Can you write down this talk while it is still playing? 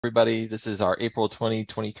Everybody. This is our April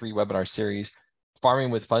 2023 webinar series, Farming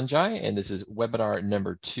with Fungi, and this is webinar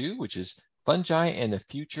number 2, which is Fungi and the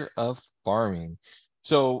Future of Farming.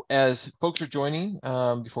 So as folks are joining,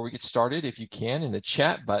 before we get started, if you can, in the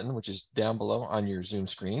chat button, which is down below on your Zoom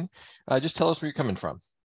screen, just tell us where you're coming from.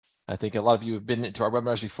 I think a lot of you have been into our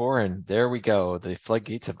webinars before, and there we go. The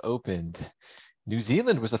floodgates have opened. New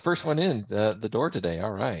Zealand was the first one in the door today. All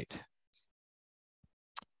right.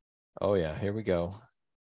 Oh yeah, here we go.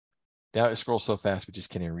 Now it scrolls so fast, we just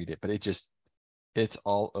can't even read it, but it's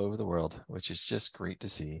all over the world, which is just great to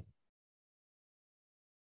see.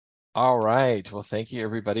 All right. Well, thank you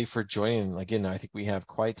everybody for joining. Again, I think we have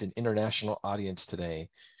quite an international audience today.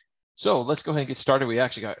 So let's go ahead and get started. We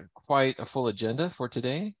actually got quite a full agenda for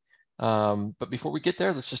today. But before we get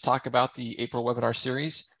there, let's just talk about the April webinar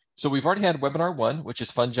series. So we've already had webinar 1, which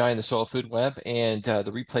is Fungi in the Soil Food Web, and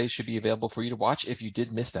the replay should be available for you to watch if you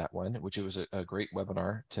did miss that one, which it was a great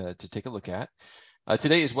webinar to take a look at.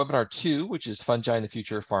 Today is webinar 2, which is Fungi in the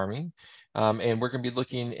Future of Farming, and we're going to be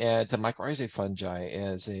looking at mycorrhizal fungi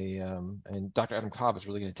as and Dr. Adam Cobb is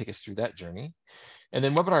really going to take us through that journey. And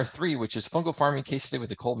then webinar 3, which is Fungal Farming Case Study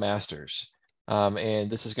with Nicole Masters,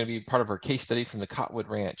 and this is going to be part of our case study from the Cottonwood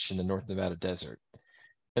Ranch in the North Nevada Desert.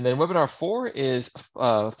 And then webinar 4 is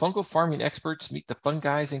fungal farming experts meet the fun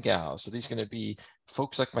guys and gals. So these are going to be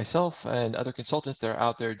folks like myself and other consultants that are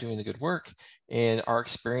out there doing the good work and our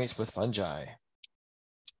experience with fungi.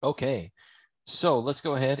 Okay, so let's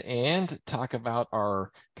go ahead and talk about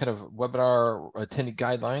our kind of webinar attendee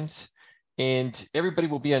guidelines. And everybody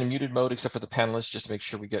will be on a muted mode except for the panelists, just to make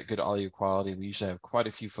sure we get good audio quality. We usually have quite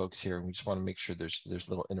a few folks here, and we just want to make sure there's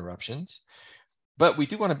little interruptions. But we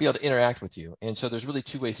do want to be able to interact with you. And so there's really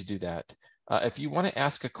 2 ways to do that. If you want to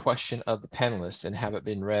ask a question of the panelists and have it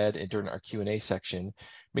been read and during our Q&A section,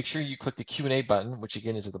 make sure you click the Q&A button, which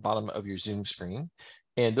again is at the bottom of your Zoom screen.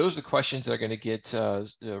 And those are the questions that are going to get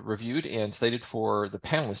reviewed and slated for the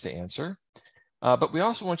panelists to answer. But we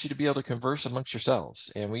also want you to be able to converse amongst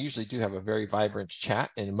yourselves. And we usually do have a very vibrant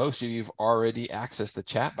chat. And most of you have already accessed the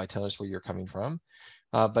chat by telling us where you're coming from.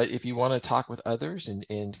 But if you want to talk with others and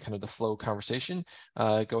kind of the flow conversation,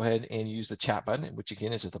 go ahead and use the chat button, which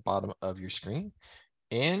again is at the bottom of your screen.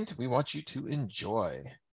 And we want you to enjoy.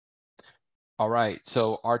 All right,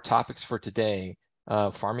 so our topics for today,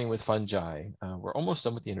 farming with fungi. We're almost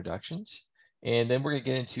done with the introductions. And then we're going to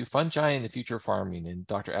get into fungi and the future of farming. And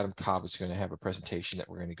Dr. Adam Cobb is going to have a presentation that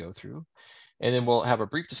we're going to go through. And then we'll have a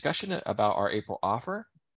brief discussion about our April offer.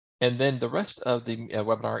 And then the rest of the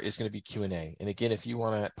webinar is going to be Q&A. And again, if you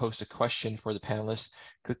want to post a question for the panelists,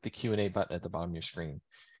 click the Q&A button at the bottom of your screen.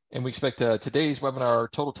 And we expect today's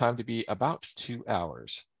webinar total time to be about 2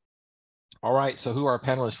 hours. All right, so who are our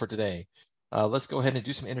panelists for today? Let's go ahead and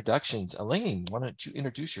do some introductions. Elaine, why don't you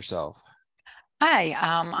introduce yourself? Hi,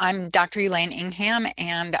 I'm Dr. Elaine Ingham,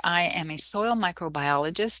 and I am a soil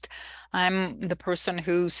microbiologist. I'm the person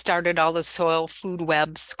who started all the soil food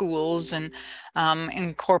web schools and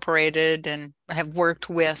incorporated and have worked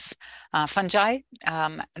with fungi,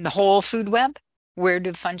 the whole food web. Where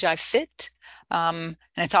do fungi fit? And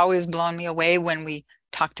it's always blown me away when we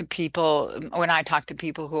talk to people, when I talk to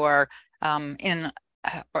people who are in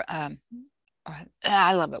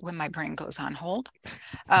I love it when my brain goes on hold.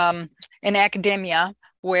 In academia,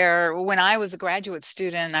 where when I was a graduate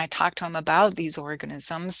student and I talked to them about these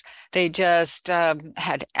organisms, they just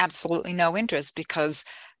had absolutely no interest because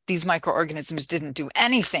these microorganisms didn't do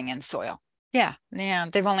anything in soil. Yeah,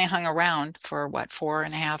 they've only hung around for what,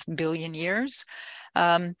 4.5 billion years.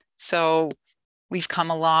 So we've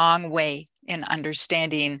come a long way in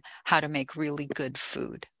understanding how to make really good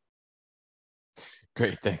food.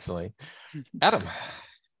 Great, thanks, Elaine. Adam.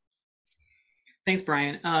 Thanks,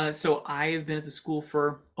 Brian. So I've been at the school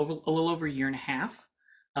for a little over a year and a half.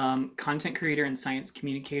 Content creator and science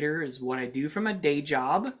communicator is what I do for my day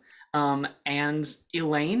job. And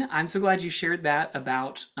Elaine, I'm so glad you shared that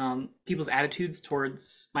about people's attitudes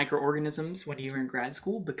towards microorganisms when you were in grad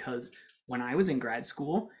school, because when I was in grad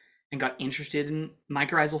school and got interested in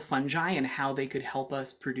mycorrhizal fungi and how they could help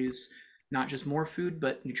us produce not just more food,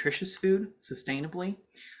 but nutritious food sustainably,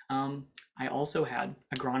 I also had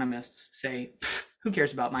agronomists say, who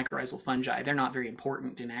cares about mycorrhizal fungi? They're not very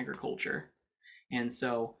important in agriculture. And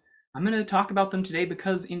so I'm going to talk about them today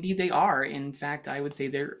because indeed they are. In fact, I would say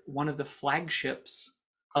they're one of the flagships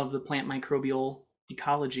of the plant microbial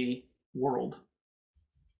ecology world.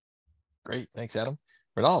 Great, thanks, Adam.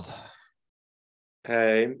 Ronald.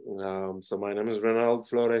 Hey, so my name is Ronald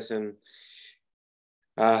Flores, and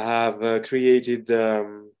I have created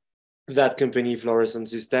that company, Fluorescent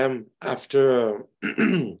System, after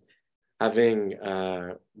having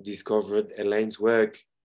discovered Elaine's work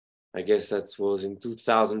I guess that was in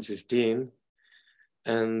 2015.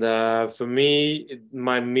 And for me,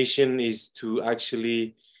 my mission is to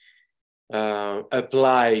actually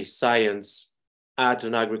apply science at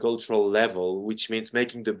an agricultural level, which means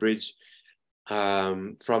making the bridge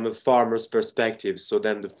from a farmer's perspective, so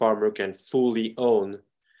then the farmer can fully own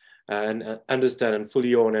and understand and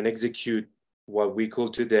fully own and execute what we call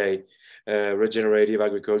today regenerative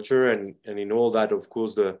agriculture. And in all that, of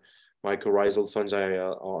course, the mycorrhizal fungi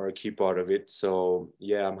are a key part of it. So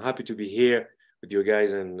yeah, I'm happy to be here with you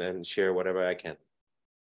guys and share whatever I can.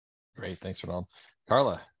 Great, thanks, Ronald.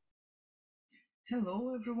 Carla.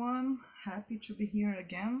 Hello, everyone. Happy to be here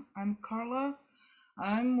again. I'm Carla.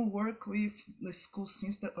 I'm work with the school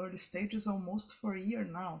since the early stages, almost for a year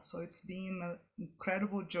now. So it's been an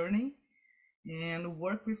incredible journey, and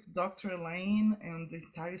work with Dr. Elaine and the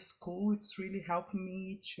entire school. It's really helped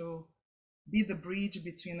me to be the bridge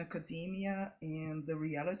between academia and the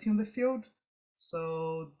reality in the field.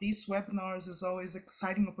 So these webinars is always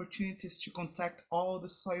exciting opportunities to contact all the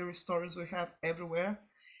soil restorers we have everywhere,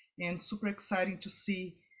 and super exciting to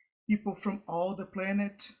see people from all the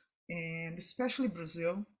planet, and especially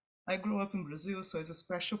Brazil. I grew up in Brazil, so it's a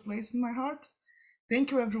special place in my heart.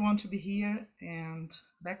 Thank you everyone to be here, and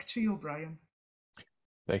back to you, Brian.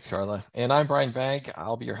 Thanks, Carla. And I'm Brian Vag.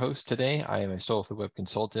 I'll be your host today. I am a soil food web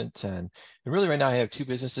consultant, and really right now I have two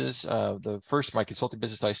businesses. The first, my consulting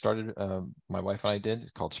business I started, my wife and I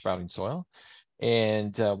did, called Sprouting Soil.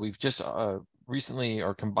 And we've just recently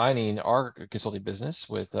are combining our consulting business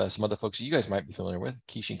with some other folks you guys might be familiar with,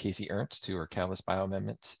 Keish and Casey Ernst, who are Catalyst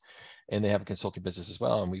Bioamendments, and they have a consulting business as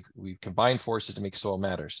well. And we've combined forces to make soil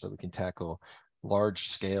matter so that we can tackle large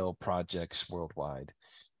scale projects worldwide.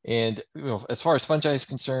 And as far as fungi is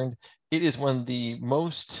concerned, it is one of the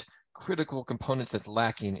most critical components that's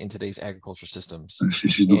lacking in today's agriculture systems. And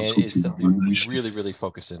it's something we really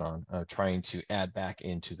focus in on, trying to add back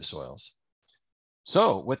into the soils.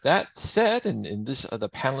 So with that said, and this are the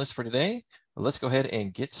panelists for today, let's go ahead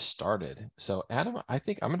and get started. So Adam, I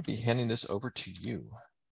think I'm going to be handing this over to you.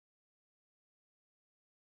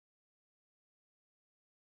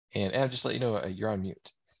 And Adam, just to let you know, you're on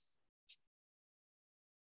mute.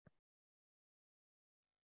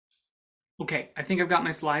 Okay, I think I've got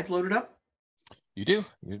my slides loaded up. You do.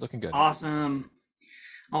 You're looking good. Awesome.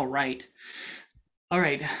 All right.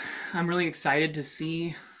 I'm really excited to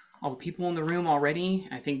see all the people in the room already.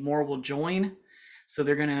 I think more will join. So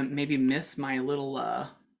they're going to maybe miss my little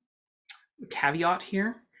caveat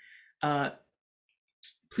here.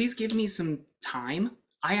 Please give me some time.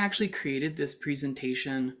 I actually created this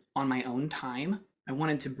presentation on my own time. I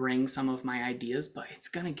wanted to bring some of my ideas, but it's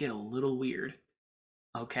going to get a little weird.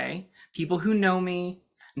 Okay? People who know me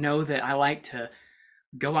know that I like to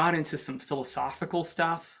go out into some philosophical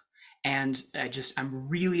stuff, and I'm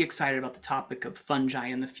really excited about the topic of fungi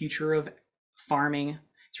and the future of farming.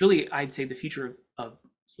 It's really, I'd say, the future of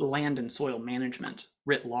land and soil management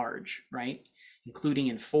writ large, right? Including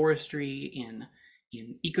in forestry,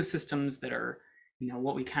 in ecosystems that are,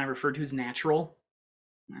 what we kind of refer to as natural.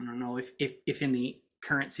 I don't know if in the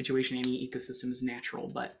current situation any ecosystem is natural,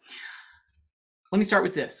 but let me start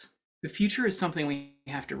with this. The future is something we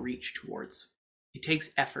have to reach towards. It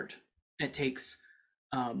takes effort. It takes,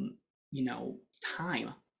 time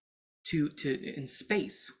in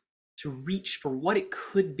space to reach for what it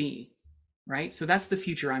could be, right? So that's the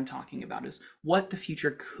future I'm talking about, is what the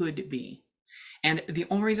future could be. And the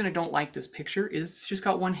only reason I don't like this picture is it's just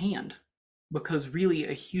got one hand, because really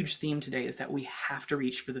a huge theme today is that we have to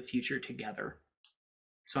reach for the future together.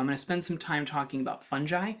 So I'm going to spend some time talking about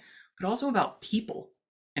fungi, but also about people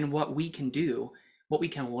and what we can do, what we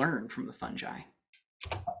can learn from the fungi.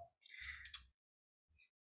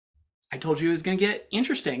 I told you it was going to get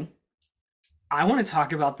interesting. I want to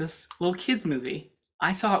talk about this little kids movie.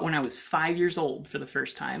 I saw it when I was 5 years old for the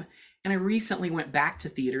first time, and I recently went back to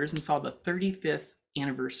theaters and saw the 35th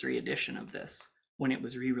anniversary edition of this when it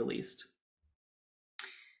was re-released.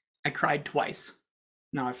 I cried twice.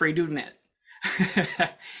 Not afraid to admit.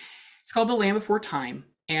 It's called The Land Before Time,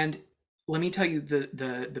 and let me tell you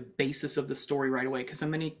the basis of the story right away, because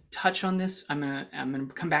I'm going to touch on this. I'm going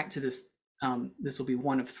to come back to this. This will be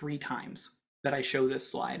one of 3 times that I show this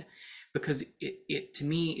slide, because it to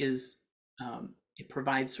me is it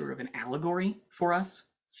provides sort of an allegory for us.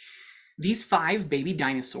 These 5 baby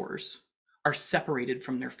dinosaurs are separated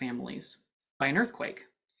from their families by an earthquake,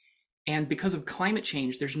 and because of climate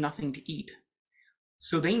change, there's nothing to eat.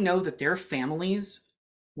 So they know that their families,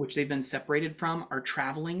 which they've been separated from, are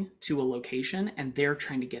traveling to a location, and they're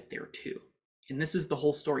trying to get there too. And this is the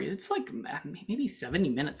whole story. It's like maybe 70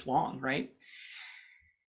 minutes long, right?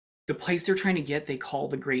 The place they're trying to get, they call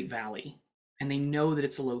the Great Valley, and they know that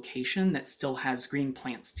it's a location that still has green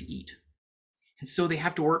plants to eat. And so they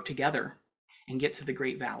have to work together and get to the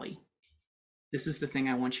Great Valley. This is the thing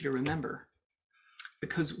I want you to remember,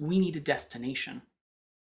 because we need a destination,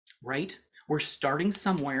 right? We're starting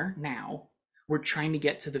somewhere now. We're trying to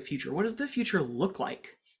get to the future. What does the future look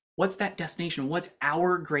like? What's that destination? What's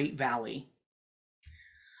our Great Valley?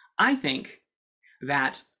 I think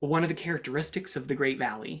that one of the characteristics of the Great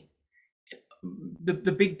Valley, the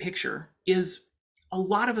big picture, is a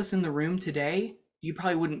lot of us in the room today, you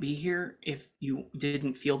probably wouldn't be here if you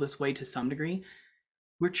didn't feel this way to some degree.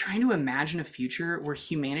 We're trying to imagine a future where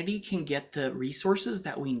humanity can get the resources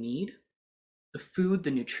that we need, the food,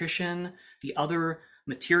 the nutrition, the other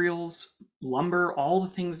materials, lumber, all the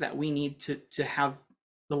things that we need to have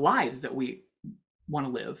the lives that we want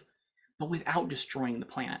to live, but without destroying the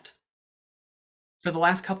planet. For the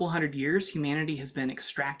last couple hundred years, humanity has been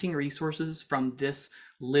extracting resources from this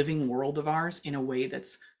living world of ours in a way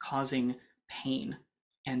that's causing pain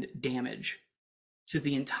and damage to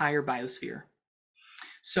the entire biosphere.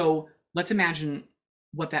 So let's imagine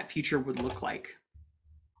what that future would look like.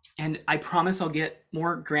 And I promise I'll get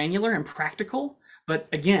more granular and practical, but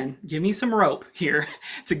again, give me some rope here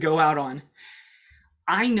to go out on.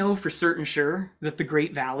 I know for certain sure that the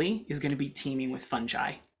Great Valley is going to be teeming with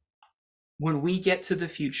fungi. When we get to the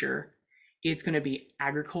future, it's going to be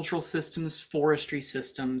agricultural systems, forestry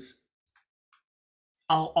systems,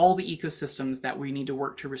 all the ecosystems that we need to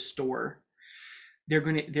work to restore. They're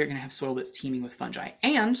going to have soil that's teeming with fungi.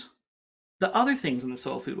 And the other things in the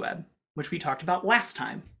soil food web, which we talked about last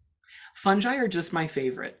time. Fungi are just my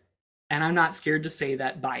favorite, and I'm not scared to say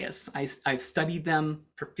that bias. I've studied them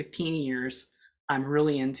for 15 years. I'm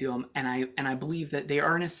really into them, and I believe that they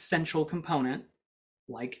are an essential component,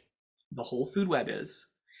 like the whole food web is,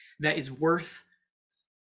 that is worth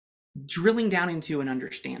drilling down into and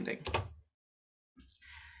understanding.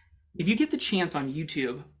 If you get the chance on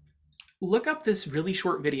YouTube, look up this really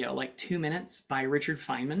short video, like 2 minutes, by Richard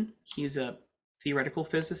Feynman. He's a theoretical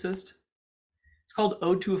physicist. It's called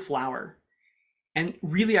Ode to a Flower. And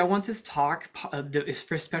really, I want this talk,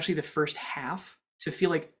 especially the first half, to feel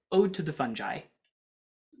like ode to the fungi.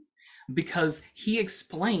 Because he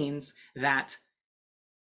explains that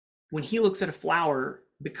when he looks at a flower,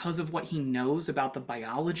 because of what he knows about the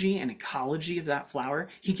biology and ecology of that flower,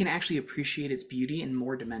 he can actually appreciate its beauty in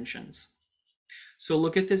more dimensions. So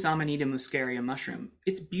look at this Amanita muscaria mushroom.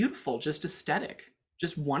 It's beautiful, just aesthetic,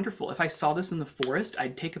 just wonderful. If I saw this in the forest,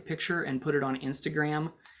 I'd take a picture and put it on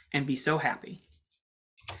Instagram and be so happy.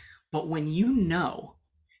 But when you know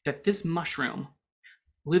that this mushroom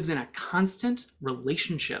lives in a constant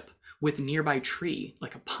relationship with a nearby tree,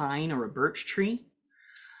 like a pine or a birch tree,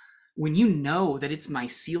 when you know that its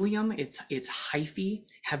mycelium, its hyphae,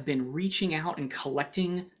 have been reaching out and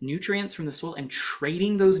collecting nutrients from the soil and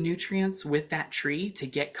trading those nutrients with that tree to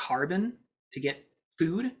get carbon, to get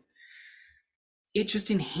food, it just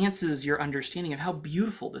enhances your understanding of how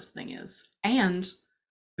beautiful this thing is. And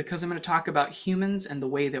because I'm going to talk about humans and the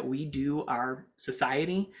way that we do our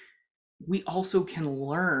society, we also can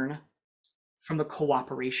learn from the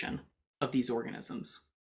cooperation of these organisms.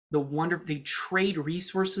 They trade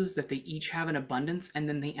resources that they each have in abundance, and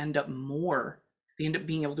then they end up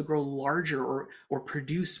being able to grow larger or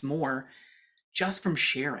produce more just from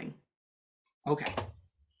sharing. Okay.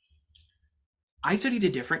 I studied a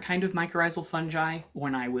different kind of mycorrhizal fungi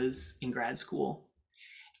when I was in grad school,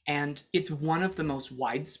 and it's one of the most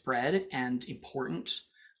widespread and important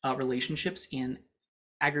relationships in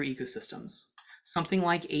agri-ecosystems. Something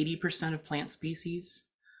like 80% of plant species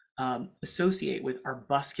associate with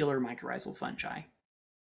arbuscular mycorrhizal fungi.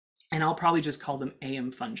 And I'll probably just call them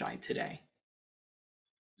AM fungi today.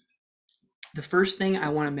 The first thing I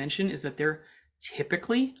want to mention is that they're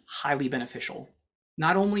typically highly beneficial,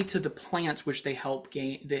 not only to the plant, which they help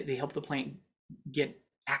the plant get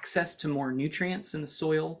access to more nutrients in the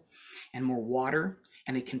soil and more water,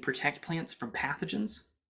 and they can protect plants from pathogens,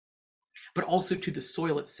 but also to the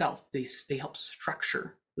soil itself. They help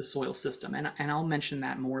structure the soil system, and I'll mention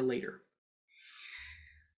that more later.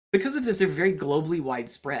 Because of this, they're very globally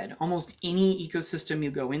widespread. Almost any ecosystem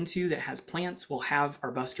you go into that has plants will have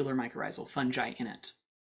arbuscular mycorrhizal fungi in it.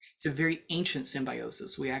 It's a very ancient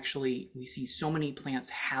symbiosis. We see so many plants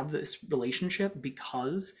have this relationship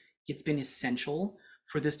because it's been essential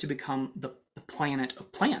for this to become the planet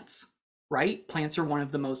of plants, right? Plants are one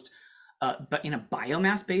of the most, but in a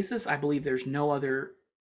biomass basis, I believe there's no other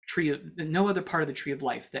part of the tree of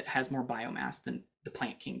life that has more biomass than the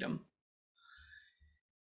plant kingdom.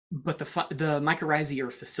 But the mycorrhizae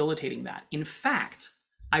are facilitating that. In fact,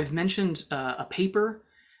 I've mentioned a paper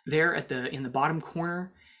there in the bottom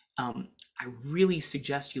corner. I really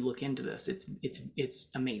suggest you look into this. It's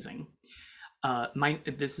amazing.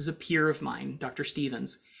 This is a peer of mine, Dr.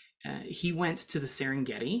 Stevens. He went to the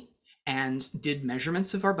Serengeti and did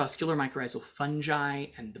measurements of arbuscular mycorrhizal fungi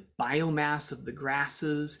and the biomass of the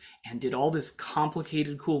grasses, and did all this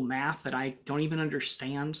complicated, cool math that I don't even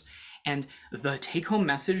understand. And the take-home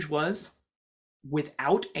message was,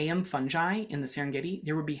 without AM fungi in the Serengeti,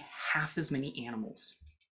 there would be half as many animals,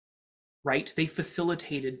 right? They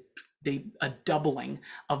facilitated a doubling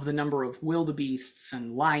of the number of wildebeests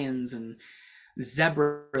and lions and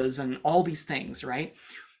zebras and all these things, right?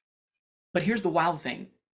 But here's the wild thing.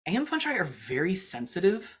 AM fungi are very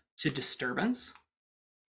sensitive to disturbance,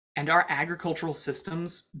 and our agricultural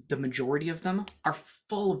systems, the majority of them, are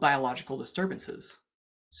full of biological disturbances.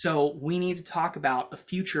 So we need to talk about a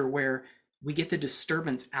future where we get the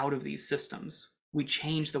disturbance out of these systems. We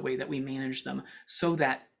change the way that we manage them so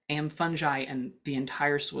that AM fungi and the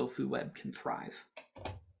entire soil food web can thrive.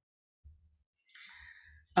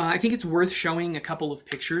 I think it's worth showing a couple of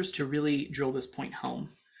pictures to really drill this point home.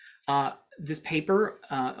 This paper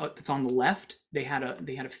that's on the left, they had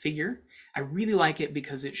a figure. I really like it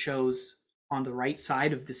because it shows on the right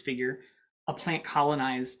side of this figure a plant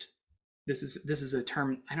colonized. This is a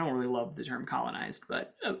term, I don't really love the term colonized,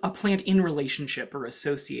 but a plant in relationship or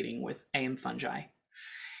associating with AM fungi.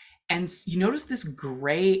 And you notice this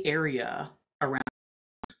gray area around.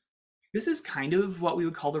 This is kind of what we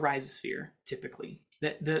would call the rhizosphere, typically,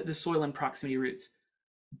 the soil and proximity roots.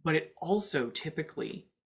 But it also typically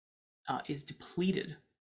is depleted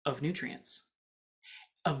of nutrients,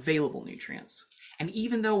 available nutrients. And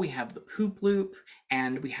even though we have the poop loop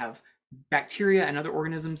and we have bacteria and other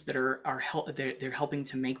organisms that they're helping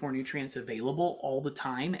to make more nutrients available all the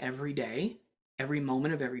time, every day, every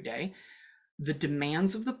moment of every day, the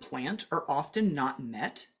demands of the plant are often not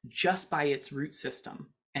met just by its root system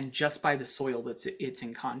and just by the soil that it's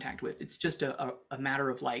in contact with. It's just a matter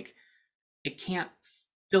of like, it can't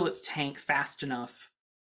fill its tank fast enough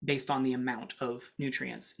based on the amount of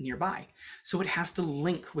nutrients nearby. So it has to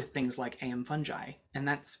link with things like AM fungi, and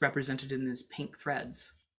that's represented in these pink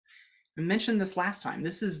threads. I mentioned this last time.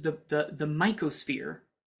 This is the mycosphere.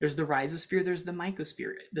 There's the rhizosphere, there's the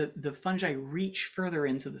mycosphere. The fungi reach further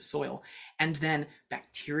into the soil, and then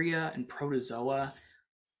bacteria and protozoa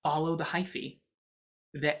follow the hyphae.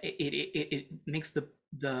 That it makes the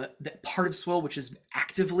part of soil which is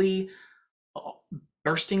actively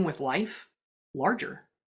bursting with life larger.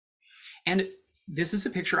 And this is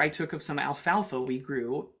a picture I took of some alfalfa we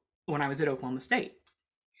grew when I was at Oklahoma State.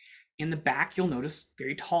 In the back, you'll notice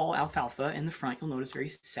very tall alfalfa. In the front, you'll notice very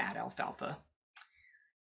sad alfalfa.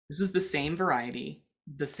 This was the same variety,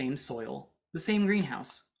 the same soil, the same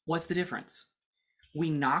greenhouse. What's the difference?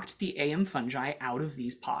 We knocked the AM fungi out of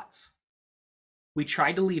these pots. We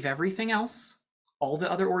tried to leave everything else, all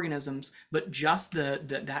the other organisms, but just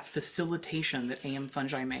that facilitation that AM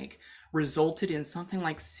fungi make resulted in something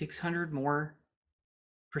like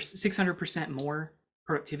 600% more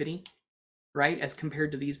productivity, right? As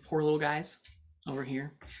compared to these poor little guys over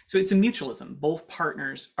here. So it's a mutualism. Both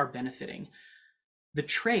partners are benefiting. The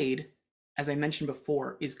trade, as I mentioned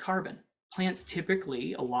before, is carbon. Plants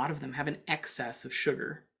typically, a lot of them have an excess of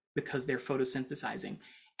sugar because they're photosynthesizing,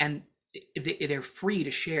 and they're free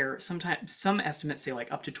to share. Sometimes some estimates say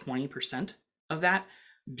like up to 20% of that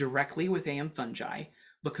directly with AM fungi,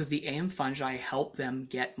 because the AM fungi help them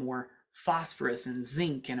get more phosphorus and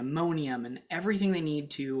zinc and ammonium and everything they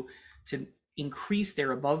need to increase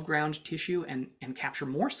their above ground tissue and capture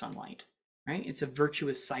more sunlight, right? It's a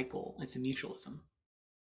virtuous cycle. It's a mutualism.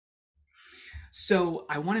 So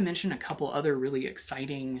I want to mention a couple other really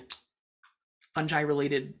exciting fungi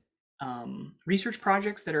related research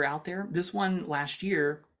projects that are out there. This one last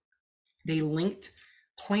year, they linked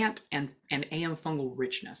plant and AM fungal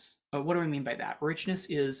richness. What do I mean by that? Richness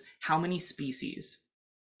is how many species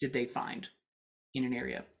did they find in an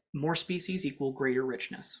area? More species equal greater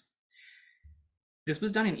richness. This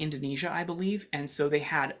was done in Indonesia, I believe, and so they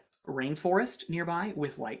had rainforest nearby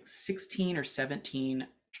with like 16 or 17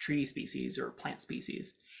 tree species or plant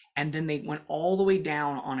species, and then they went all the way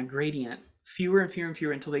down on a gradient, fewer and fewer and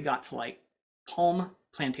fewer, until they got to like palm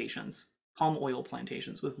oil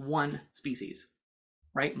plantations with one species,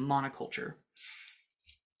 right? Monoculture.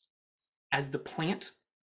 As the plant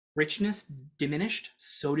richness diminished,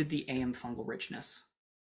 so did the AM fungal richness.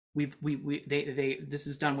 This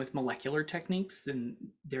is done with molecular techniques, and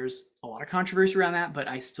there's a lot of controversy around that, but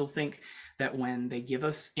I still think that when they give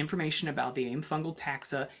us information about the AM fungal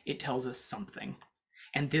taxa, it tells us something.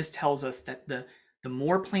 And this tells us that the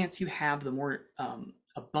more plants you have, the more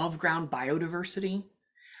above ground biodiversity,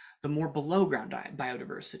 the more below ground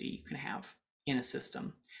biodiversity you can have in a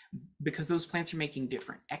system, because those plants are making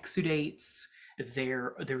different exudates.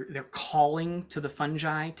 They're calling to the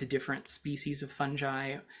fungi, to different species of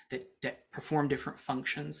fungi that perform different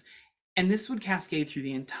functions. And this would cascade through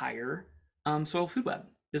the entire soil food web.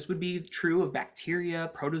 This would be true of bacteria,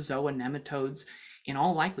 protozoa, nematodes, in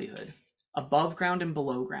all likelihood. Above ground and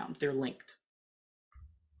below ground, they're linked.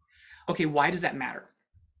 Okay, why does that matter?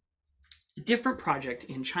 A different project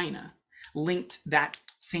in China linked that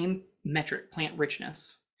same metric, plant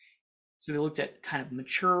richness. So they looked at kind of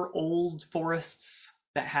mature old forests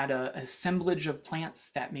that had a assemblage of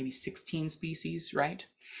plants, that maybe 16 species, right?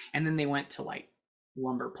 And then they went to like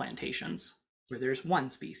lumber plantations where there's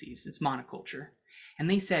one species, it's monoculture. And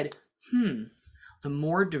they said, the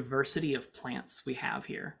more diversity of plants we have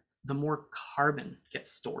here, the more carbon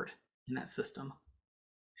gets stored in that system.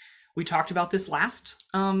 We talked about this last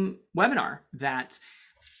webinar, that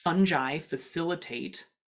fungi facilitate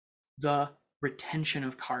the retention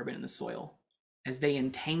of carbon in the soil as they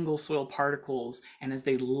entangle soil particles, and as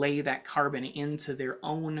they lay that carbon into their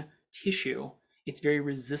own tissue. It's very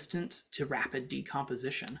resistant to rapid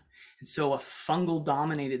decomposition. And so a fungal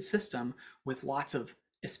dominated system with lots of,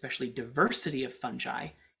 especially diversity of fungi,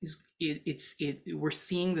 we're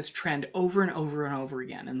seeing this trend over and over and over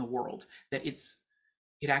again in the world, that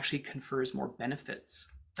it actually confers more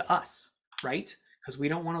benefits to us, right? Because we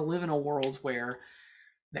don't want to live in a world where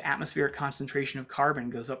the atmospheric concentration of carbon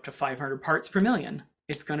goes up to 500 parts per million.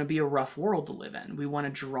 It's going to be a rough world to live in. We want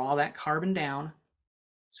to draw that carbon down.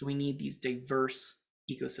 So we need these diverse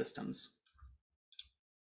ecosystems.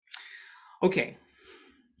 Okay,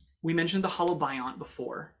 we mentioned the holobiont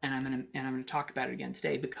before, and I'm going to talk about it again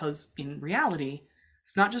today, because in reality,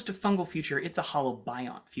 it's not just a fungal future, it's a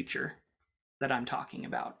holobiont future that I'm talking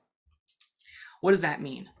about. What does that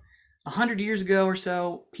mean? 100 years ago or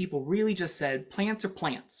so, people really just said plants are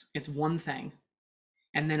plants. It's one thing.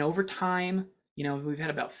 And then over time, we've had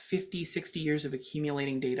about 50, 60 years of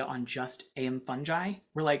accumulating data on just AM fungi.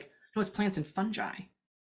 We're like, no, it's plants and fungi.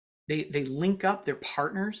 They link up, they're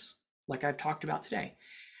partners, like I've talked about today.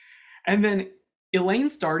 And then Elaine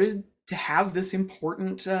started to have this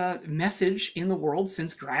important message in the world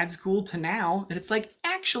since grad school to now, that it's like,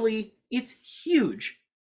 actually, it's huge.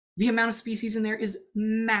 The amount of species in there is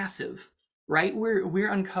massive, right?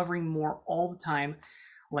 We're uncovering more all the time.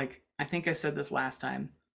 Like, I think I said this last time,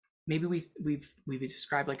 maybe we've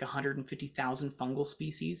described like 150,000 fungal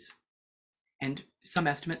species, and some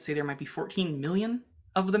estimates say there might be 14 million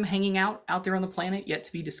of them hanging out there on the planet yet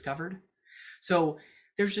to be discovered. So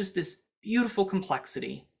there's just this beautiful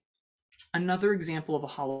complexity. Another example of a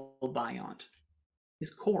holobiont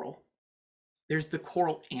is coral. There's the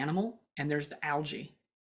coral animal and there's the algae.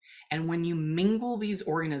 And when you mingle these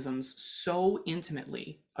organisms so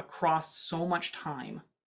intimately across so much time,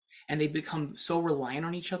 and they become so reliant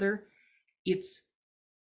on each other, it's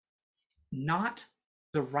not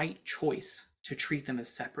the right choice to treat them as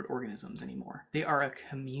separate organisms anymore. They are a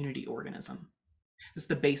community organism. It's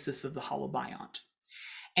the basis of the holobiont.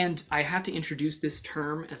 And I have to introduce this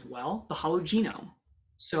term as well, the hologenome.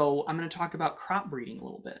 So I'm going to talk about crop breeding a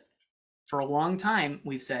little bit. For a long time,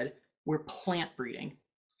 we've said we're plant breeding.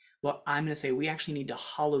 Well, I'm going to say we actually need to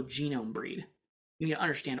hologenome breed. We need to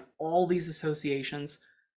understand all these associations,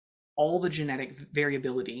 all the genetic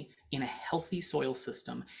variability in a healthy soil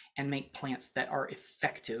system, and make plants that are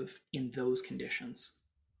effective in those conditions.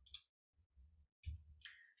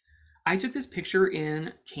 I took this picture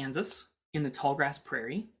in Kansas in the tallgrass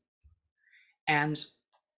prairie, and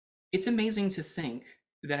it's amazing to think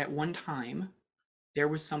that at one time there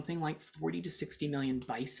was something like 40 to 60 million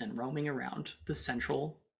bison roaming around the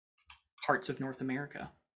central parts of North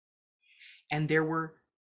America. And there were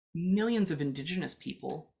millions of indigenous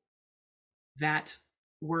people that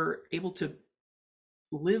were able to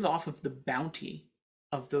live off of the bounty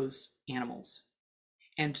of those animals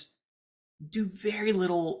and do very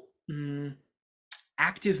little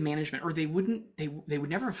active management, or they would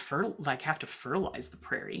never have to fertilize the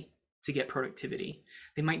prairie to get productivity.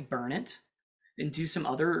 They might burn it and do some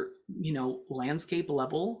other landscape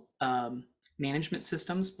level management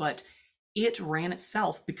systems, but it ran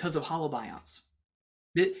itself because of holobionts.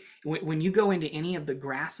 When you go into any of the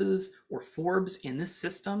grasses or forbs in this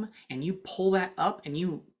system and you pull that up and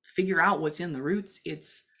you figure out what's in the roots,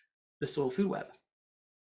 it's the soil food web.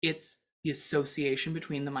 It's the association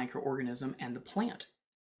between the microorganism and the plant.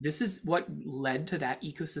 This is what led to that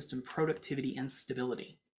ecosystem productivity and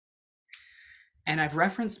stability. And I've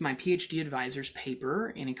referenced my PhD advisor's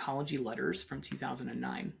paper in Ecology Letters from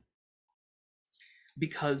 2009,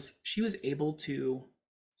 because she was able to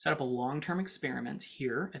set up a long-term experiment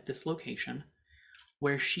here at this location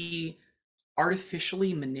where she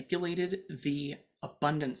artificially manipulated the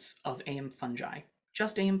abundance of AM fungi,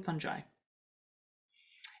 just AM fungi.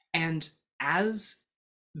 And as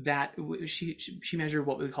that, she measured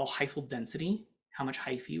what we call hyphal density, how much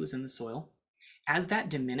hyphae was in the soil. As that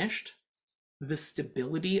diminished, the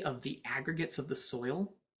stability of the aggregates of the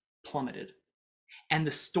soil plummeted, and the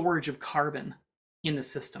storage of carbon in the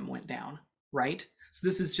system went down, right? So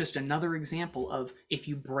this is just another example of, if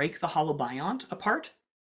you break the holobiont apart,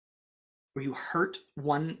 or you hurt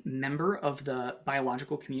one member of the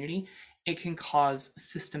biological community, it can cause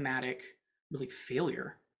systematic, really,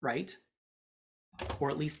 failure, right? Or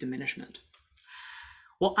at least diminishment.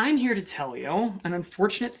 Well, I'm here to tell you, an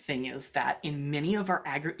unfortunate thing is that in many of our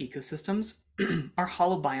agri-ecosystems, our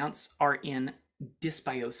holobionts are in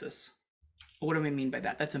dysbiosis. What do I mean by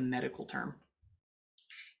that? That's a medical term.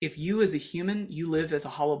 If you as a human, you live as a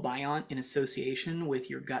holobiont in association with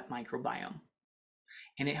your gut microbiome,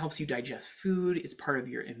 and it helps you digest food, it's part of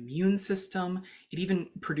your immune system, it even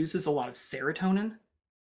produces a lot of serotonin,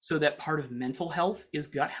 so that part of mental health is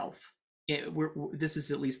gut health. This is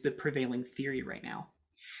at least the prevailing theory right now.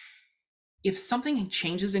 If something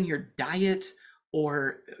changes in your diet,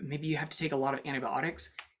 or maybe you have to take a lot of antibiotics,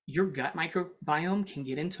 your gut microbiome can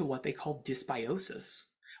get into what they call dysbiosis,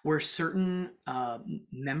 where certain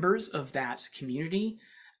members of that community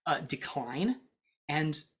decline,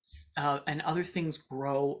 and other things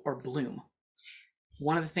grow or bloom.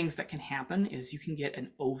 One of the things that can happen is you can get an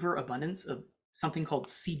overabundance of something called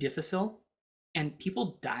C. difficile, and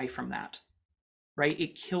people die from that, right?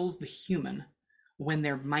 It kills the human when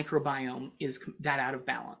their microbiome is that out of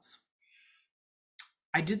balance.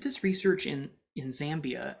 I did this research in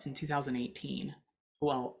Zambia in 2018.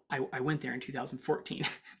 Well, I went there in 2014. It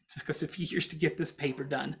took us a few years to get this paper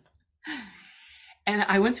done. And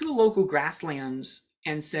I went to a local grassland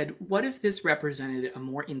and said, what if this represented a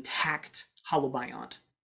more intact holobiont,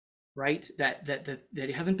 right? That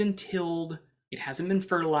it hasn't been tilled, it hasn't been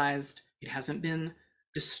fertilized, it hasn't been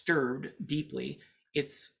disturbed deeply.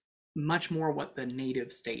 It's much more what the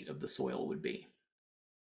native state of the soil would be.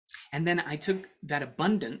 And then I took that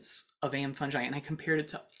abundance of AM fungi and I compared it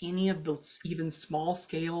to any of the even small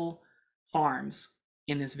scale farms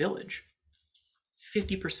in this village.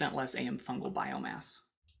 50% less AM fungal biomass.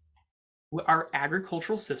 Our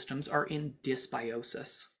agricultural systems are in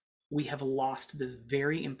dysbiosis. We have lost this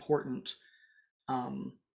very important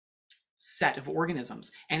set of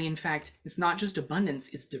organisms. And in fact, it's not just abundance,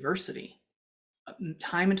 it's diversity.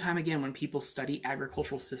 Time and time again, when people study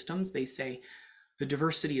agricultural systems, they say the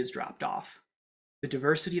diversity has dropped off. The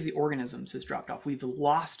diversity of the organisms has dropped off. We've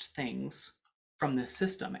lost things from this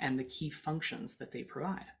system and the key functions that they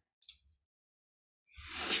provide.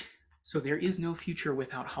 So there is no future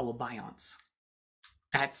without holobionts.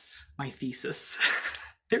 That's my thesis.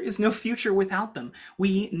 There is no future without them.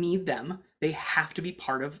 We need them. They have to be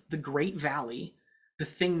part of the Great Valley, the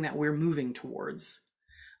thing that we're moving towards.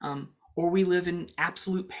 Or we live in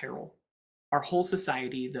absolute peril. Our whole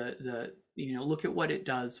society, look at what it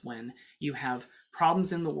does when you have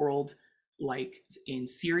problems in the world, like in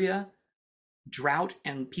Syria, drought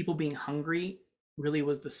and people being hungry really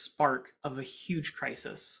was the spark of a huge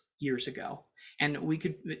crisis years ago. And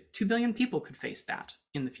 2 billion people could face that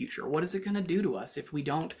in the future. What is it going to do to us if we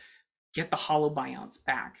don't get the holobionts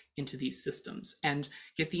back into these systems and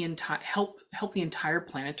get the help the entire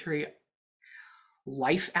planetary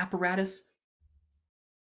life apparatus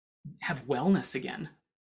have wellness again,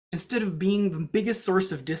 instead of being the biggest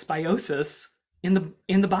source of dysbiosis in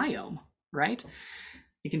the biome, right?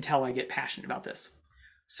 You can tell I get passionate about this.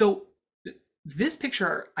 So this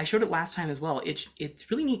picture, I showed it last time as well.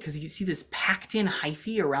 It's really neat because you see this packed in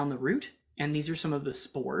hyphae around the root, and these are some of the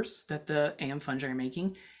spores that the AM fungi are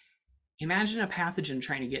making. Imagine a pathogen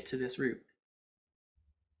trying to get to this root.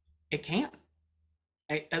 It can't.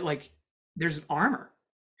 There's armor.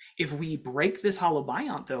 If we break this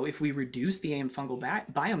holobiont, though, if we reduce the AM fungal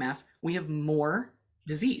biomass, we have more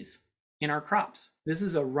disease in our crops. This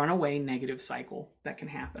is a runaway negative cycle that can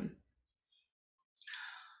happen.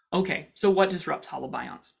 Okay, so what disrupts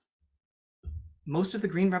holobionts? Most of the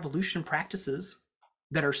Green Revolution practices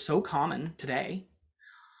that are so common today,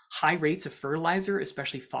 high rates of fertilizer,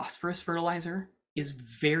 especially phosphorus fertilizer, is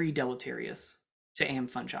very deleterious to AM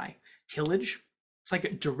fungi. Tillage, it's like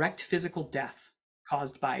a direct physical death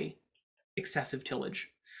caused by excessive tillage.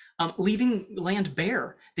 Leaving land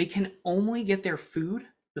bare, they can only get their food,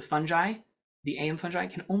 the fungi, the AM fungi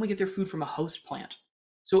can only get their food from a host plant.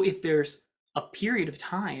 So if there's a period of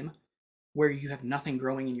time where you have nothing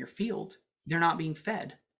growing in your field, they're not being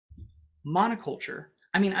fed. Monoculture,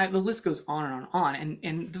 I mean, the list goes on and on,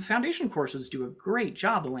 and the foundation courses do a great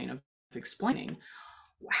job, Elaine, of explaining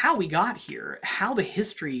how we got here, how the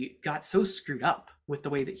history got so screwed up with the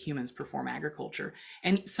way that humans perform agriculture.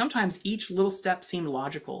 And sometimes each little step seemed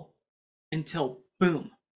logical until,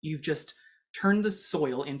 boom, you've just turned the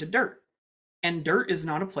soil into dirt. And dirt is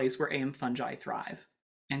not a place where AM fungi thrive.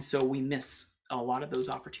 And so we miss a lot of those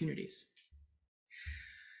opportunities.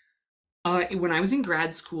 When I was in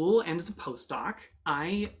grad school and as a postdoc,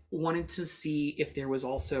 I wanted to see if there was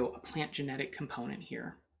also a plant genetic component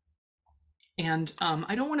here. And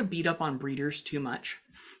I don't want to beat up on breeders too much,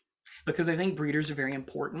 because I think breeders are very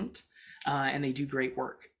important and they do great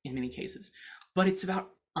work in many cases. But it's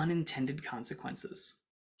about unintended consequences.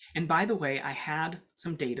 And by the way, I had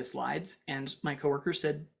some data slides and my coworker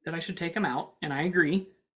said that I should take them out, and I agree.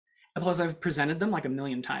 Plus, I've presented them like a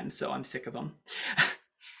million times, so I'm sick of them.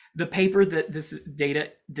 The paper that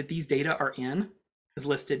these data are in is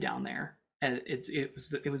listed down there.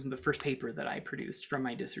 It was the first paper that I produced from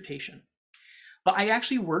my dissertation. But I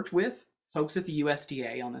actually worked with folks at the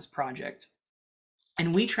USDA on this project,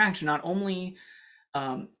 and we tracked not only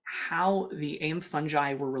how the AM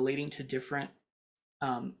fungi were relating to different,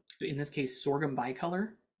 in this case, sorghum bicolor,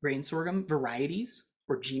 grain sorghum varieties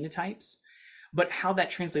or genotypes, but how that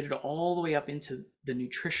translated all the way up into the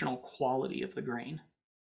nutritional quality of the grain.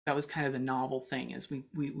 That was kind of the novel thing, is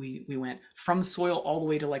we went from soil all the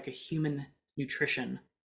way to like a human nutrition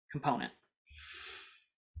component.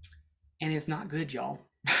 And it's not good, y'all.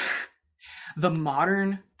 The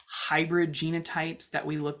modern hybrid genotypes that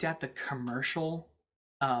we looked at, the commercial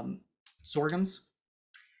sorghums,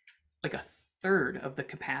 like a third of the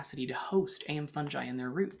capacity to host AM fungi in their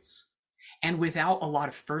roots. And without a lot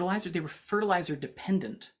of fertilizer, they were fertilizer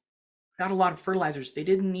dependent. Without a lot of fertilizers, they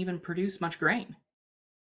didn't even produce much grain.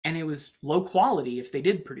 And it was low quality if they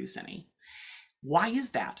did produce any. Why is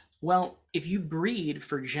that? Well, if you breed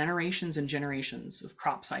for generations and generations of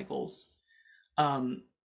crop cycles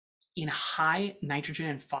in high nitrogen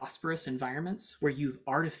and phosphorus environments where you've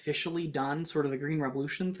artificially done sort of the Green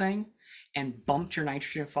Revolution thing and bumped your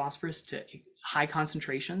nitrogen and phosphorus to high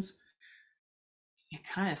concentrations, it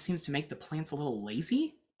kind of seems to make the plants a little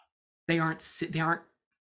lazy. They aren't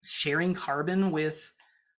sharing carbon with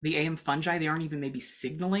the AM fungi. They aren't even maybe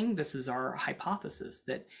signaling. This is our hypothesis,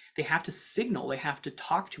 that they have to signal, they have to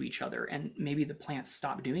talk to each other, and maybe the plants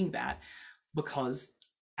stop doing that because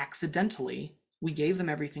accidentally we gave them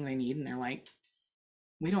everything they need and they're like,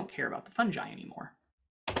 we don't care about the fungi anymore.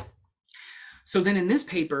 So then in this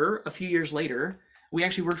paper, a few years later, we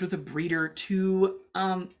actually worked with a breeder to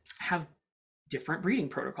have different breeding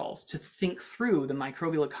protocols, to think through the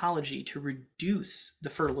microbial ecology, to reduce the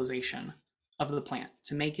fertilization of the plant,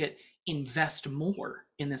 to make it invest more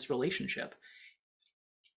in this relationship,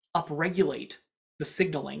 upregulate the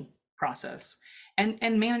signaling process, and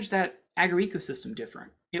manage that agro-ecosystem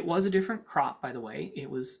different. It was a different crop, by the way. It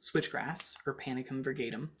was switchgrass, or Panicum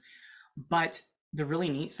virgatum. But the really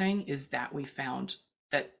neat thing is that we found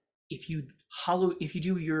that if you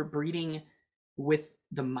do your breeding with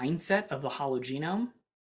the mindset of the hologenome,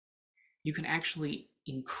 you can actually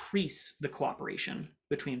increase the cooperation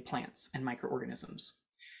between plants and microorganisms.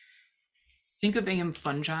 Think of AM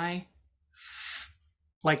fungi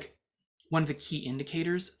like one of the key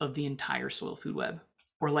indicators of the entire soil food web,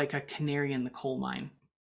 or like a canary in the coal mine.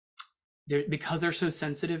 Because they're so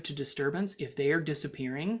sensitive to disturbance, if they are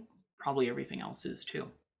disappearing, probably everything else is too.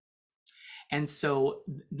 And so,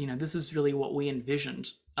 this is really what we envisioned,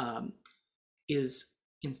 is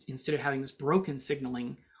instead of having this broken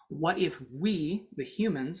signaling, what if we, the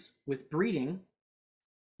humans, with breeding,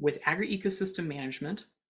 with agro-ecosystem management,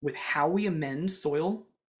 with how we amend soil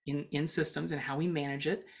in systems and how we manage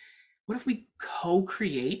it, what if we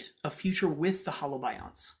co-create a future with the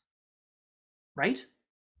holobionts, right?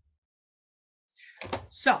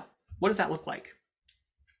 So what does that look like?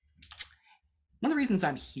 One of the reasons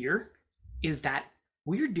I'm here is that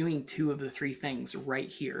we're doing two of the three things right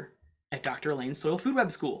here at Dr. Elaine's Soil Food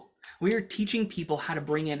Web School. We are teaching people how to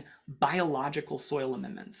bring in biological soil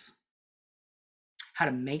amendments, how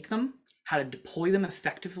to make them, how to deploy them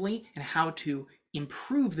effectively, and how to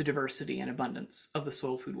improve the diversity and abundance of the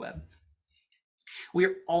soil food web. We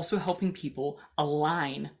are also helping people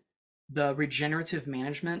align the regenerative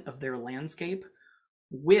management of their landscape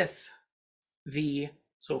with the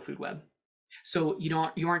soil food web. So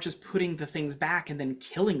you aren't just putting the things back and then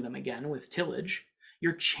killing them again with tillage.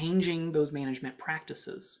 You're changing those management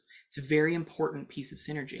practices. It's a very important piece of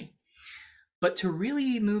synergy. But to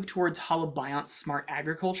really move towards holobiont smart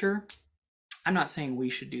agriculture, I'm not saying we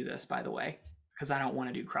should do this, by the way, because I don't want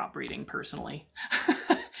to do crop breeding personally.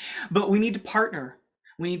 But we need to partner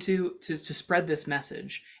We need to spread this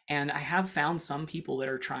message. And I have found some people that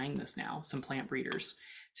are trying this now, some plant breeders,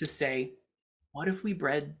 to say, what if we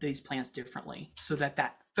bred these plants differently so that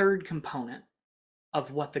that third component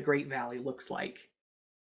of what the Great Valley looks like,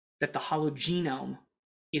 that the hologenome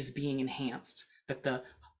is being enhanced, that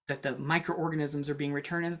the microorganisms are being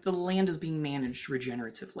returned, and that the land is being managed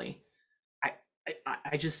regeneratively.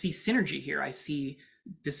 I just see synergy here. I see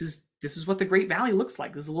this is what the Great Valley looks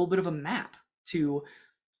like. This is a little bit of a map to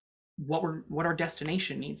what our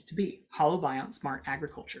destination needs to be. Holobiont smart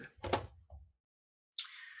agriculture.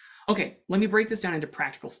 Okay, let me break this down into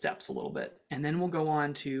practical steps a little bit, and then we'll go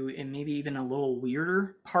on to, and maybe even a little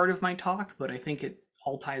weirder part of my talk, but I think it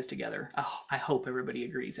all ties together. I hope everybody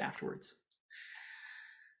agrees afterwards.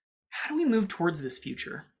 How do we move towards this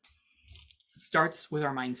future? It starts with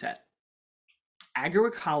our mindset.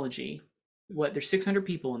 Agroecology, there's 600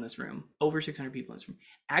 people in this room, over 600 people in this room.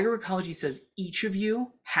 Agroecology says each of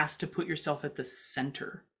you has to put yourself at the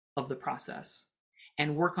center of the process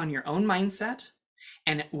and work on your own mindset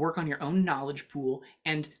and work on your own knowledge pool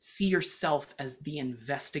and see yourself as the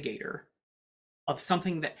investigator of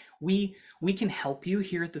something that we can help you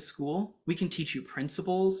here at the school. We can teach you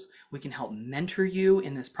principles. We can help mentor you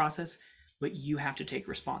in this process, but you have to take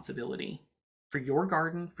responsibility for your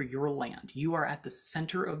garden, for your land. You are at the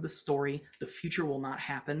center of the story. The future will not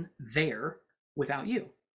happen there without you.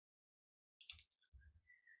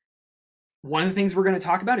 One of the things we're going to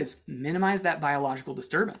talk about is minimize that biological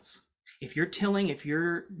disturbance. If you're tilling, if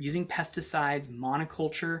you're using pesticides,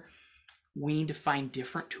 monoculture, we need to find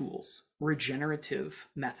different tools, regenerative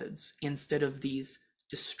methods, instead of these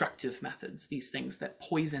destructive methods, these things that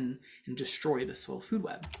poison and destroy the soil food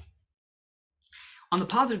web. On the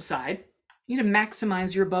positive side, you need to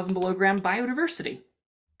maximize your above and below ground biodiversity,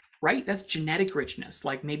 right? That's genetic richness,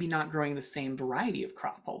 like maybe not growing the same variety of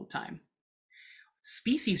crop all the time.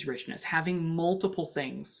 Species richness, having multiple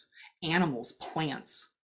things, animals, plants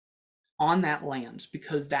on that land,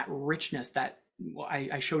 because that richness, that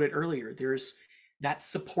I showed it earlier, that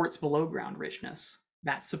supports below ground richness,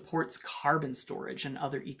 that supports carbon storage and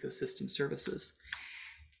other ecosystem services.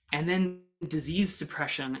 And then disease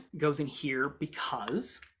suppression goes in here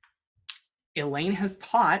because Elaine has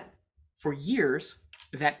taught for years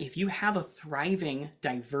that if you have a thriving,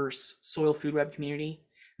 diverse soil food web community,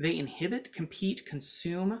 they inhibit, compete,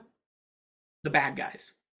 consume the bad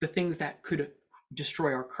guys, the things that could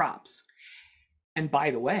destroy our crops. And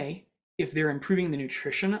by the way, if they're improving the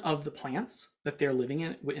nutrition of the plants that they're living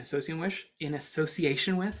in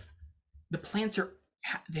association with, the plants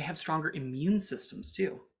they have stronger immune systems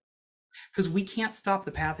too. Because we can't stop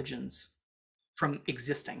the pathogens from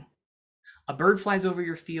existing. A bird flies over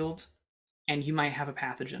your field and you might have a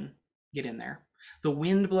pathogen get in there. The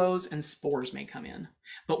wind blows and spores may come in,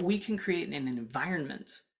 but we can create an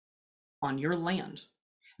environment on your land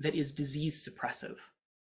that is disease suppressive.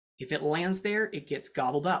 If it lands there, it gets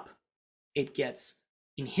gobbled up. It gets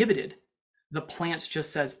inhibited. The plant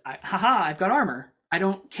just says, haha, I've got armor. I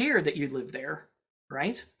don't care that you live there,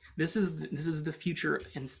 right? This is the future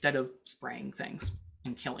instead of spraying things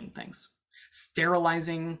and killing things.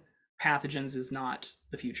 Sterilizing pathogens is not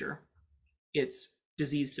the future. It's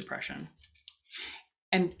disease suppression.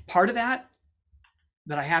 And part of that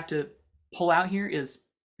I have to pull out here is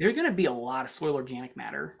there's going to be a lot of soil organic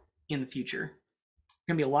matter in the future.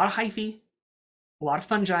 There's going to be a lot of hyphae, a lot of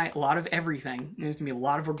fungi, a lot of everything. And there's going to be a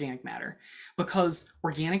lot of organic matter, because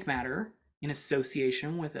organic matter in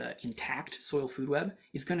association with an intact soil food web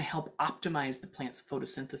is going to help optimize the plant's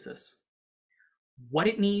photosynthesis. What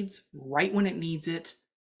it needs, right when it needs it,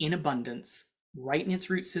 in abundance, right in its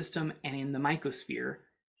root system and in the mycosphere,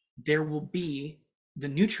 there will be the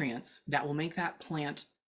nutrients that will make that plant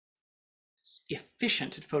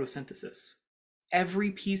efficient at photosynthesis. Every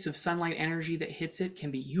piece of sunlight energy that hits it can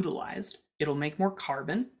be utilized. It'll make more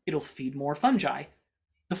carbon. It'll feed more fungi.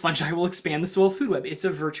 The fungi will expand the soil food web. It's a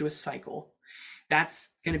virtuous cycle. That's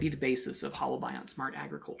going to be the basis of holobiont smart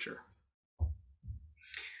agriculture.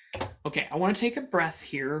 Okay, I want to take a breath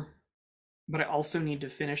here, but I also need to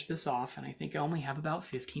finish this off, and I think I only have about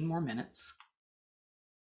 15 more minutes.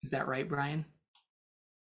 Is that right, Brian?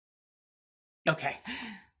 Okay,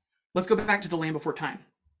 let's go back to the land before time.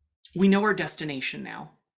 We know our destination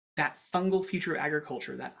now, that fungal future of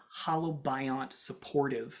agriculture, that holobiont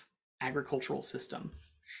supportive agricultural system,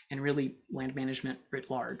 and really land management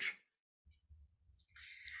writ large.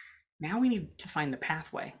 Now we need to find the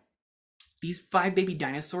pathway. These 5 baby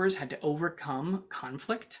dinosaurs had to overcome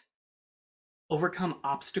conflict, overcome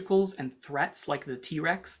obstacles and threats like the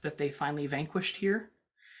T-Rex that they finally vanquished here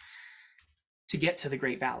to get to the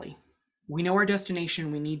Great Valley. We know our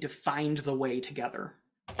destination. We need to find the way together.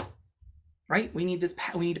 right? We need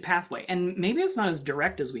a pathway. And maybe it's not as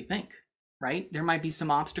direct as we think, right? There might be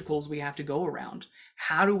some obstacles we have to go around.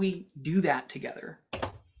 How do we do that together?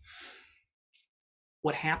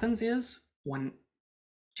 What happens is when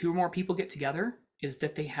 2 or more people get together is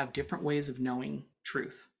that they have different ways of knowing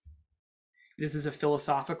truth. This is a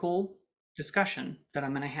philosophical discussion that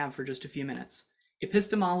I'm going to have for just a few minutes.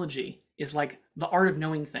 Epistemology is like the art of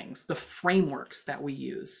knowing things, the frameworks that we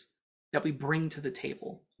use, that we bring to the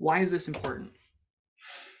table. Why is this important?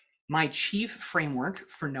 My chief framework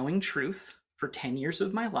for knowing truth for 10 years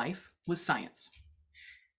of my life was science.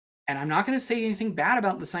 And I'm not going to say anything bad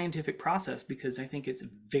about the scientific process because I think it's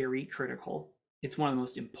very critical. It's one of the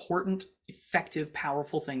most important, effective,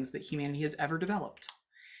 powerful things that humanity has ever developed.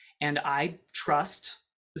 And I trust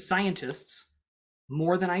the scientists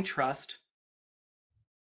more than I trust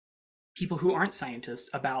people who aren't scientists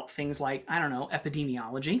about things like, I don't know,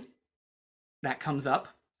 epidemiology that comes up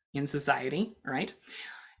in society, right?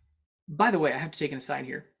 By the way, I have to take an aside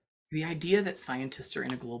here. The idea that scientists are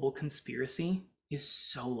in a global conspiracy is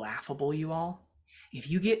so laughable, you all. If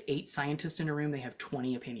you get 8 scientists in a room, they have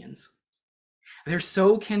 20 opinions. They're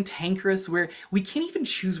so cantankerous where we can't even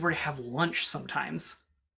choose where to have lunch sometimes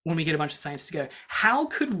when we get a bunch of scientists together. How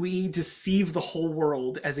could we deceive the whole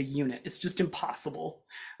world as a unit? It's just impossible,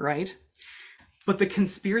 right? But the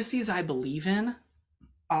conspiracies I believe in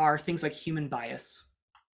are things like human bias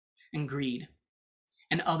and greed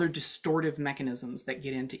and other distortive mechanisms that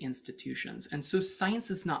get into institutions. And so science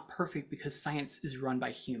is not perfect because science is run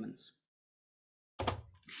by humans. And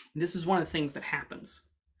this is one of the things that happens.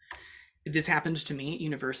 This happened to me at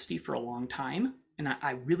university for a long time, and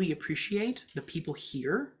I really appreciate the people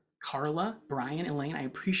here, Carla, Brian, Elaine. I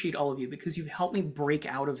appreciate all of you because you've helped me break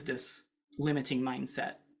out of this limiting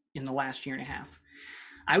mindset in the last year and a half.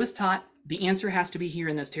 I was taught the answer has to be here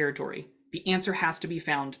in this territory. The answer has to be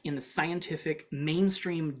found in the scientific,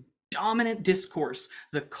 mainstream, dominant discourse.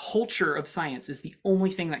 The culture of science is the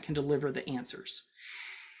only thing that can deliver the answers.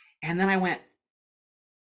 And then I went,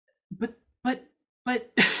 but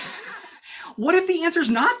what if the answer's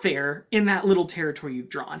not there in that little territory you've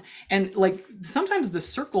drawn? And like sometimes the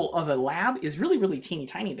circle of a lab is really, really teeny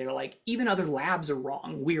tiny. They're like, even other labs are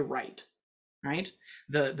wrong, we're right?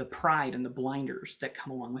 The pride and the blinders that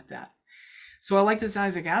come along with that. So I like this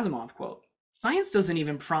Isaac Asimov quote. Science doesn't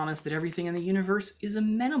even promise that everything in the universe is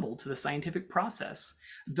amenable to the scientific process.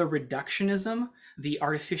 The reductionism, the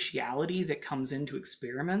artificiality that comes into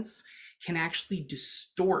experiments can actually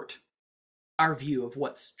distort our view of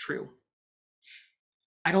what's true.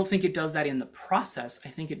 I don't think it does that in the process. I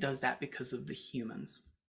think it does that because of the humans.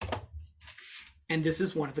 And this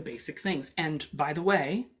is one of the basic things. And by the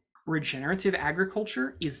way, regenerative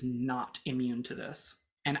agriculture is not immune to this.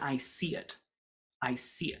 And I see it. I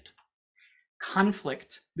see it.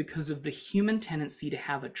 Conflict because of the human tendency to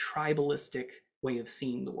have a tribalistic way of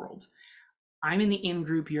seeing the world. I'm in the in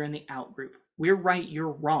group, you're in the out group. We're right,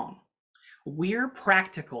 you're wrong. We're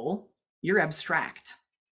practical, you're abstract.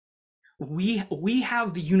 We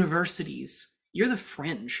have the universities, you're the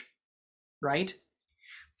fringe, right?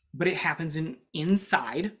 But it happens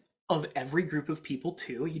inside of every group of people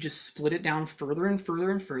too. You just split it down further and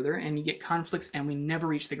further and further, and you get conflicts, and we never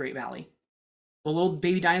reach the Great Valley. The little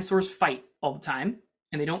baby dinosaurs fight all the time,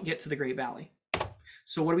 and they don't get to the Great Valley.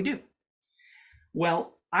 So what do we do?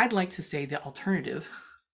 Well, I'd like to say the alternative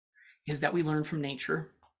is that we learn from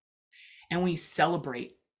nature, and we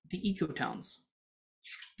celebrate the ecotones.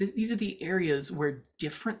 These are the areas where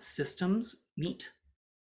different systems meet.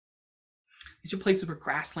 These are places where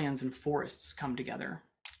grasslands and forests come together,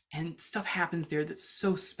 and stuff happens there that's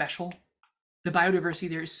so special. The biodiversity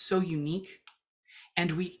there is so unique,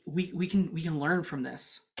 and we can learn from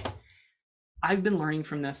this. I've been learning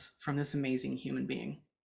from this amazing human being,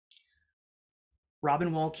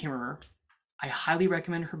 Robin Wall Kimmerer. I highly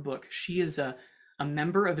recommend her book. She is a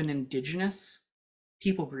member of an indigenous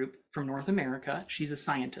people group from North America. She's a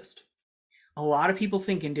scientist. A lot of people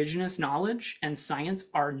think indigenous knowledge and science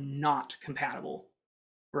are not compatible,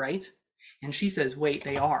 right? And she says, wait,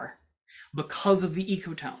 they are, because of the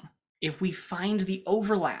ecotone. If we find the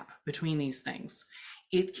overlap between these things,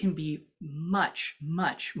 it can be much,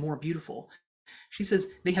 much more beautiful. She says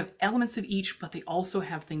they have elements of each, but they also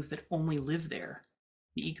have things that only live there,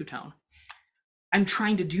 the ecotone. I'm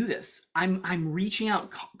trying to do this. I'm reaching out.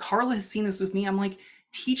 Carla has seen this with me. I'm like,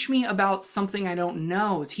 teach me about something I don't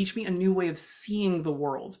know. Teach me a new way of seeing the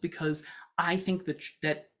world, because I think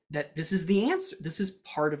that this is the answer. This is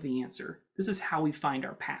part of the answer. This is how we find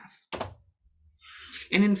our path.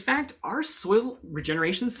 And in fact, our Soil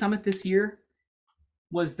Regeneration Summit this year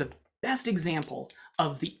was the best example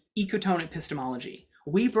of the ecotone epistemology.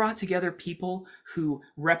 We brought together people who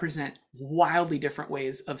represent wildly different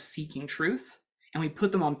ways of seeking truth, and we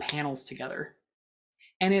put them on panels together.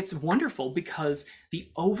 And it's wonderful because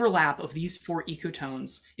the overlap of these 4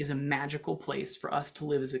 ecotones is a magical place for us to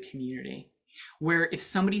live as a community, where if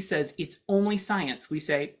somebody says it's only science, we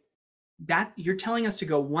say, that you're telling us to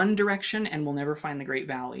go one direction and we'll never find the Great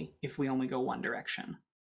Valley if we only go one direction.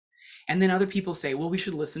 And then other people say, well, we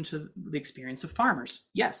should listen to the experience of farmers.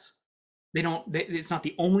 Yes, it's not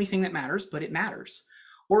the only thing that matters, but it matters.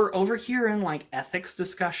 Or over here in like ethics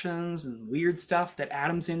discussions and weird stuff that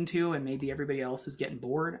Adam's into and maybe everybody else is getting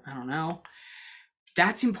bored, I don't know.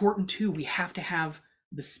 That's important too. We have to have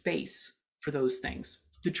the space for those things.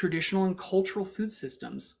 The traditional and cultural food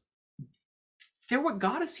systems, they're what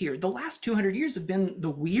got us here. The last 200 years have been the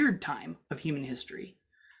weird time of human history.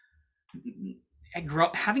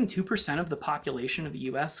 Having 2% of the population of the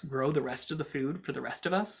US grow the rest of the food for the rest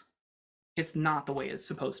of us, it's not the way it's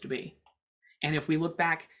supposed to be. And if we look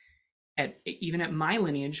back at even at my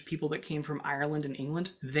lineage, people that came from Ireland and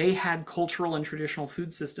England, they had cultural and traditional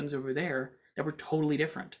food systems over there that were totally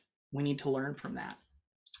different. We need to learn from that.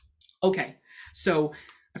 Okay, so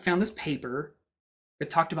I found this paper that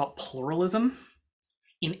talked about pluralism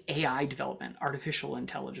in AI development, artificial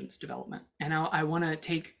intelligence development. And I want to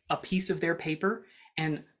take a piece of their paper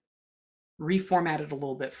and reformat it a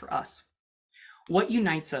little bit for us. What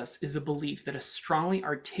unites us is a belief that a strongly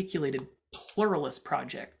articulated pluralist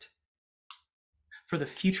project for the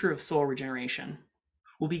future of soil regeneration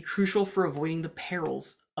will be crucial for avoiding the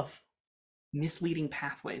perils of misleading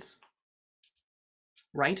pathways.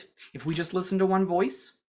 Right? If we just listen to one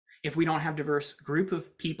voice, if we don't have a diverse group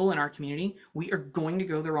of people in our community, we are going to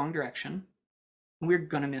go the wrong direction. We're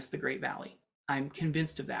going to miss the Great Valley. I'm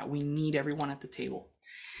convinced of that. We need everyone at the table.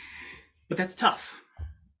 But that's tough.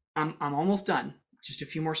 I'm almost done. Just a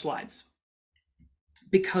few more slides.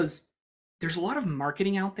 Because there's a lot of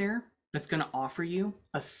marketing out there that's going to offer you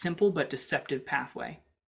a simple but deceptive pathway.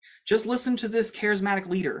 Just listen to this charismatic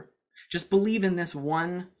leader. Just believe in this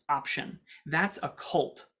one option. That's a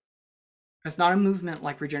cult. That's not a movement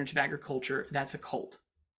like regenerative agriculture. That's a cult.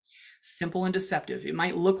 Simple and deceptive. It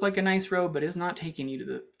might look like a nice road, but it's not taking you to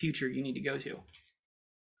the future you need to go to.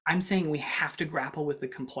 I'm saying we have to grapple with the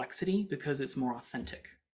complexity because it's more authentic.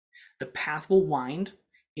 The path will wind.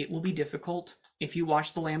 It will be difficult. If you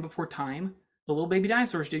watch The Land Before Time, the little baby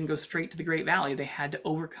dinosaurs didn't go straight to the Great Valley. They had to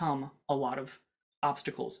overcome a lot of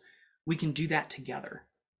obstacles. We can do that together.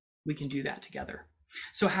 We can do that together.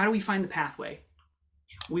 So how do we find the pathway?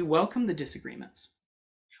 We welcome the disagreements.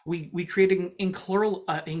 We create an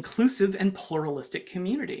inclusive and pluralistic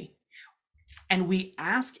community. And we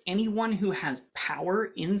ask anyone who has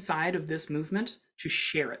power inside of this movement to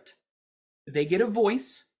share it. They get a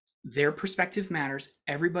voice. Their perspective matters.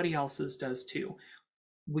 Everybody else's does too.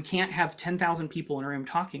 We can't have 10,000 people in a room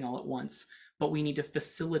talking all at once, but we need to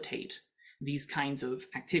facilitate these kinds of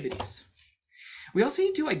activities. We also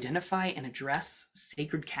need to identify and address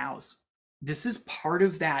sacred cows. This is part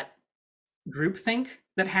of that groupthink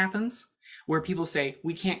that happens where people say,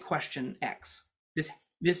 we can't question X.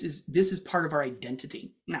 This is part of our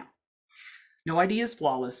identity. Now, no idea is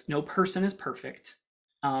flawless. No person is perfect.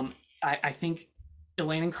 I think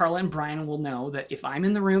Elaine and Carla and Brian will know that if I'm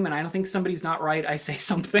in the room and I don't think somebody's not right, I say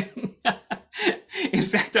something. In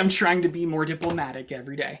fact, I'm trying to be more diplomatic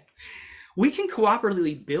every day. We can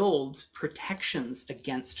cooperatively build protections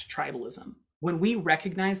against tribalism when we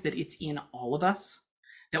recognize that it's in all of us,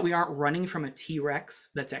 that we aren't running from a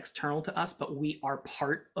T-Rex that's external to us, but we are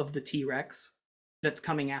part of the T-Rex that's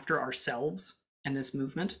coming after ourselves and this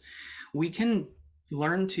movement. We can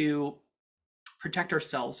learn to protect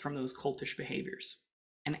ourselves from those cultish behaviors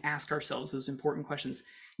and ask ourselves those important questions.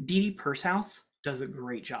 Dee Pershouse does a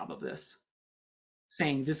great job of this,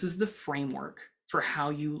 saying this is the framework for how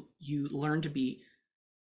you learn to be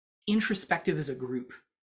introspective as a group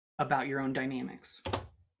about your own dynamics.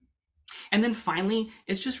 And then finally,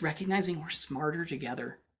 it's just recognizing we're smarter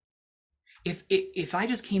together. If I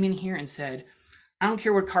just came in here and said, I don't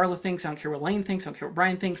care what Carla thinks, I don't care what Elaine thinks, I don't care what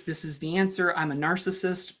Brian thinks, this is the answer, I'm a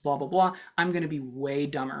narcissist, blah, blah, blah, I'm going to be way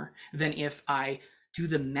dumber than if I do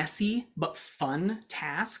the messy but fun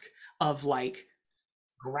task of like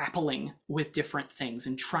grappling with different things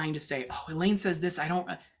and trying to say, oh, Elaine says this, I don't,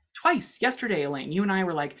 twice yesterday, Elaine, you and I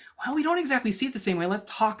were like, well, we don't exactly see it the same way, let's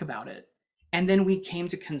talk about it. And then we came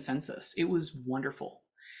to consensus. It was wonderful.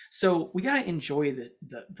 So we got to enjoy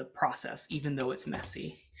the process, even though it's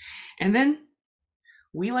messy. And then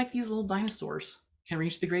we, like these little dinosaurs, can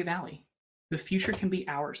reach the Great Valley. The future can be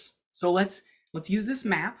ours. So let's use this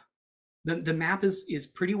map. The map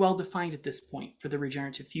is pretty well defined at this point for the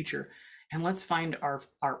regenerative future. and let's find our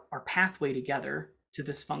pathway together to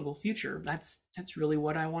this fungal future. That's really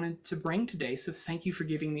what I wanted to bring today. So thank you for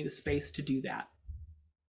giving me the space to do that.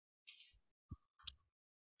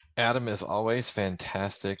 Adam, as always,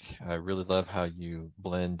 fantastic. I really love how you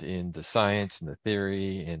blend in the science and the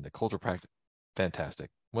theory and the cultural practice. Fantastic.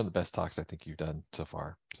 One of the best talks I think you've done so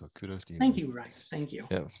far. So kudos to you. Thank you, Ryan. Thank you.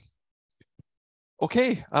 Yeah.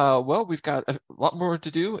 Okay, well, we've got a lot more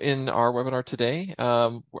to do in our webinar today.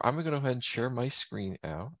 I'm going to go ahead and share my screen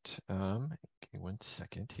out. Give me 1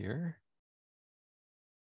 second here.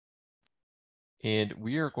 And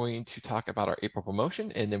we are going to talk about our April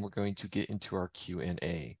promotion, and then we're going to get into our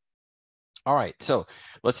Q&A. All right, so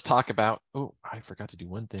let's talk about, oh, I forgot to do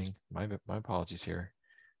one thing. My apologies here.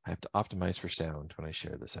 I have to optimize for sound when I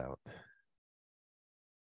share this out.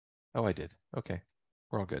 Oh, I did. Okay,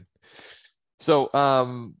 we're all good. So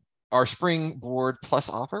our Springboard Plus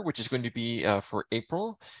offer, which is going to be for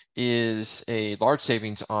April, is a large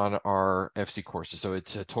savings on our FC courses. So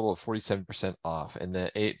it's a total of 47% off, and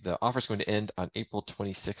the offer is going to end on April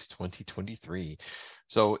 26, 2023.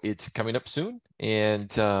 So it's coming up soon,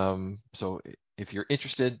 and so if you're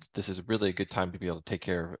interested, this is really a good time to be able to take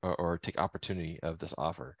care of, or take opportunity of this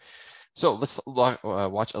offer. So let's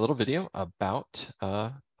watch a little video about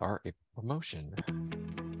our April promotion.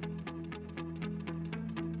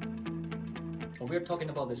 When we're talking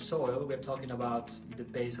about the soil, we're talking about the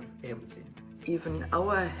base of everything. Even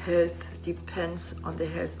our health depends on the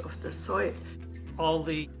health of the soil. All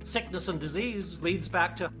the sickness and disease leads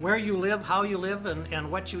back to where you live, how you live,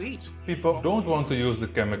 and what you eat. People don't want to use the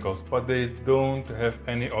chemicals, but they don't have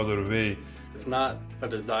any other way. It's not a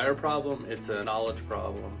desire problem, it's a knowledge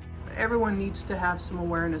problem. Everyone needs to have some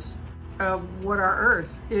awareness of what our Earth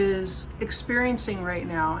is experiencing right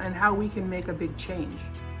now and how we can make a big change.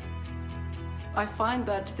 I find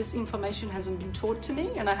that this information hasn't been taught to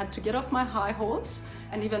me, and I had to get off my high horse.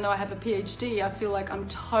 And even though I have a PhD, I feel like I'm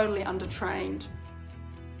totally undertrained.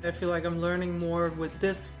 I feel like I'm learning more with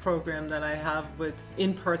this program than I have with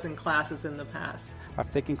in-person classes in the past.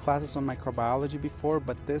 I've taken classes on microbiology before,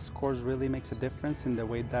 but this course really makes a difference in the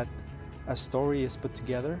way that a story is put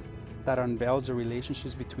together that unveils the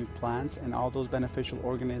relationships between plants and all those beneficial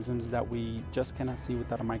organisms that we just cannot see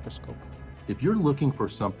without a microscope. If you're looking for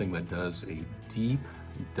something that does a deep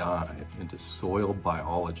dive into soil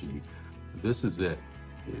biology, this is it.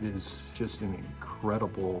 It is just an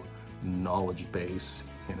incredible knowledge base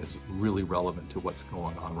and is really relevant to what's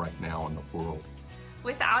going on right now in the world.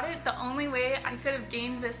 Without it, the only way I could have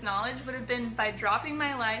gained this knowledge would have been by dropping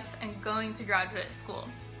my life and going to graduate school.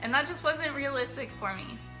 And that just wasn't realistic for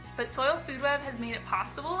me. But Soil Food Web has made it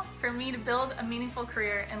possible for me to build a meaningful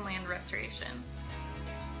career in land restoration.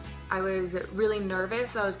 I was really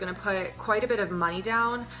nervous. I was going to put quite a bit of money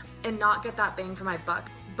down and not get that bang for my buck.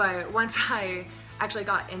 But once I actually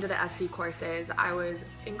got into the FC courses, I was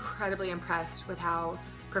incredibly impressed with how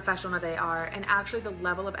professional they are and actually the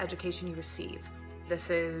level of education you receive. This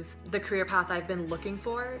is the career path I've been looking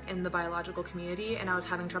for in the biological community, and I was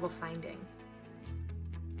having trouble finding.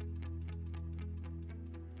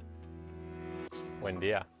 Buen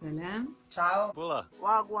dia. Selam. Ciao. Bula.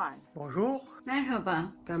 Wagwan. Bonjour.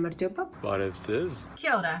 Merhaba. Gamerjoba. Barefsiz.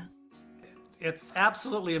 Kia ora. It's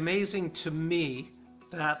absolutely amazing to me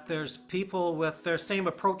that there's people with their same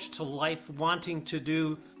approach to life wanting to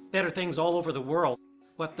do better things all over the world.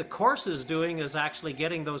 What the course is doing is actually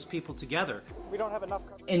getting those people together. We don't have enough.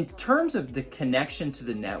 In terms of the connection to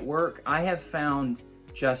the network, I have found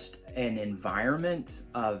just an environment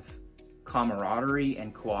of camaraderie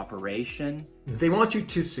and cooperation. They want you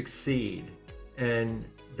to succeed, and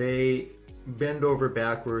they bend over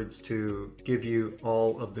backwards to give you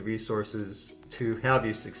all of the resources to have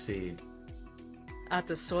you succeed. At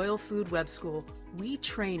the Soil Food Web School, we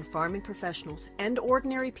train farming professionals and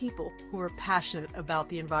ordinary people who are passionate about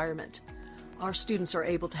the environment. Our students are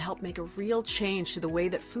able to help make a real change to the way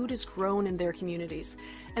that food is grown in their communities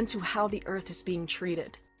and to how the earth is being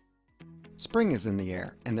treated. Spring is in the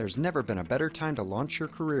air, and there's never been a better time to launch your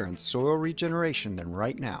career in soil regeneration than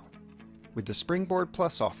right now. With the Springboard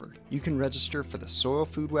Plus offer, you can register for the Soil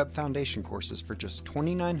Food Web Foundation courses for just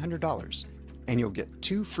 $2,900, and you'll get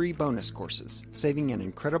 2 free bonus courses, saving an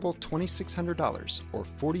incredible $2,600 or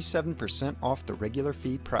 47% off the regular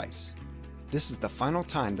fee price. This is the final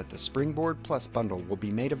time that the Springboard Plus bundle will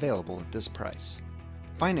be made available at this price.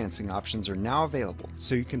 Financing options are now available,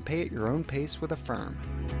 so you can pay at your own pace with a firm.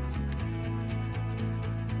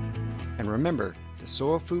 And remember, the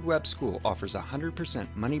Soil Food Web School offers a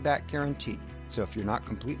 100% money-back guarantee, so if you're not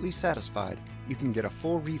completely satisfied, you can get a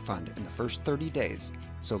full refund in the first 30 days,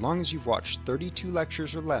 so long as you've watched 32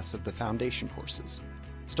 lectures or less of the foundation courses.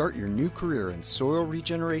 Start your new career in soil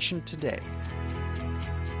regeneration today.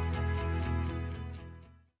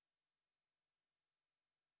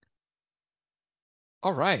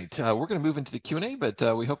 All right, we're going to move into the Q&A,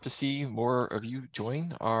 but we hope to see more of you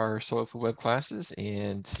join our Soil Food Web classes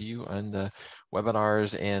and see you on the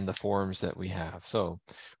webinars and the forums that we have. So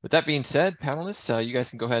with that being said, panelists, you guys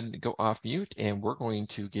can go ahead and go off mute, and we're going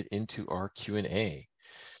to get into our Q&A.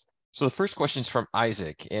 So the first question is from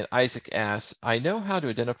Isaac, and Isaac asks, I know how to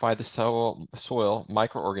identify the soil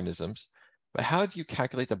microorganisms, but how do you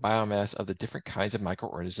calculate the biomass of the different kinds of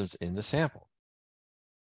microorganisms in the sample?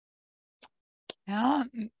 Well,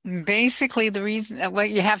 basically the reason what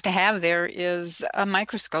you have to have there is a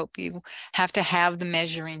microscope. You have to have the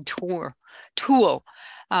measuring tool.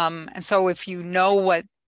 And so if you know what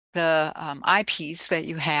the eyepiece that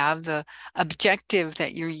you have, the objective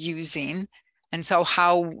that you're using, and so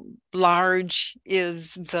how large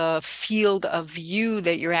is the field of view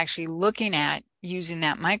that you're actually looking at using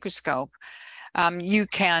that microscope, you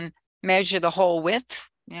can measure the whole width.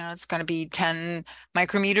 You know, it's going to be 10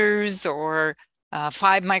 micrometers or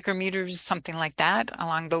 5 micrometers, something like that,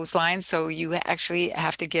 along those lines. So you actually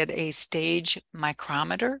have to get a stage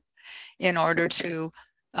micrometer in order to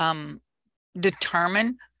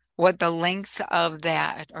determine what the length of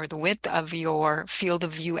that or the width of your field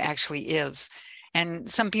of view actually is.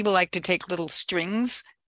 And some people like to take little strings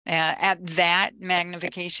at that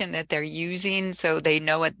magnification that they're using, so they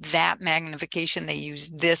know at that magnification they use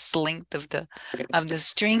this length of the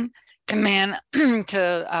string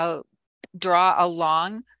to draw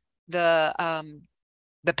along the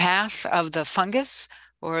path of the fungus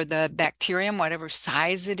or the bacterium, whatever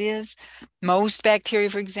size it is. Most bacteria,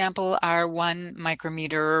 for example, are 1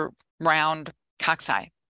 micrometer round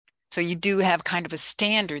cocci. So you do have kind of a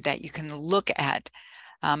standard that you can look at.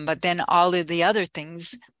 But then all of the other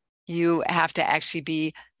things, you have to actually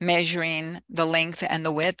be measuring the length and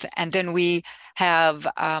the width. And then we have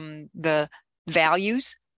the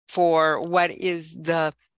values for what is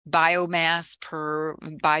the biomass per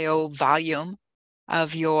biovolume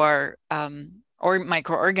of your or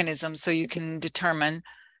microorganisms, so you can determine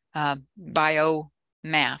biomass.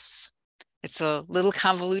 It's a little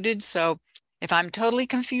convoluted, so if I'm totally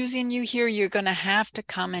confusing you here, you're going to have to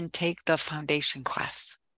come and take the foundation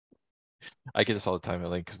class. I get this all the time,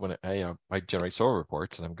 Elaine, because when I generate soil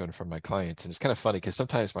reports and I'm going from my clients, and it's kind of funny because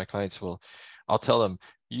sometimes my clients I'll tell them,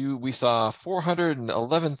 we saw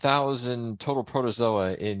 411,000 total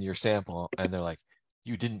protozoa in your sample, and they're like,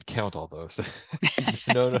 you didn't count all those.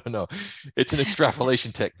 No. It's an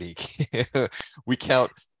extrapolation technique. We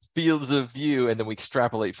count fields of view, and then we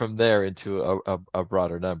extrapolate from there into a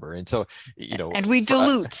broader number. And so, you know, and we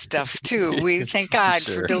dilute stuff too. We thank God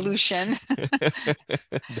for dilution.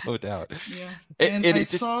 No doubt. Yeah. And I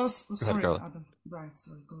saw, sorry, Adam. Adam. Right,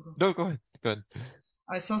 sorry, go. No, go ahead.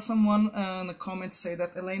 I saw someone in the comments say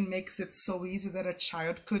that Elaine makes it so easy that a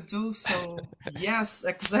child could do. So yes,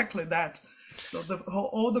 exactly that. So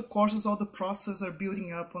all the courses, all the processes are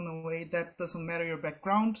building up on a way that doesn't matter your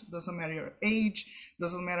background, doesn't matter your age,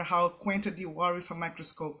 doesn't matter how acquainted you are with a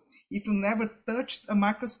microscope. If you never touched a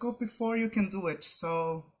microscope before, you can do it.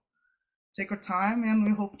 So take your time, and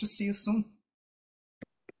we hope to see you soon.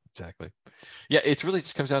 Exactly. Yeah, it really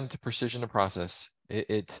just comes down to precision of process.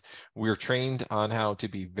 We're trained on how to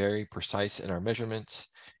be very precise in our measurements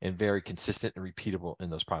and very consistent and repeatable in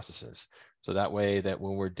those processes. So that way that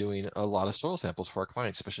when we're doing a lot of soil samples for our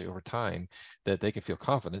clients, especially over time, that they can feel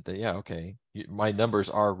confident that, yeah, okay, my numbers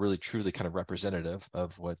are really truly kind of representative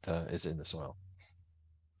of what is in the soil.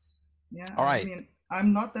 Yeah, all right. I mean,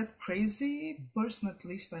 I'm not that crazy person, at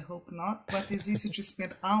least I hope not, but it's easy to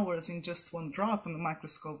spend hours in just one drop in the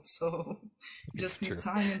microscope, so just need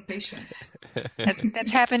time and patience.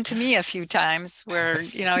 That's happened to me a few times where,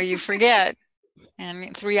 you forget,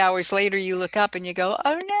 and 3 hours later you look up and you go,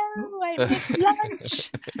 oh no, I missed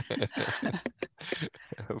lunch.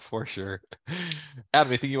 For sure.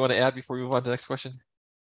 Adam, anything you want to add before we move on to the next question?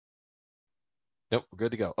 Nope, we're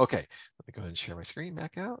good to go. Okay, let me go ahead and share my screen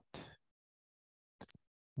back out.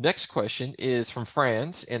 Next question is from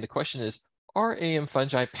Franz, and the question is, are AM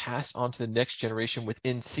fungi passed on to the next generation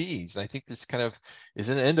within seeds? And I think this kind of is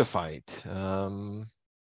an endophyte.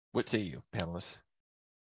 What say you, panelists?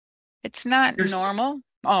 It's not normal.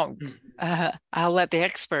 Oh, I'll let the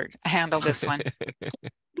expert handle this one.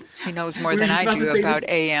 He knows more than I do about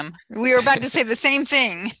AM. We were about to say the same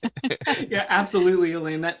thing. Yeah, absolutely,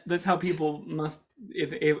 Elaine. That's how people must.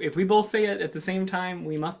 If we both say it at the same time,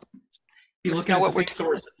 we must be looking at the same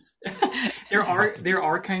sources. There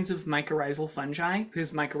are kinds of mycorrhizal fungi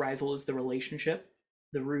because mycorrhizal is the relationship,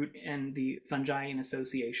 the root and the fungi in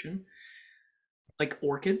association. like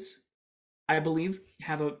orchids, I believe,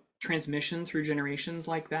 have a transmission through generations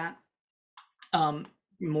like that.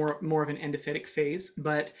 More of an endophytic phase,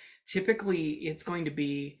 but typically it's going to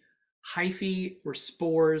be hyphae or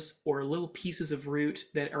spores or little pieces of root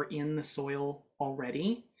that are in the soil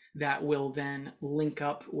already that will then link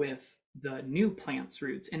up with the new plant's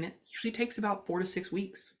roots. And it usually takes about 4 to 6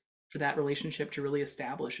 weeks for that relationship to really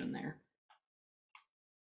establish in there.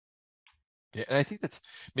 Yeah, and I think that's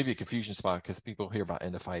maybe a confusion spot because people hear about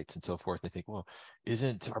endophytes and so forth. They think, well,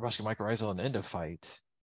 isn't arbuscular mycorrhizal an endophyte?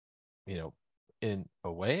 You know, in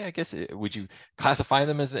a way, I guess. Would you classify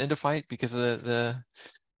them as an endophyte because of the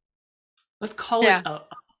Let's call it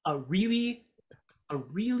a really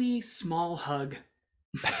small hug.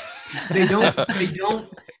 they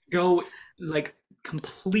don't go like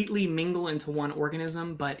completely mingle into one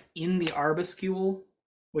organism, but in the arbuscule,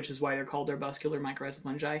 which is why they're called arbuscular mycorrhizal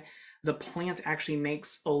fungi, the plant actually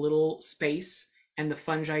makes a little space and the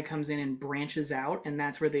fungi comes in and branches out, and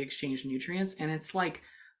that's where they exchange nutrients. And it's like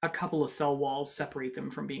a couple of cell walls separate them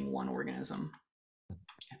from being one organism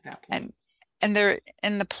at that point. And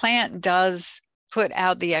the plant does put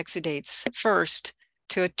out the exudates first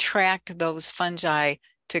to attract those fungi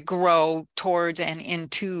to grow towards and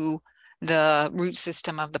into the root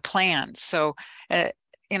system of the plant. So,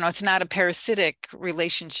 it's not a parasitic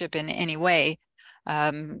relationship in any way,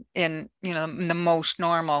 in the most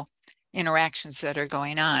normal interactions that are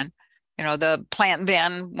going on. The plant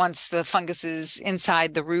then, once the fungus is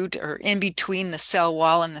inside the root or in between the cell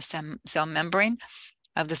wall and the cell membrane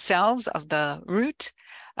of the cells of the root,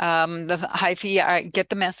 the hyphae get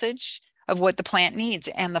the message of what the plant needs,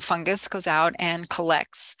 and the fungus goes out and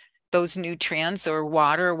collects those nutrients or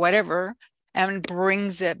water or whatever and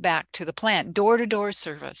brings it back to the plant, door-to-door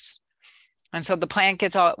service. And so the plant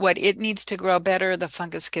gets all what it needs to grow better, the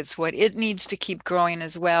fungus gets what it needs to keep growing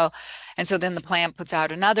as well. And so then the plant puts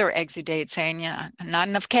out another exudate saying, not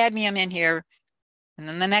enough cadmium in here. And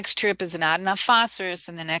then the next trip is not enough phosphorus,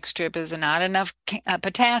 and the next trip is not enough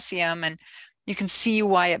potassium. And you can see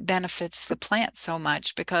why it benefits the plant so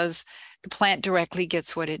much, because the plant directly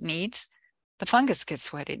gets what it needs. The fungus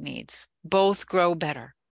gets what it needs. Both grow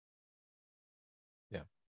better. Yeah.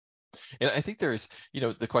 And I think there's,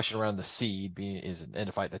 the question around the seed being is an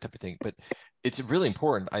endophyte, that type of thing. But it's really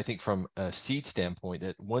important, I think, from a seed standpoint,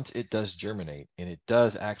 that once it does germinate and it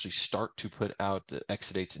does actually start to put out the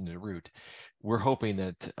exudates into the root, we're hoping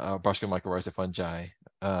that arbuscular mycorrhizal fungi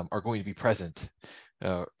are going to be present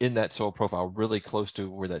in that soil profile really close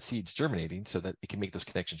to where that seed's germinating, so that it can make those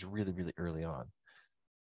connections really, really early on.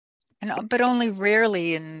 But only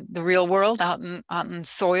rarely in the real world, out in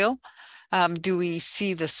soil, do we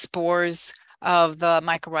see the spores of the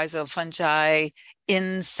mycorrhizal fungi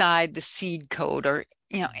inside the seed coat or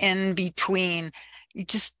in between.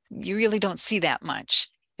 You really don't see that much.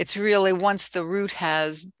 It's really once the root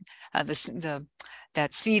has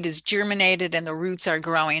that seed is germinated and the roots are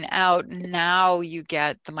growing out, now you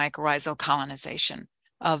get the mycorrhizal colonization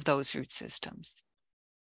of those root systems.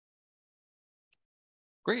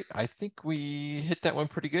 Great. I think we hit that one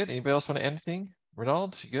pretty good. Anybody else want to add anything?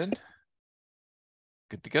 Ronald, you good?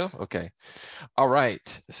 Good to go? Okay. All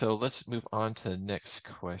right. So let's move on to the next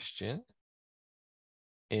question.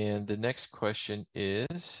 And the next question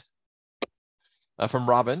is from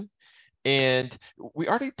Robin. And we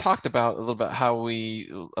already talked about a little bit how we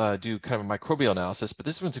do kind of a microbial analysis, but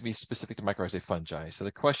this one's going to be specific to mycorrhizal fungi. So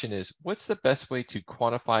the question is, what's the best way to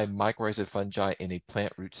quantify mycorrhizal fungi in a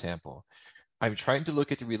plant root sample? I'm trying to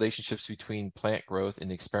look at the relationships between plant growth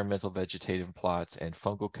in experimental vegetative plots and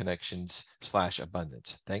fungal connections /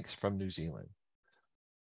 abundance. Thanks, from New Zealand.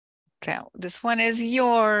 Okay, this one is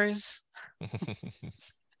yours.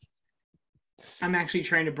 I'm actually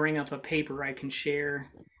trying to bring up a paper I can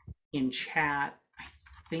share in chat. I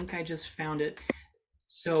think I just found it.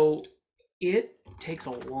 So it takes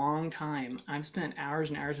a long time. I've spent hours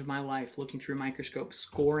and hours of my life looking through a microscope,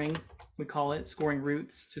 scoring, we call it, scoring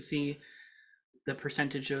roots to see the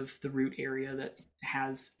percentage of the root area that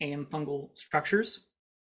has AM fungal structures,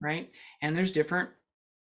 right? And there's different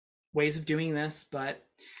ways of doing this, but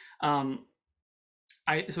I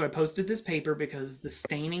posted this paper because the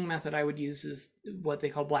staining method I would use is what they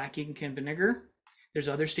call black ink and vinegar. There's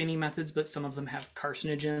other staining methods, but some of them have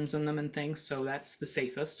carcinogens in them and things, so that's the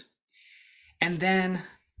safest. And then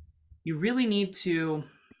you really need to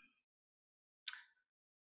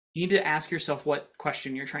ask yourself what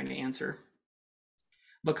question you're trying to answer.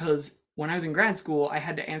 Because when I was in grad school, I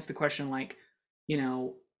had to answer the question like,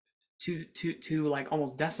 to like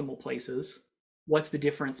almost decimal places, what's the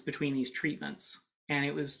difference between these treatments? And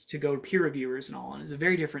it was to go to peer reviewers and all, and it's a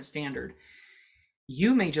very different standard.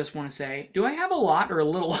 you may just want to say, do I have a lot or a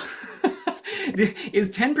little?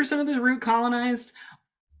 Is 10% of the root colonized,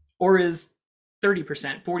 or is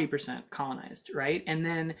 30%, 40% colonized, right? And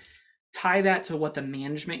then tie that to what the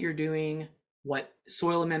management you're doing, what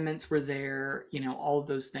soil amendments were there, all of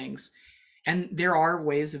those things. And there are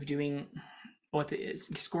ways of doing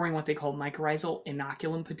scoring what they call mycorrhizal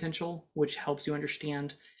inoculum potential, which helps you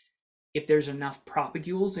understand if there's enough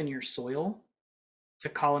propagules in your soil to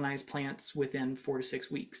colonize plants within 4 to 6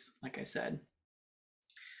 weeks, like I said.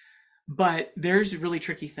 But there's a really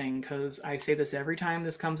tricky thing, because I say this every time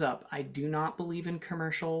this comes up. I do not believe in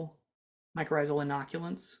commercial mycorrhizal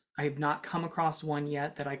inoculants. I have not come across one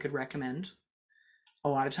yet that I could recommend. A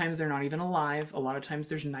lot of times they're not even alive. A lot of times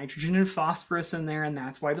there's nitrogen and phosphorus in there, and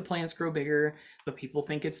that's why the plants grow bigger, but people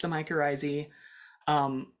think it's the mycorrhizae.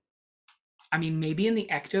 I mean, maybe in the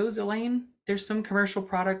ectos, Elaine, there's some commercial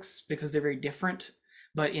products because they're very different,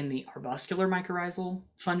 but in the arbuscular mycorrhizal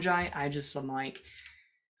fungi, I'm like,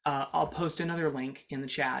 I'll post another link in the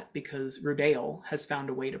chat, because Rodale has found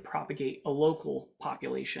a way to propagate a local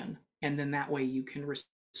population, and then that way you can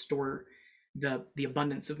restore the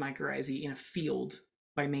abundance of mycorrhizae in a field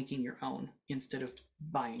by making your own instead of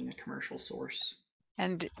buying a commercial source.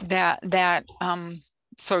 And that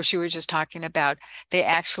source you were just talking about, they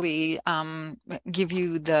actually give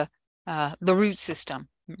you the root system.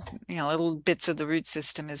 Little bits of the root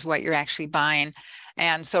system is what you're actually buying,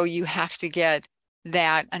 and so you have to get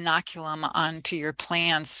that inoculum onto your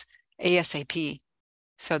plants ASAP,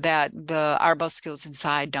 so that the arbuscules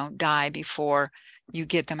inside don't die before you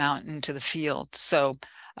get them out into the field. So,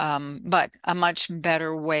 but a much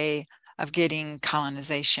better way of getting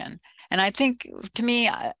colonization. And I think, to me,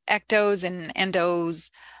 ectos and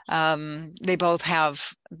endos, they both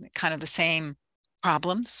have kind of the same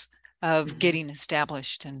problems of getting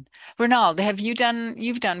established. And Ronald, you've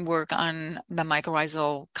done work on the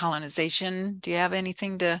mycorrhizal colonization. Do you have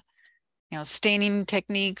anything to, staining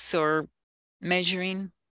techniques or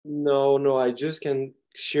measuring? No, I just can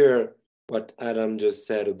share what Adam just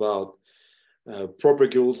said about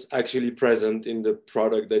propagules actually present in the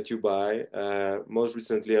product that you buy. Most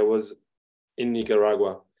recently, I was in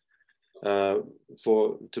Nicaragua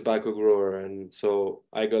for tobacco grower, and so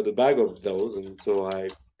I got a bag of those, and so I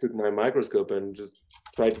took my microscope and just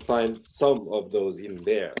tried to find some of those in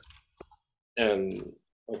there. And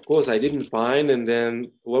of course I didn't find, and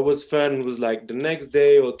then what was fun was like the next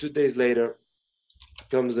day or 2 days later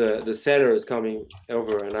comes the seller is coming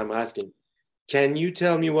over, and I'm asking, can you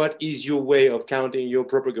tell me what is your way of counting your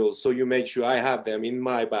propagules so you make sure I have them in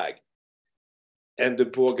my bag? And the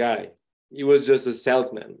poor guy, he was just a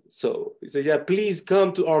salesman. So he said, yeah, please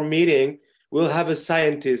come to our meeting. We'll have a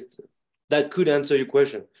scientist that could answer your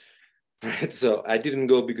question. Right? So I didn't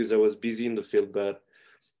go because I was busy in the field, but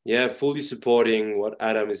yeah, fully supporting what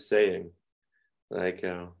Adam is saying. Like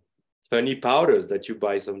funny powders that you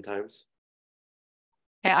buy sometimes.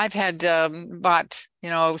 Yeah, I've had bought,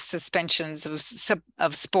 suspensions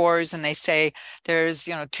of spores, and they say there's,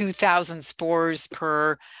 2,000 spores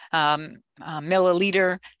per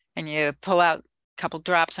milliliter, and you pull out a couple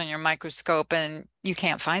drops on your microscope and you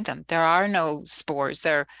can't find them. There are no spores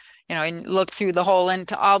there, and look through the hole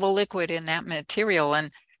into all the liquid in that material.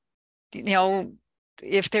 And,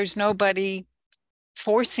 if there's nobody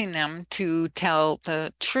forcing them to tell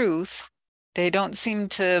the truth, they don't seem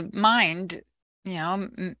to mind,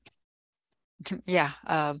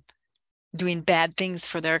 doing bad things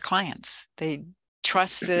for their clients. They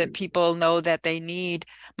trust that people know that they need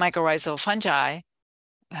mycorrhizal fungi,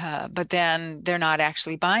 but then they're not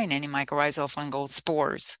actually buying any mycorrhizal fungal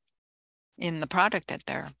spores in the product that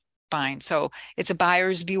they're buying. So it's a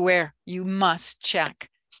buyer's beware. You must check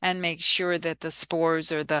and make sure that the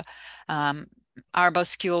spores or the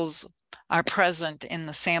arbuscules are present in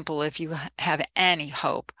the sample if you have any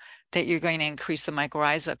hope that you're going to increase the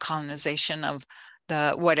mycorrhiza colonization of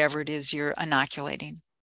the whatever it is you're inoculating.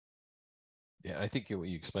 Yeah, I think what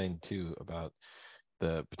you explained too about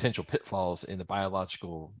the potential pitfalls in the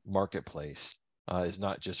biological marketplace is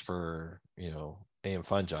not just for AM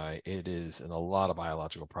fungi. It is in a lot of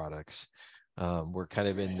biological products. We're kind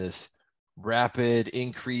of in this rapid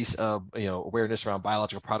increase of awareness around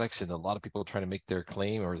biological products, and a lot of people trying to make their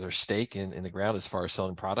claim or their stake in the ground as far as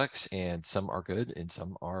selling products, and some are good and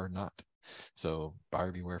some are not. So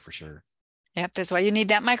buyer beware for sure. Yep, that's why you need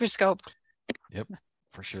that microscope. Yep,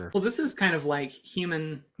 for sure. Well, this is kind of like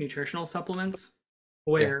human nutritional supplements,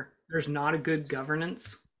 where there's not a good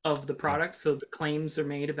governance of the product. So the claims are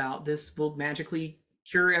made about this will magically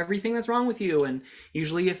cure everything that's wrong with you, and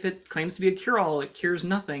usually if it claims to be a cure-all, it cures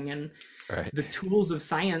nothing. And the tools of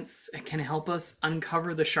science can help us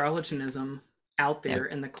uncover the charlatanism out there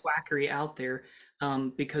and the quackery out there,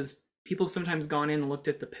 because people have sometimes gone in and looked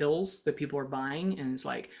at the pills that people are buying, and it's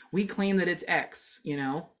like, we claim that it's X, you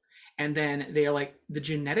know, and then they're like, the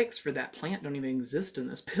genetics for that plant don't even exist in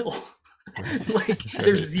this pill. Like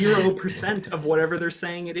there's 0% of whatever they're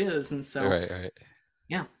saying it is, and so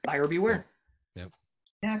yeah, buyer beware.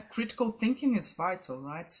 Yeah, critical thinking is vital,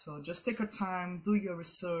 right? So just take your time, do your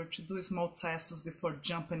research, do small tests before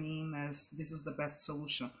jumping in as this is the best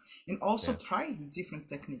solution. And also try different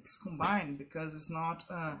techniques, combine, because it's not,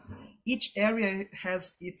 each area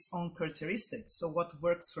has its own characteristics. So what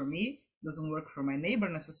works for me doesn't work for my neighbor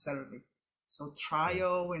necessarily. So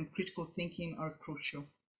trial and critical thinking are crucial.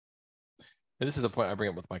 And this is a point I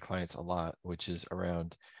bring up with my clients a lot, which is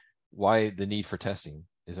around why the need for testing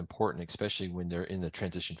is important, especially when they're in the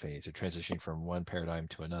transition phase. They're transitioning from one paradigm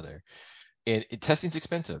to another. And testing's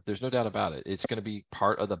expensive. There's no doubt about it. It's going to be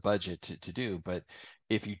part of the budget to do. But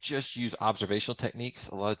if you just use observational techniques,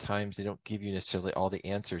 a lot of times they don't give you necessarily all the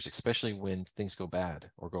answers, especially when things go bad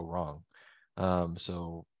or go wrong.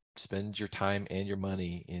 So spend your time and your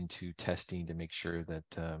money into testing to make sure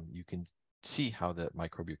that you can see how the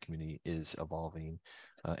microbial community is evolving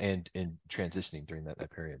and transitioning during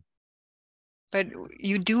that period. But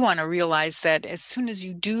you do want to realize that as soon as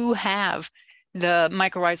you do have the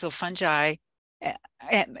mycorrhizal fungi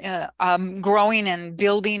growing and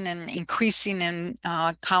building and increasing in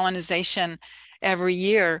colonization every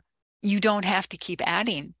year, you don't have to keep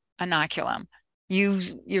adding inoculum.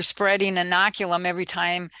 You're spreading inoculum every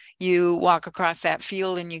time you walk across that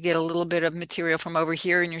field, and you get a little bit of material from over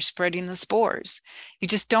here, and you're spreading the spores. You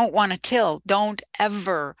just don't want to till. Don't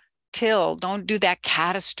ever till. Don't do that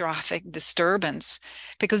catastrophic disturbance,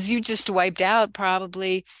 because you just wiped out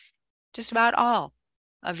probably just about all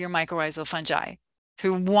of your mycorrhizal fungi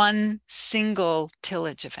through one single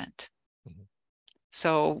tillage event.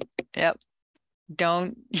 So, yep,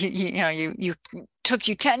 don't, you took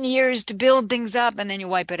you 10 years to build things up, and then you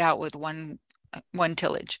wipe it out with one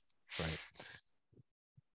tillage. Right.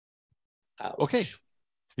 Ouch. Okay.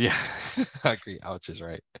 Yeah, I agree. Ouch is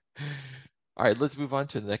right. All right, let's move on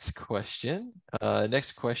to the next question.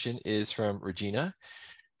 Next question is from Regina.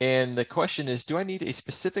 And the question is, do I need a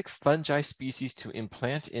specific fungi species to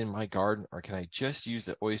implant in my garden, or can I just use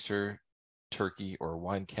the oyster, turkey, or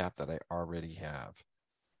wine cap that I already have?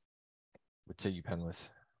 What say you, panelists?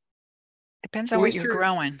 Depends on what you're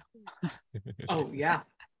growing. Oh, yeah.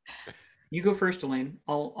 You go first, Elaine.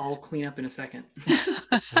 I'll clean up in a second.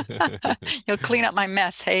 You'll clean up my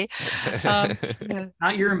mess, hey?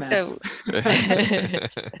 Not your mess.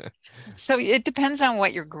 So it depends on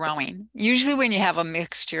what you're growing. Usually when you have a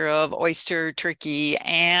mixture of oyster, turkey,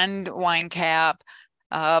 and wine cap,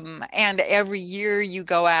 and every year you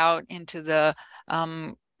go out into the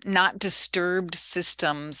not disturbed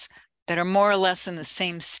systems that are more or less in the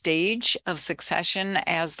same stage of succession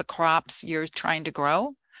as the crops you're trying to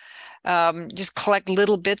grow. Just collect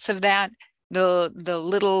little bits of that. The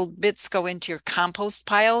little bits go into your compost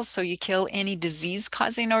piles, so you kill any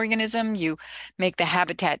disease-causing organism. You make the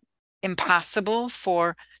habitat impossible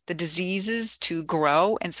for the diseases to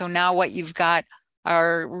grow. And so now what you've got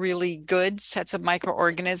are really good sets of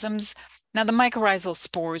microorganisms. Now the mycorrhizal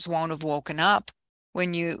spores won't have woken up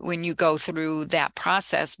when you go through that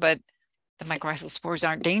process, but the mycorrhizal spores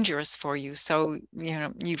aren't dangerous for you. So,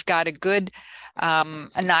 you've got a good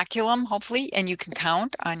inoculum, hopefully, and you can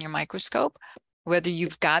count on your microscope whether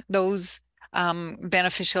you've got those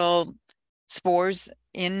beneficial spores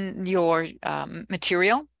in your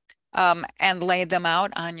material, and lay them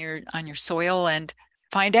out on your soil and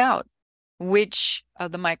find out which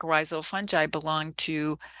of the mycorrhizal fungi belong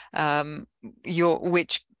to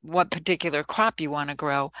what particular crop you want to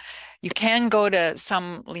grow. You can go to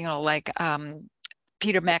some, like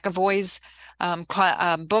Peter McAvoy's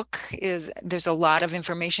book. There's a lot of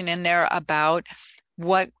information in there about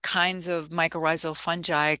what kinds of mycorrhizal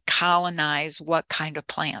fungi colonize what kind of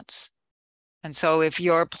plants. And so if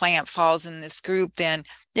your plant falls in this group, then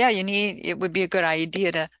yeah, it would be a good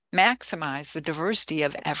idea to maximize the diversity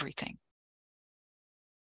of everything.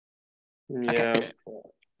 Yeah. Okay.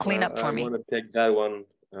 Clean up for me. I want to take that one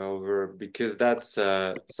over, because that's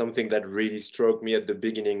something that really struck me at the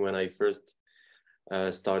beginning when I first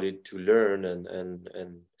started to learn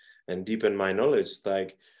and deepen my knowledge. It's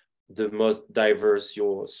like, the most diverse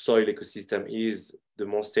your soil ecosystem is, the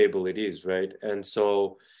more stable it is, right? And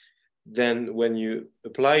so then when you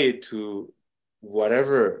apply it to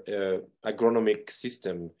whatever agronomic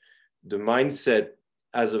system, the mindset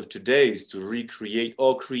as of today is to recreate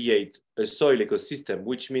or create a soil ecosystem,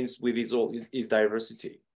 which means with its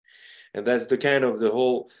diversity. And that's the kind of the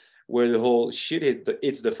whole where the whole shit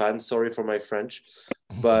hits the fan. Sorry for my French,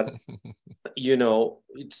 but you know,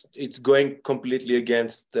 it's going completely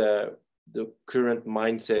against the current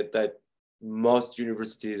mindset that most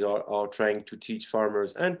universities are trying to teach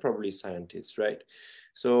farmers and probably scientists, right?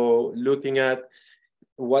 So looking at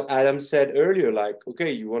what Adam said earlier, like,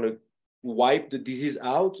 okay, you want to wipe the disease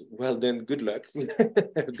out? Well, then good luck.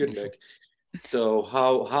 Good luck. So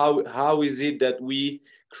how is it that we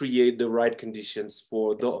create the right conditions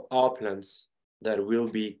for our plants that will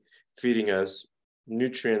be feeding us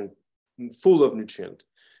full of nutrient?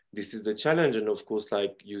 This is the challenge, and of course,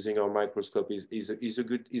 like using our microscope is a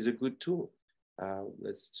good tool.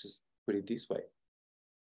 Let's just put it this way.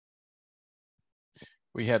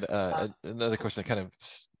 We had another question, kind of,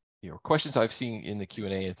 questions I've seen in the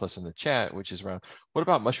Q&A and plus in the chat, which is around, what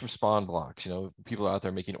about mushroom spawn blocks? People are out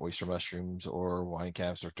there making oyster mushrooms or wine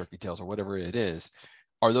caps or turkey tails or whatever it is.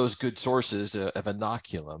 Are those good sources of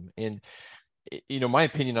inoculum? And my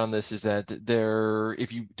opinion on this is that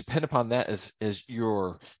if you depend upon that as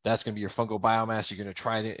that's going to be your fungal biomass, you're going to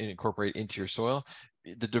try to incorporate into your soil,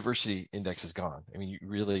 the diversity index is gone. I mean,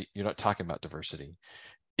 you're not talking about diversity.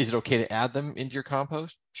 Is it okay to add them into your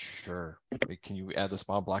compost? Sure. Can you add the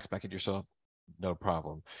spawn blocks back into your soil? No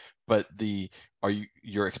problem. But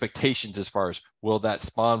your expectations as far as, will that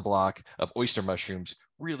spawn block of oyster mushrooms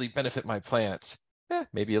really benefit my plants?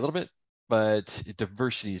 Maybe a little bit, but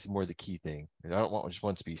diversity is more the key thing. I don't want just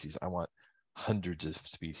one species. I want hundreds of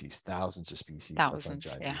species, thousands of species of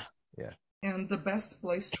fungi. Yeah. And the best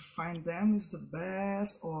place to find them is the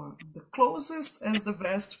best, or the closest as the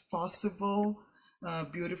best possible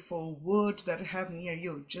beautiful wood that you have near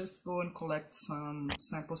you. Just go and collect some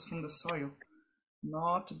samples from the soil,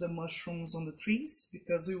 not the mushrooms on the trees,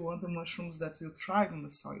 because we want the mushrooms that will thrive in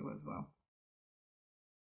the soil as well.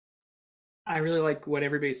 I really like what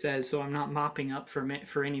everybody says, so I'm not mopping up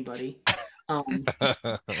for anybody.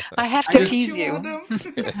 I have to tease you.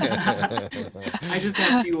 I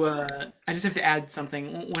just have to add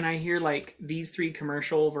something. When I hear like these 3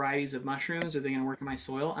 commercial varieties of mushrooms, are they going to work in my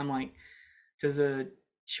soil? I'm like, does a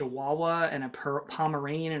Chihuahua and a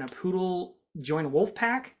Pomeranian and a Poodle join a wolf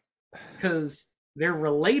pack? Because they're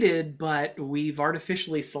related, but we've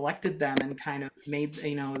artificially selected them and kind of made,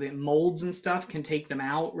 the molds and stuff can take them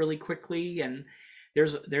out really quickly. And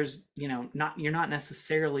there's you're not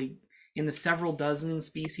necessarily in the several dozen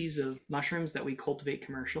species of mushrooms that we cultivate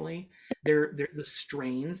commercially. The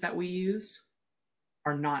strains that we use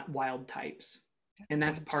are not wild types. And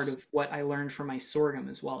that's part of what I learned from my sorghum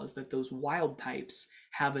as well, is that those wild types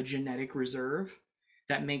have a genetic reserve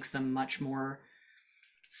that makes them much more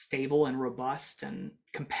stable and robust and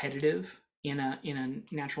competitive in a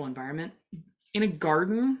natural environment. In a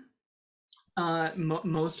garden,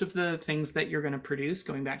 most of the things that you're going to produce,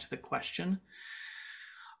 going back to the question,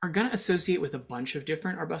 are going to associate with a bunch of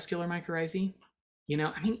different arbuscular mycorrhizae.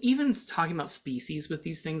 Even talking about species with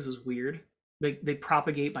these things is weird. They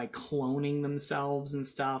propagate by cloning themselves and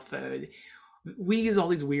stuff. We use all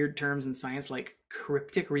these weird terms in science like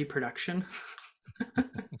cryptic reproduction,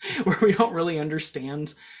 where we don't really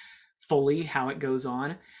understand fully how it goes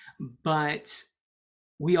on. But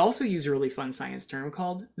we also use a really fun science term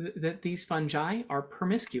called that these fungi are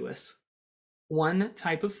promiscuous. One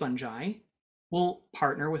type of fungi will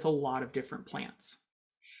partner with a lot of different plants.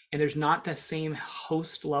 And there's not the same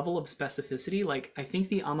host level of specificity. Like, I think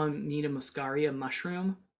the Amanita muscaria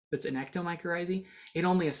mushroom that's an ectomycorrhizae, it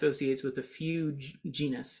only associates with a few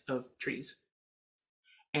genus of trees.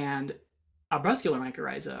 And arbuscular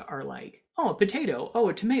mycorrhiza are like, oh, a potato, oh,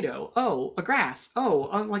 a tomato, oh, a grass, oh,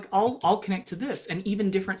 like all connect to this. And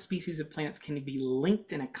even different species of plants can be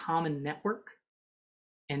linked in a common network.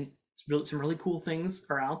 And some really cool things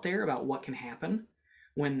are out there about what can happen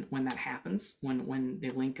when that happens, when they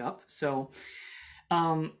link up. So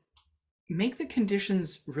make the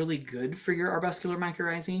conditions really good for your arbuscular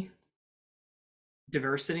mycorrhizae.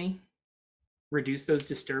 Diversity, reduce those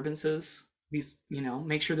disturbances. These,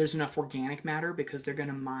 make sure there's enough organic matter, because they're going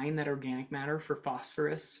to mine that organic matter for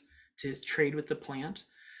phosphorus to trade with the plant.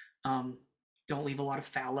 Don't leave a lot of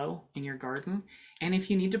fallow in your garden. And if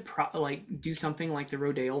you need to do something like the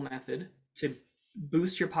Rodale method to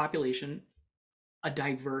boost your population, a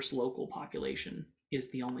diverse local population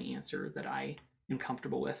is the only answer that I am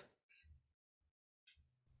comfortable with.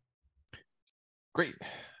 Great.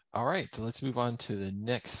 All right, so let's move on to the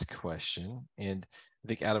next question. And I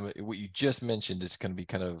think, Adam, what you just mentioned is going to be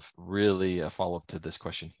kind of really a follow-up to this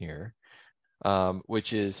question here,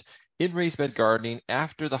 which is In raised bed gardening,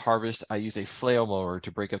 after the harvest, I use a flail mower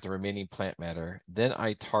to break up the remaining plant matter. Then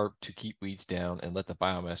I tarp to keep weeds down and let the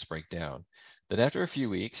biomass break down. Then after a few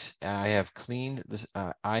weeks, I have cleaned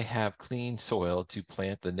soil to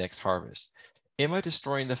plant the next harvest. Am I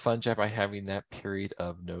destroying the fungi by having that period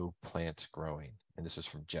of no plants growing? And this is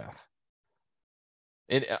from Jeff.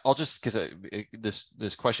 And I'll just, because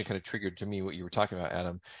this question kind of triggered to me what you were talking about,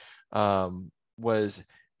 Adam, was,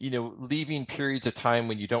 leaving periods of time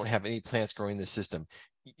when you don't have any plants growing in the system.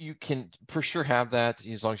 You can for sure have that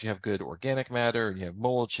as long as you have good organic matter and you have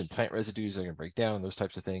mulch and plant residues that are going to break down and those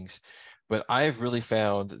types of things. But I've really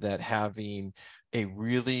found that having a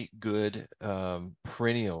really good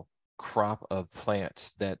perennial crop of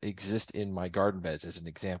plants that exist in my garden beds, as an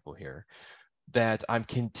example here, that I'm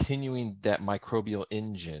continuing that microbial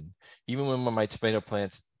engine. Even when my tomato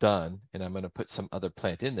plant's done and I'm going to put some other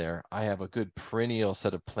plant in there, I have a good perennial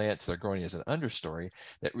set of plants that are growing as an understory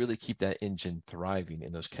that really keep that engine thriving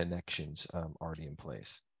and those connections already in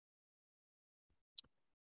place.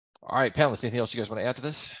 All right, panelists, anything else you guys want to add to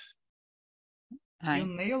this? You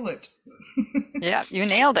nailed it. Yeah, you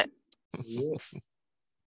nailed it. Yeah.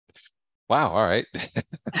 Wow, all right.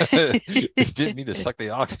 It didn't mean to suck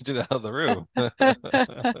the oxygen out of the room. Too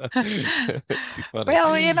funny.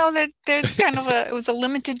 Well, there's kind of it was a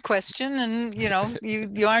limited question, and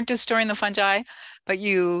you aren't destroying the fungi, but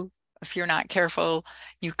if you're not careful,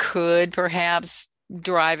 you could perhaps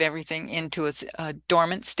drive everything into a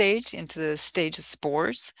dormant stage, into the stage of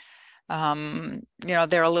spores.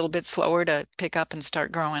 They're a little bit slower to pick up and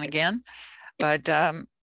start growing again, but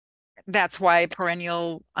that's why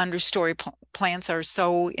perennial understory plants are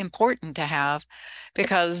so important to have,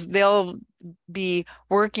 because they'll be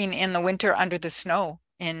working in the winter under the snow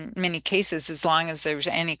in many cases, as long as there's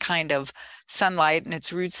any kind of sunlight and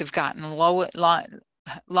its roots have gotten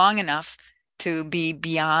long enough to be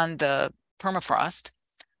beyond the permafrost.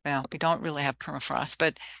 Well, we don't really have permafrost,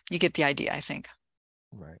 but you get the idea, I think.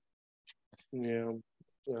 Right. Yeah.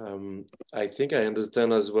 I think I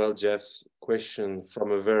understand as well Jeff's question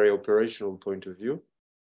from a very operational point of view,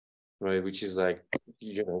 right? Which is like,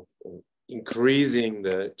 increasing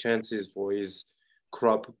the chances for his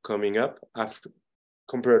crop coming up after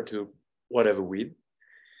compared to whatever weed.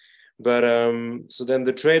 But so then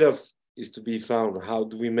the trade-off is to be found. How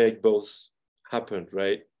do we make both happen,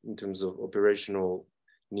 right? In terms of operational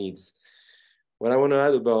needs. What I want to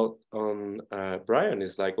add about on Brian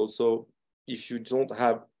is like also, if you don't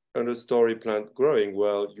have understory plant growing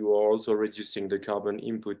well, you are also reducing the carbon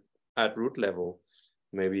input at root level.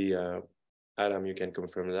 Maybe Adam, you can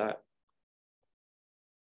confirm that.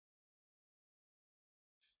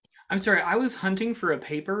 I'm sorry, I was hunting for a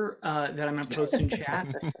paper that I'm going to post in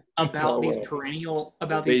chat about these perennial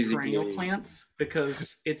plants,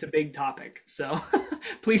 because it's a big topic. So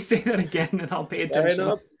please say that again and I'll pay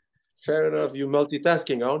attention. Fair enough. You're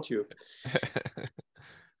multitasking, aren't you?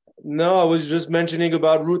 No, I was just mentioning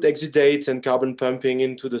about root exudates and carbon pumping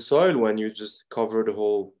into the soil when you just cover the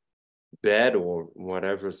whole bed or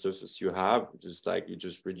whatever surface you have. Just like you're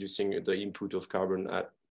just reducing the input of carbon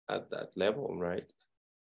at that level, right?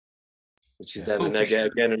 Which is then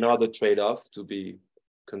again another trade-off to be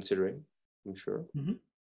considering, I'm sure. Mm-hmm.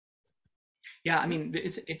 Yeah, I mean,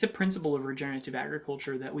 it's a principle of regenerative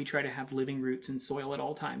agriculture that we try to have living roots in soil at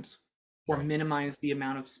all times, or minimize the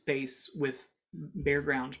amount of space with bare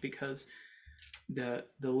ground, because the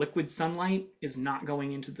liquid sunlight is not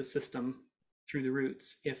going into the system through the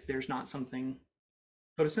roots if there's not something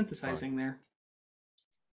photosynthesizing there.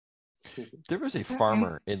 There was a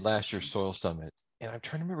farmer in last year's Soil Summit, and I'm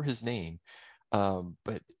trying to remember his name,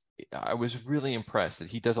 but I was really impressed that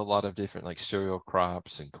he does a lot of different like cereal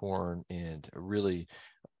crops and corn and a really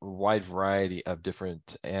wide variety of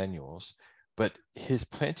different annuals. But his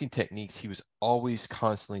planting techniques, he was always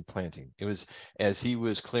constantly planting. It was as he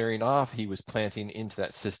was clearing off, he was planting into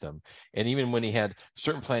that system. And even when he had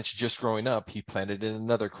certain plants just growing up, he planted in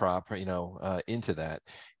another crop, into that.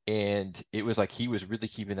 And it was like he was really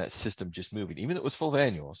keeping that system just moving. Even though it was full of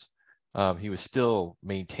annuals, he was still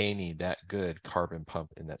maintaining that good carbon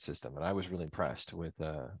pump in that system. And I was really impressed with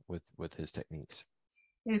his techniques.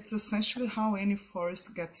 It's essentially how any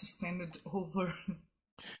forest gets sustained over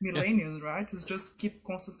millennia, right? It's just keep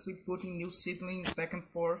constantly putting new seedlings back and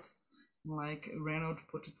forth, like Reynolds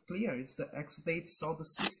put it clear. It's the exudates all the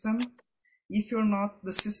system. If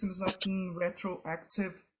the system is not being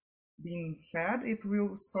retroactive, being fed, it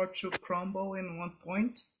will start to crumble. In one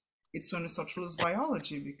point, it's when you start to lose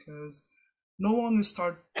biology, because no one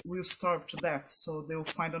will starve to death, so they'll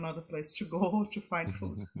find another place to go to find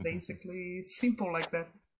food. Basically, simple like that.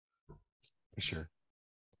 For sure.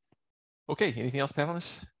 Okay, anything else,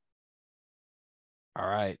 panelists? All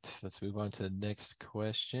right, let's move on to the next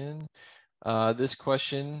question. This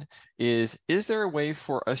question is there a way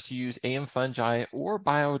for us to use AM fungi or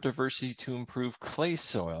biodiversity to improve clay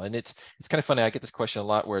soil? And it's kind of funny. I get this question a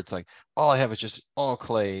lot where it's like, all I have is just all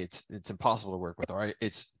clay. It's impossible to work with, or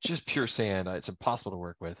it's just pure sand. It's impossible to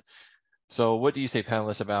work with. So what do you say,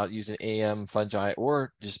 panelists, about using AM fungi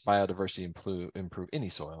or just biodiversity improve any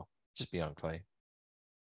soil, just beyond clay?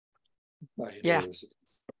 Yeah.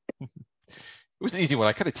 It was an easy one.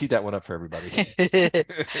 I kind of teed that one up for everybody.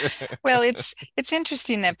 Well, it's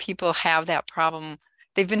interesting that people have that problem.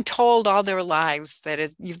 They've been told all their lives that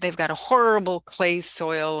they've got a horrible clay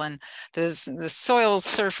soil, and the soil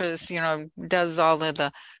surface, does all of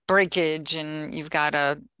the breakage, and you've got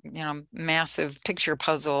a massive picture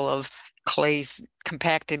puzzle of clay,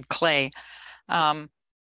 compacted clay. The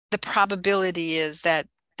probability is that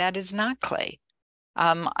is not clay.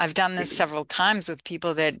 I've done this several times with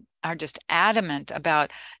people that are just adamant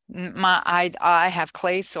about I have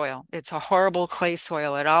clay soil. It's a horrible clay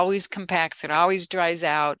soil. It always compacts. It always dries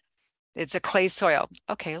out. It's a clay soil.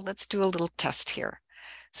 Okay, let's do a little test here.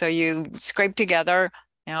 So you scrape together,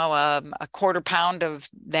 a quarter pound of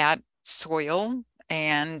that soil,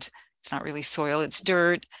 and it's not really soil, it's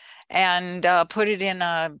dirt, and put it in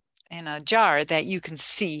a jar that you can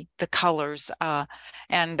see the colors,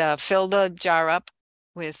 and fill the jar up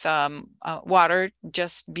with water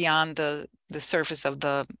just beyond the surface of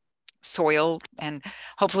the soil, and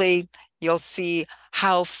hopefully you'll see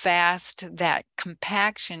how fast that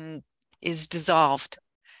compaction is dissolved.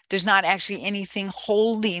 There's not actually anything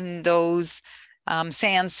holding those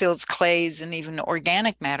sand, silts, clays, and even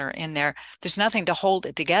organic matter in there. There's nothing to hold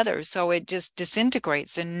it together, so it just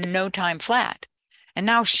disintegrates in no time flat. And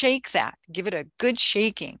now shake that, give it a good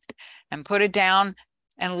shaking, and put it down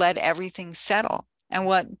and let everything settle. And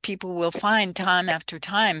what people will find time after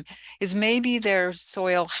time is maybe their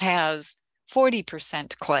soil has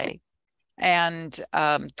 40% clay and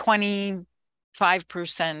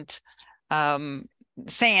 25%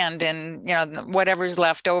 sand, and whatever's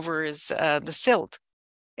left over is the silt.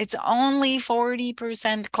 It's only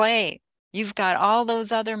 40% clay. You've got all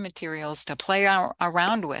those other materials to play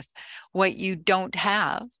around with. What you don't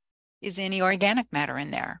have is any organic matter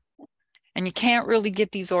in there. And you can't really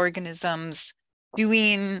get these organisms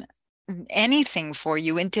doing anything for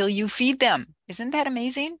you until you feed them. Isn't that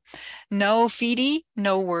amazing? No feedy,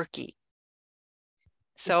 no worky.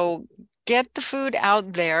 So get the food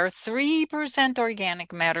out there, 3%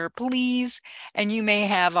 organic matter, please, and you may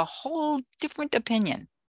have a whole different opinion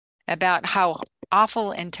about how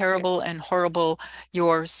awful and terrible and horrible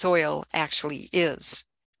your soil actually is.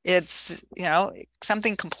 It's,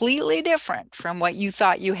 something completely different from what you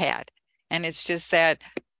thought you had. And it's just that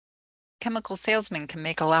chemical salesmen can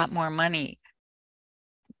make a lot more money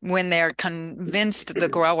when they're convinced the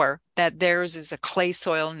grower that theirs is a clay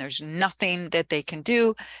soil and there's nothing that they can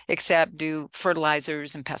do except do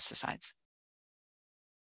fertilizers and pesticides.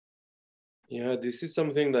 Yeah, this is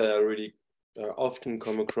something that I really often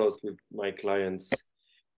come across with my clients.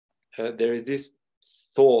 There is this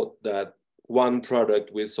thought that one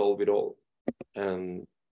product will solve it all.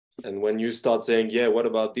 And when you start saying, yeah, what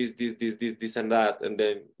about this, and that, and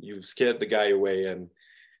then you've scared the guy away, and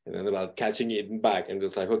then about catching it back and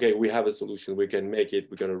just like, okay, we have a solution, we can make it,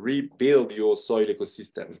 we're going to rebuild your soil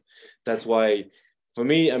ecosystem. That's why, for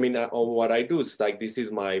me, what I do is like, this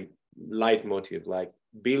is my leitmotiv, like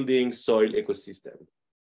building soil ecosystem.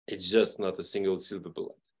 It's just not a single silver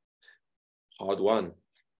bullet. Hard one.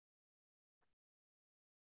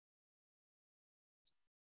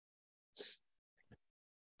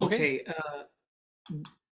 Okay,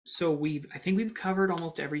 so I think we've covered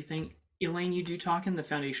almost everything. Elaine, you do talk in the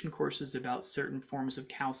foundation courses about certain forms of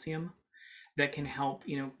calcium that can help,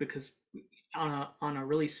 because on a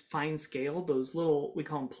really fine scale, those little, we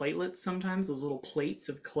call them platelets sometimes, those little plates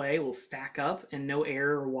of clay will stack up and no air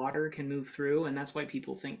or water can move through. And that's why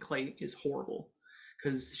people think clay is horrible,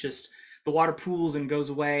 because it's just the water pools and goes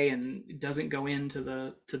away and it doesn't go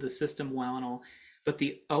into the system well and all. But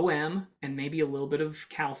the OM and maybe a little bit of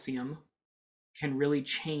calcium can really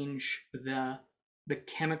change the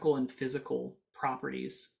chemical and physical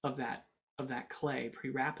properties of that clay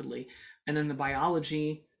pretty rapidly. And then the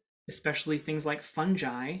biology, especially things like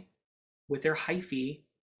fungi with their hyphae,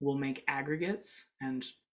 will make aggregates and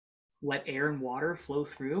let air and water flow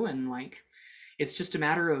through. And like, it's just a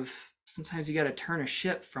matter of sometimes you got to turn a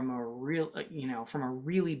ship from a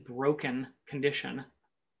really broken condition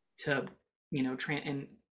to, and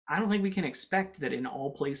I don't think we can expect that in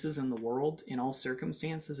all places in the world, in all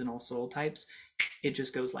circumstances, in all soil types, it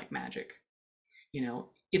just goes like magic.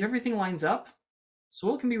 If everything lines up,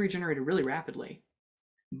 soil can be regenerated really rapidly.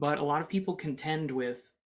 but a lot of people contend with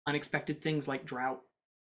unexpected things like drought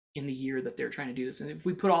in the year that they're trying to do this. And if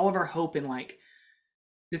we put all of our hope in like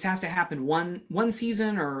this has to happen one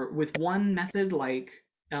season or with one method, like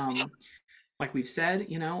we've said,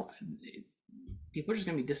 you know, people are just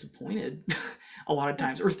going to be disappointed a lot of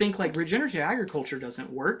times, or think like regenerative agriculture doesn't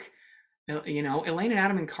work. You know, Elaine and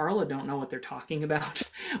Adam and Carla don't know what they're talking about.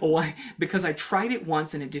 Why? Because I tried it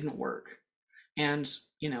once and it didn't work. And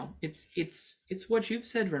you know, it's what you've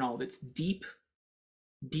said, Ronald. It's deep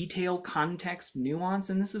detail, context, nuance,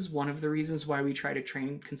 and this is one of the reasons why we try to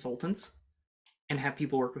train consultants and have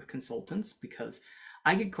people work with consultants, because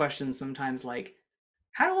I get questions sometimes like,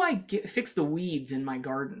 how do I fix the weeds in my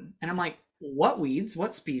garden? And I'm like, what weeds?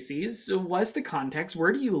 What species? What's the context?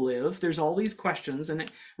 Where do you live? There's all these questions,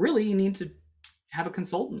 and really you need to have a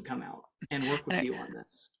consultant come out and work with you on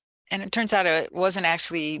this. And it turns out it wasn't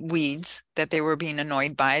actually weeds that they were being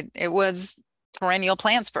annoyed by. It was perennial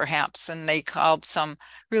plants, perhaps. And they called some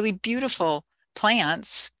really beautiful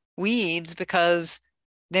plants weeds because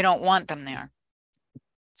they don't want them there.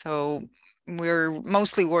 So we're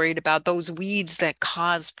mostly worried about those weeds that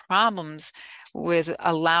cause problems with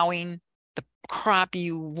allowing the crop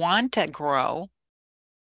you want to grow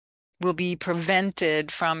will be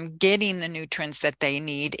prevented from getting the nutrients that they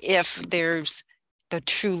need if there's the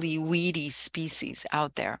truly weedy species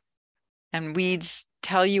out there. And weeds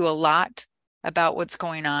tell you a lot about what's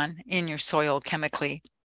going on in your soil chemically.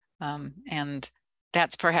 And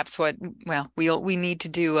that's perhaps what, well, we need to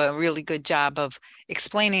do a really good job of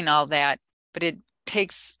explaining all that, but it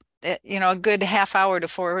takes, you know, a good half hour to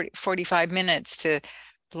 45 minutes to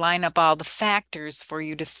line up all the factors for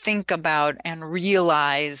you to think about and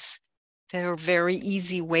realize there are very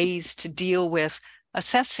easy ways to deal with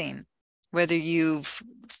assessing whether you've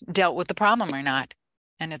dealt with the problem or not.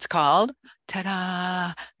 And it's called,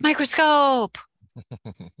 ta-da, microscope.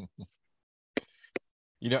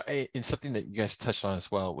 You know, and something that you guys touched on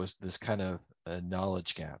as well was this kind of a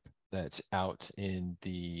knowledge gap that's out in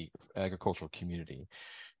the agricultural community.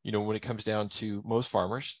 You know, when it comes down to most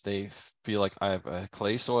farmers, they feel like I have a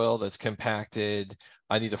clay soil that's compacted.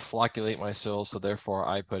 I need to flocculate my soil, so therefore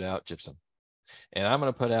I put out gypsum. And I'm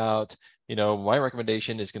going to put out, you know, my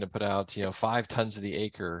recommendation is going to put out, you know, 5 tons of the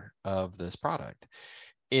acre of this product.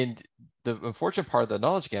 And the unfortunate part of the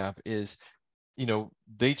knowledge gap is, you know,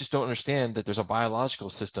 they just don't understand that there's a biological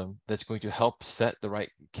system that's going to help set the right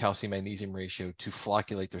calcium magnesium ratio to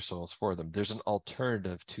flocculate their soils for them. There's an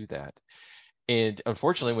alternative to that. And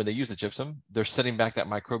unfortunately, when they use the gypsum, they're setting back that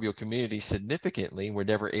microbial community significantly. We're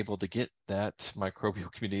never able to get that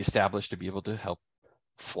microbial community established to be able to help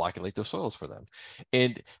flocculate those soils for them.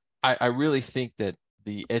 And I really think that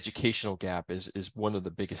the educational gap is one of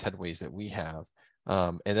the biggest headways that we have.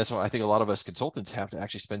 And that's why I think a lot of us consultants have to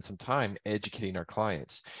actually spend some time educating our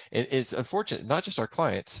clients. And it's unfortunate, not just our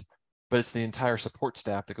clients, but it's the entire support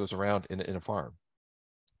staff that goes around in a farm.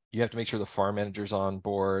 You have to make sure the farm manager's on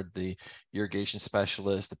board, the irrigation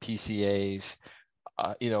specialist, the PCAs.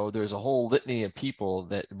 You know, there's a whole litany of people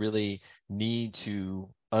that really need to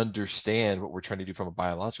understand what we're trying to do from a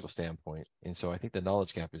biological standpoint. And so I think the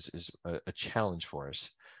knowledge gap is a challenge for us.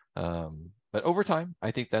 But over time,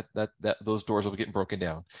 I think that those doors will be getting broken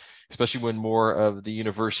down, especially when more of the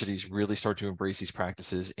universities really start to embrace these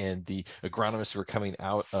practices, and the agronomists who are coming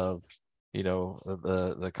out of, you know,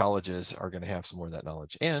 the colleges are going to have some more of that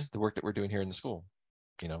knowledge, and the work that we're doing here in the school,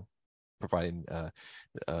 you know, providing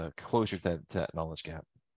closure to that knowledge gap.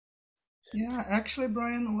 Yeah, actually,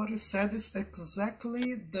 Brian, what you said is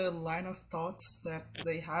exactly the line of thoughts that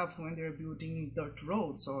they have when they're building dirt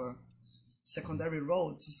roads or secondary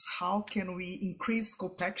roads, is how can we increase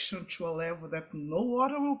compaction to a level that no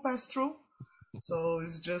water will pass through. So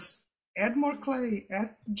it's just add more clay,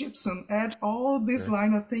 add gypsum, add all this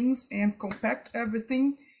line of things and compact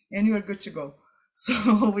everything, and you're good to go.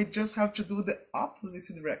 So we just have to do the opposite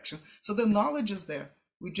direction. So the knowledge is there.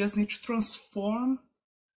 We just need to transform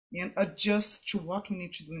and adjust to what we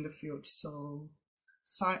need to do in the field. So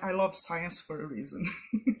I love science for a reason.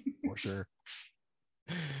 For sure.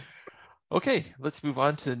 Okay, let's move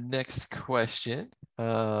on to the next question.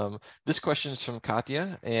 This question is from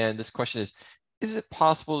Katya, and this question is it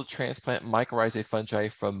possible to transplant mycorrhizae fungi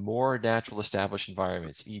from more natural established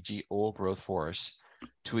environments, e.g. old growth forests,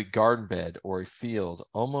 to a garden bed or a field,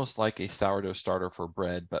 almost like a sourdough starter for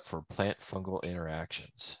bread, but for plant fungal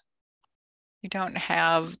interactions? You don't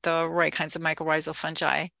have the right kinds of mycorrhizal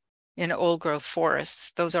fungi in old growth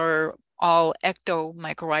forests. Those are all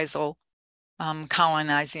ectomycorrhizal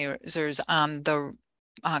colonizers on the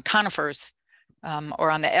conifers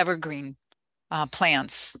or on the evergreen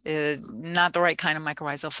plants, not the right kind of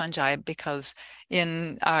mycorrhizal fungi, because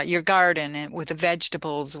in your garden and with the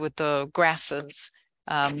vegetables, with the grasses,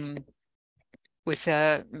 with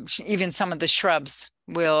even some of the shrubs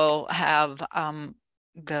will have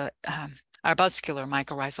the arbuscular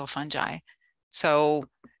mycorrhizal fungi. So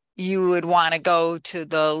you would want to go to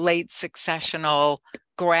the late successional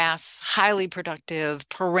grass, highly productive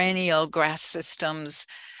perennial grass systems,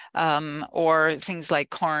 or things like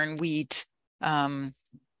corn, wheat.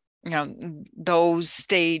 Those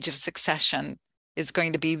stage of succession is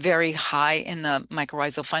going to be very high in the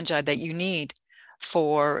mycorrhizal fungi that you need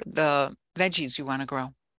for the veggies you want to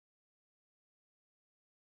grow.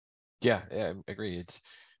 Yeah, I agree. It's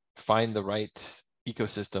find the right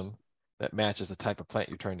ecosystem that matches the type of plant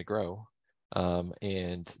you're trying to grow,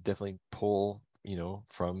 and definitely pull,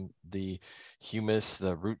 from the humus,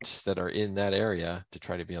 the roots that are in that area to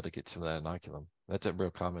try to be able to get some of that inoculum. That's a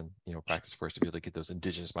real common, practice for us to be able to get those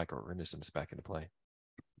indigenous microorganisms back into play.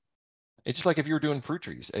 It's just like if you were doing fruit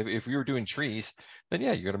trees. If you were doing trees, then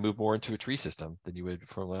yeah, you're going to move more into a tree system than you would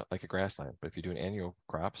from like a grassland. But if you're doing annual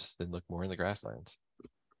crops, then look more in the grasslands.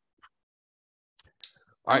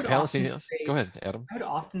 All right, panelists, anything else? Go ahead, Adam. I would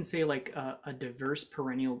often say like a diverse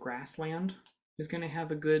perennial grassland is going to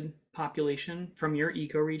have a good population from your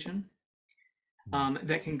ecoregion.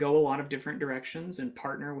 That can go a lot of different directions and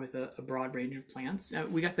partner with a broad range of plants.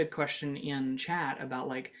 We got the question in chat about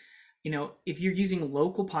like, if you're using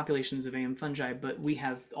local populations of AM fungi, but we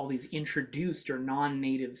have all these introduced or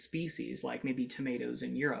non-native species, like maybe tomatoes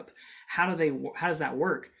in Europe, how does that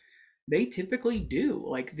work? They typically do.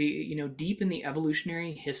 Like deep in the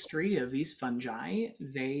evolutionary history of these fungi,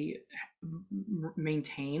 they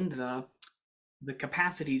maintain the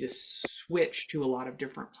capacity to switch to a lot of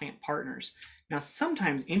different plant partners. Now,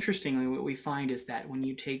 sometimes, interestingly, what we find is that when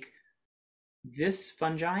you take this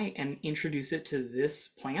fungi and introduce it to this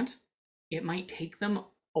plant, it might take them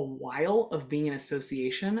a while of being in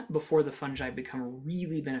association before the fungi become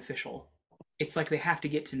really beneficial. It's like they have to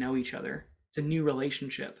get to know each other. It's a new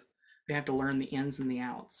relationship. They have to learn the ins and the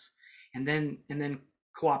outs, and then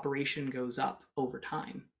cooperation goes up over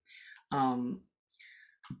time.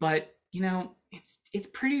 But it's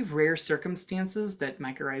pretty rare circumstances that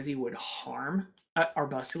mycorrhizae would harm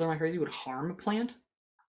arbuscular mycorrhizae would harm a plant.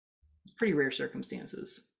 It's pretty rare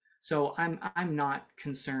circumstances. So I'm not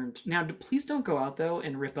concerned. Now, please don't go out though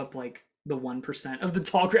and rip up like the 1% of the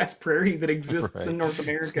tallgrass prairie that exists in North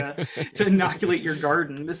America to inoculate your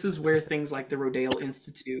garden. This is where things like the Rodale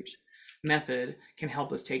Institute method can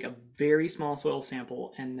help us take a very small soil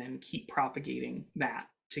sample and then keep propagating that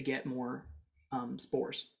to get more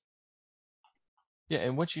spores. Yeah,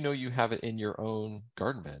 and once you have it in your own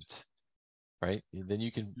garden beds, right? Then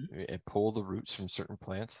you can pull the roots from certain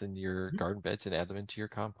plants in your garden beds and add them into your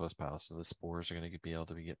compost pile, so the spores are going to be able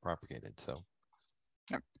to get propagated. So,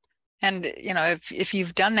 and if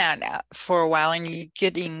you've done that for a while and you're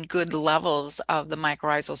getting good levels of the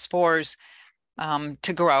mycorrhizal spores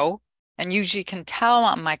to grow, and usually can tell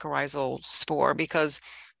a mycorrhizal spore because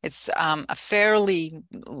it's a fairly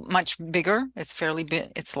much bigger. It's fairly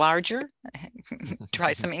big. It's larger.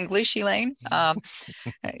 Try some English, Elaine.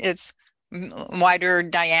 It's wider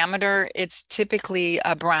diameter. It's typically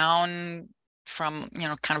a brown from,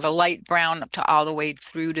 kind of a light brown up to all the way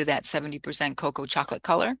through to that 70% cocoa chocolate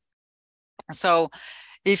color. So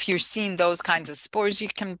if you're seeing those kinds of spores, you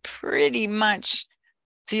can pretty much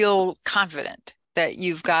feel confident that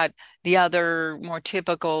you've got the other more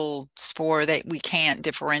typical spore that we can't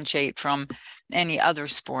differentiate from any other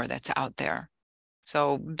spore that's out there.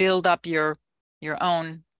 So build up your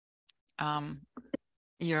own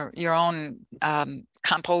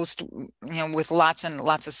compost, with lots and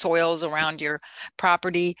lots of soils around your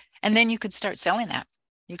property, and then you could start selling that.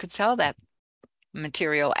 You could sell that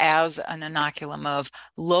material as an inoculum of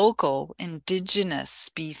local indigenous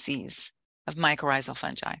species of mycorrhizal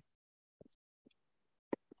fungi.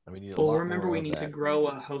 Well, remember, we need to grow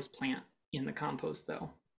a host plant in the compost, though.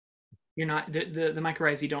 You're not the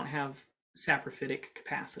mycorrhizae don't have saprophytic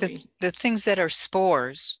capacity. The things that are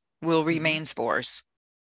spores will remain spores.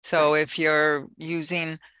 So if you're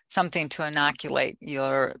using something to inoculate,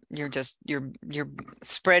 you're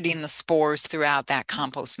spreading the spores throughout that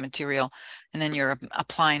compost material, and then you're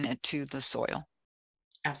applying it to the soil.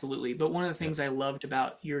 Absolutely. But one of the things I loved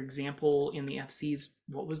about your example in the FCs,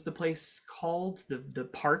 what was the place called? The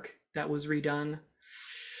park that was redone?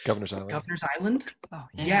 Governor's Island. Governor's Island? Oh,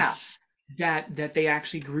 yeah. That they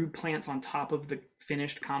actually grew plants on top of the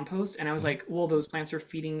finished compost. And I was like, well, those plants are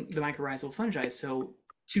feeding the mycorrhizal fungi. So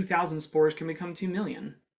 2,000 spores can become 2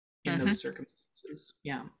 million in those circumstances.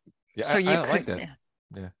 Yeah. Yeah, so I like that.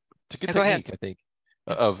 Yeah. It's a good Go ahead. technique, I think,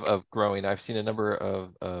 of growing. I've seen a number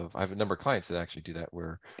of I have a number of clients that actually do that,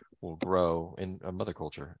 where we'll grow in a mother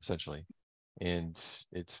culture essentially, and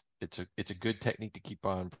it's a good technique to keep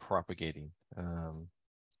on propagating.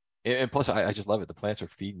 And plus, I just love it. The plants are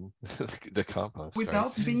feeding the compost, right?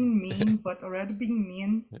 Without being mean, but already being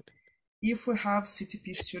mean, if we have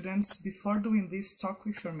CTP students, before doing this, talk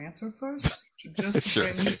with your mentor first, just to Sure.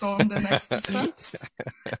 brainstorm the next steps.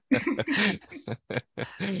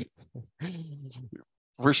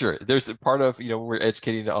 For sure. There's a part of, we're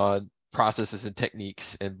educating on processes and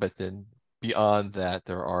techniques, but then beyond that,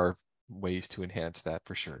 there are ways to enhance that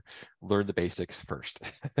for sure. Learn the basics first.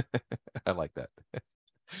 I like that.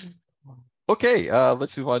 Okay,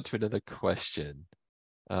 let's move on to another question.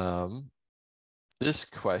 This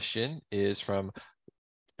question is from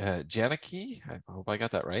Janaki. I hope I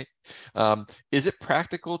got that right. Is it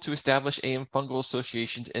practical to establish AM fungal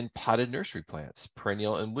associations in potted nursery plants,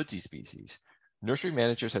 perennial and woodsy species? Nursery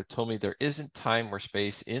managers have told me there isn't time or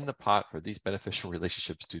space in the pot for these beneficial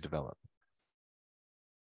relationships to develop.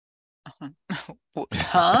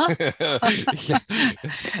 Huh?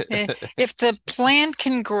 If the plant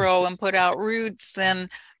can grow and put out roots, then,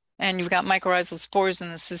 and you've got mycorrhizal spores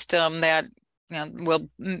in the system that will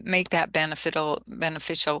make that beneficial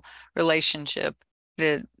relationship,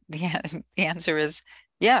 the answer is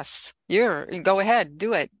yes. Go ahead,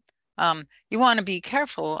 do it. You want to be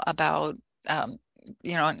careful about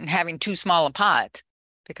having too small a pot,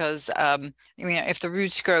 because if the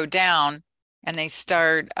roots grow down and they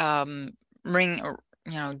start doing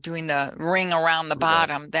the ring around the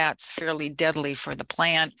bottom, that's fairly deadly for the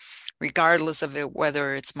plant, regardless of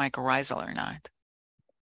whether it's mycorrhizal or not.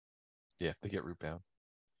 Yeah, they get root bound.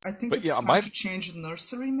 I think it's time to change the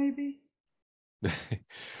nursery, maybe.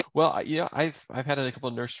 Well, I've had a couple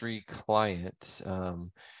of nursery clients,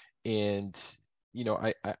 and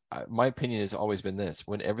my opinion has always been this: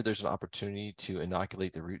 whenever there's an opportunity to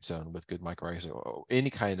inoculate the root zone with good mycorrhizal or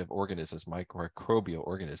any kind of organisms, microbial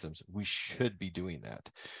organisms, we should be doing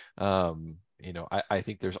that. I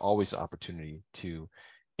think there's always an opportunity to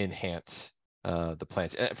enhance the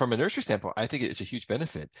plants. And from a nursery standpoint, I think it's a huge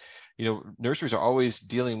benefit. Nurseries are always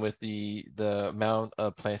dealing with the amount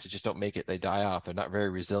of plants that just don't make it. They die off. They're not very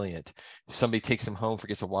resilient. If somebody takes them home,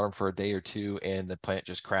 forgets to water them for a day or two, and the plant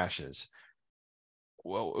just crashes.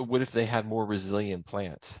 Well, what if they had more resilient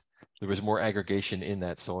plants? There was more aggregation in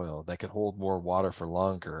that soil that could hold more water for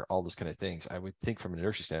longer, all those kind of things. I would think from a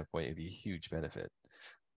nursery standpoint, it'd be a huge benefit.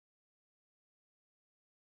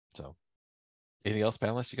 So anything else,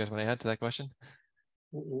 panelists, you guys want to add to that question?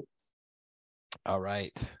 All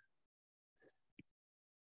right.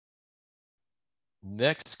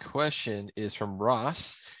 Next question is from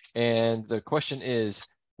Ross. And the question is,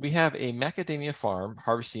 we have a macadamia farm.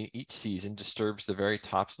 Harvesting each season disturbs the very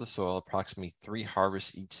tops of the soil, approximately 3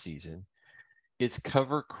 harvests each season. It's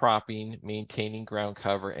cover cropping, maintaining ground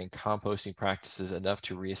cover, and composting practices enough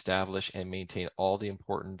to reestablish and maintain all the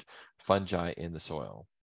important fungi in the soil.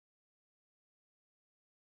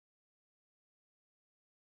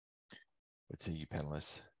 What say you,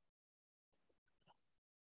 panelists?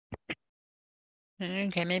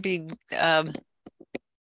 Okay, maybe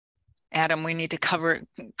Adam, we need to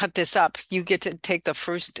cut this up. You get to take the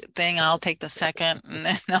first thing, I'll take the second, and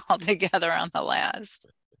then all together on the last.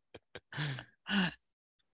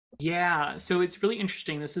 Yeah, so it's really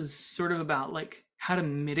interesting. This is sort of about how to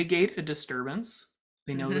mitigate a disturbance.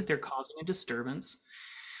 They know that they're causing a disturbance,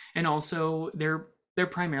 and also they're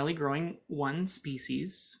primarily growing one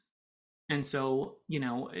species. And so,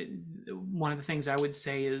 one of the things I would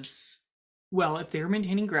say is, well, if they're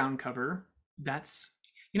maintaining ground cover, that's,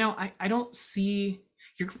 I don't see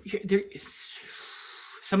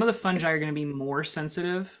some of the fungi are going to be more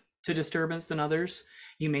sensitive to disturbance than others.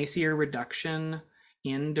 You may see a reduction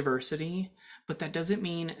in diversity, but that doesn't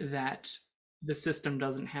mean that the system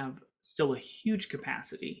doesn't have still a huge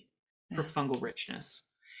capacity for fungal richness.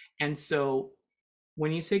 And so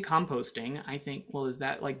when you say composting, I think, well, is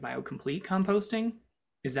that like biocomplete composting?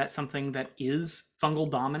 Is that something that is fungal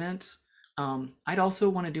dominant? I'd also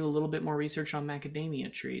want to do a little bit more research on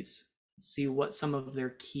macadamia trees, see what some of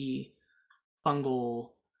their key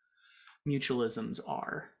fungal mutualisms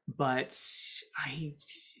are. But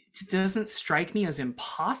it doesn't strike me as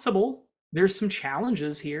impossible. There's some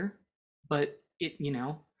challenges here, but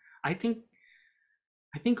I think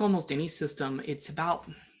almost any system, it's about,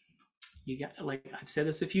 you got, like I've said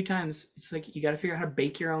this a few times, it's like you got to figure out how to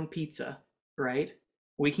bake your own pizza, right?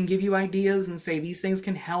 We can give you ideas and say these things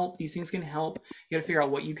can help, these things can help. You got to figure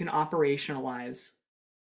out what you can operationalize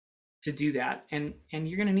to do that, and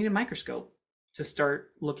you're going to need a microscope to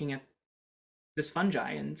start looking at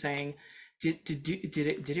fungi and saying, did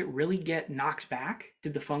it really get knocked back?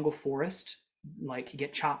 Did the fungal forest like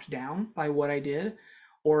get chopped down by what I did,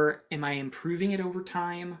 or am I improving it over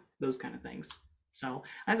time? Those kind of things. So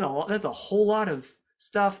that's a whole lot of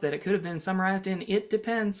stuff that it could have been summarized in "it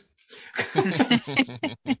depends."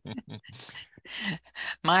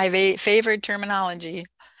 My favorite terminology.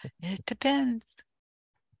 It depends.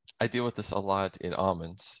 I deal with this a lot in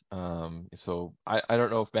almonds. So I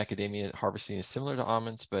don't know if macadamia harvesting is similar to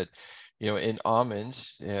almonds, but in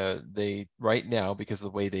almonds, they right now, because of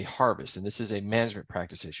the way they harvest, and this is a management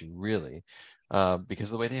practice issue, really, because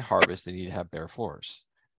of the way they harvest, they need to have bare floors.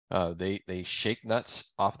 They shake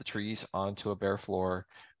nuts off the trees onto a bare floor.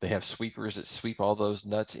 They have sweepers that sweep all those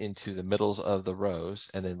nuts into the middles of the rows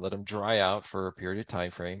and then let them dry out for a period of time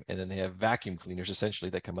frame. And then they have vacuum cleaners essentially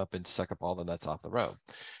that come up and suck up all the nuts off the row.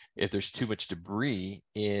 If there's too much debris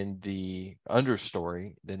in the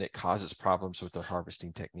understory, then it causes problems with their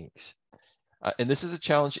harvesting techniques. And this is a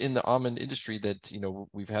challenge in the almond industry that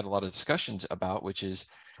we've had a lot of discussions about, which is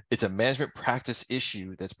it's a management practice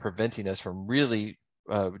issue that's preventing us from really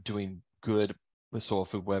doing good with soil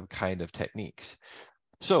food web kind of techniques.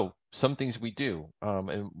 So some things we do,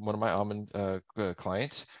 and one of my almond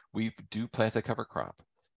clients, we do plant a cover crop.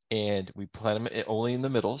 And we plant them only in the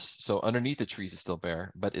middles. So underneath the trees is still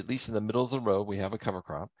bare, but at least in the middle of the row, we have a cover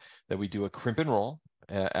crop that we do a crimp and roll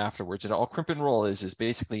afterwards. And all crimp and roll is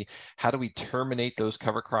basically how do we terminate those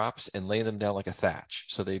cover crops and lay them down like a thatch,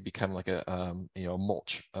 so they become like a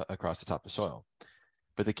mulch across the top of soil.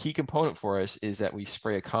 But the key component for us is that we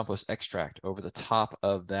spray a compost extract over the top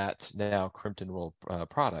of that now crimped and rolled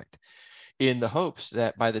product, in the hopes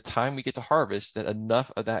that by the time we get to harvest, that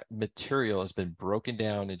enough of that material has been broken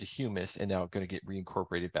down into humus and now going to get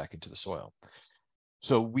reincorporated back into the soil.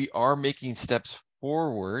 So we are making steps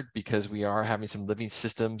forward because we are having some living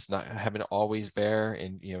systems, not having to always bare,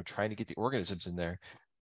 and trying to get the organisms in there.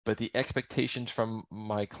 But the expectations from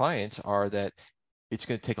my clients are that it's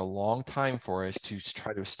going to take a long time for us to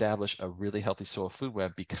try to establish a really healthy soil food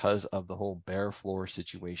web because of the whole bare floor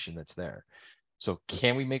situation that's there. So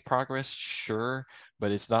can we make progress? Sure,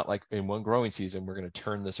 but it's not like in one growing season we're going to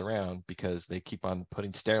turn this around, because they keep on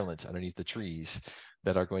putting sterilants underneath the trees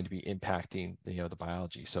that are going to be impacting the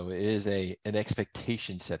biology. So it is an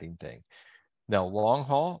expectation setting thing. Now, long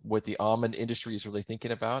haul, what the almond industry is really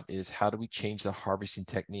thinking about is how do we change the harvesting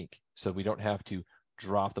technique so we don't have to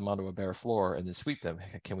drop them onto a bare floor and then sweep them?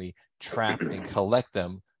 Can we trap and collect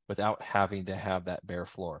them without having to have that bare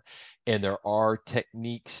floor? And there are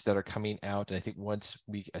techniques that are coming out. And I think once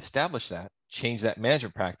we establish that, change that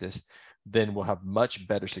management practice, then we'll have much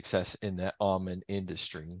better success in the almond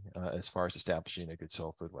industry as far as establishing a good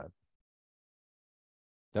soil food web.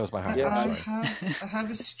 That was my highlight. I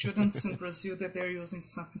have students in Brazil that they're using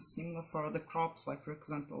something similar for other crops, like for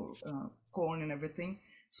example, corn and everything.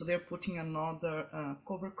 So they're putting another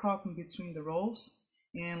cover crop in between the rows.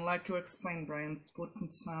 And like you explained, Brian,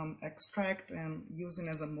 putting some extract and using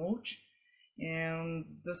as a mulch. And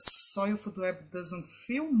the soil food web doesn't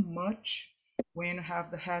feel much when you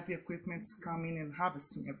have the heavy equipment coming and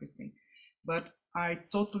harvesting everything. But I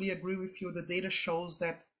totally agree with you. The data shows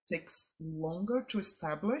that it takes longer to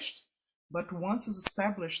establish, but once it's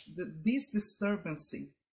established, this disturbance,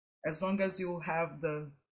 as long as you have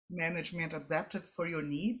the management adapted for your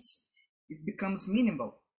needs, it becomes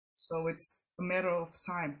minimal. So it's a matter of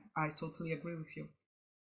time. I totally agree with you.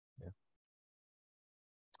 Yeah.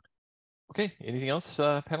 Okay, anything else,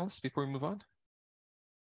 panelists, before we move on?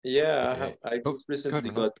 Yeah, I just recently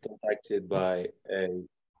got contacted by a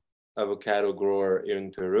avocado grower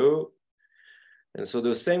in Peru. And so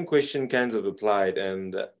the same question kind of applied.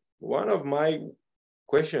 And one of my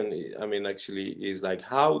question, actually is like,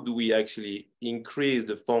 how do we actually increase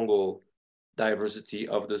the fungal diversity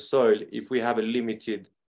of the soil if we have a limited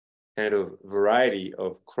kind of variety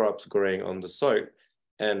of crops growing on the soil?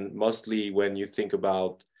 And mostly when you think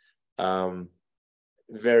about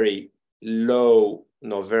very low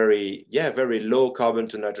carbon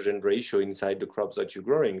to nitrogen ratio inside the crops that you're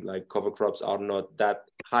growing, like cover crops are not that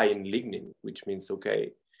high in lignin, which means,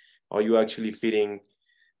 okay, are you actually feeding,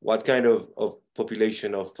 what kind of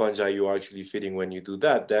population of fungi you are actually feeding when you do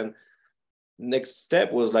that? Then next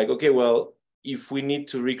step was like, okay, well, if we need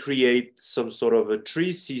to recreate some sort of a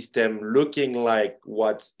tree system looking like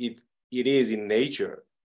what it is in nature,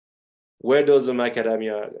 where does the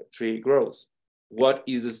macadamia tree grow? What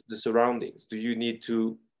is the surroundings? Do you need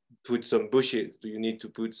to put some bushes? Do you need to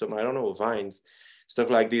put some, vines, stuff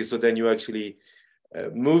like this? So then you actually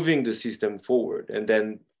moving the system forward, and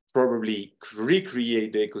then probably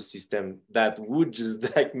recreate the ecosystem that would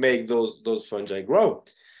just like make those fungi grow.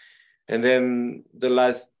 And then the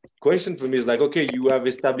last question for me is like, okay, you have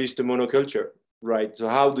established a monoculture, right? So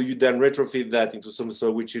how do you then retrofit that into some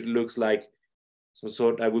sort which it looks like some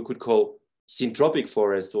sort that we could call syntropic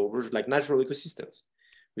forest or like natural ecosystems,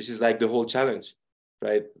 which is like the whole challenge,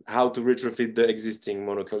 right? How to retrofit the existing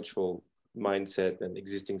monocultural mindset and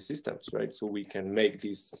existing systems, right? So we can make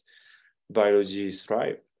this biology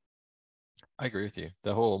thrive. I agree with you.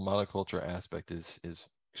 The whole monoculture aspect is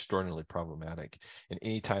extraordinarily problematic. And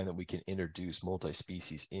any time that we can introduce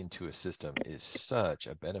multi-species into a system is such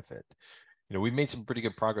a benefit. You know, we've made some pretty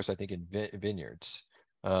good progress, I think, in vineyards,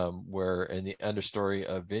 where in the understory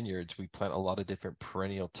of vineyards, we plant a lot of different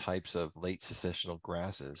perennial types of late successional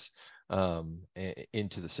grasses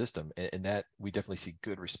into the system, and that we definitely see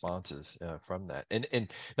good responses from that.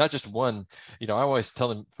 And not just one. You know, I always tell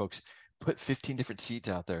them folks, put 15 different seeds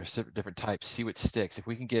out there, different types, see what sticks. If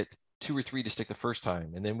we can get 2 or 3 to stick the first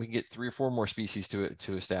time, and then we can get 3 or 4 more species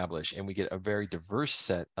to establish, and we get a very diverse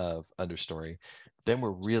set of understory, then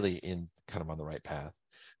we're really in kind of on the right path.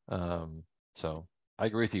 So I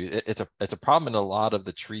agree with you. It's a problem in a lot of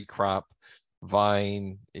the tree crop.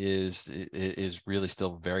 Vine is really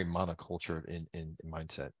still very monoculture in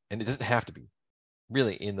mindset, and it doesn't have to be.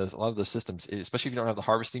 Really, in a lot of those systems, especially if you don't have the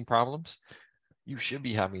harvesting problems, you should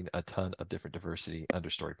be having a ton of different diversity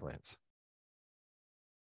understory plants.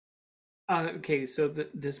 Okay, so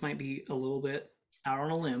this might be a little bit out on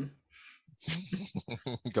a limb.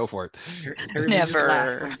 Go for it. Everybody just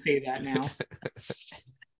laughs when I say that now.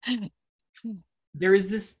 There is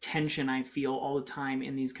this tension I feel all the time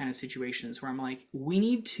in these kind of situations where I'm like, we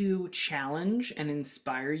need to challenge and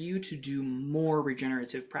inspire you to do more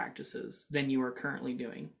regenerative practices than you are currently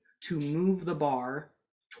doing, to move the bar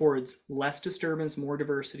towards less disturbance, more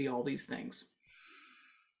diversity, all these things.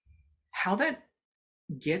 How that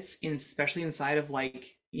gets in, especially inside of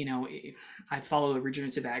like, you know, I follow a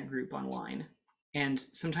regenerative ag group online, and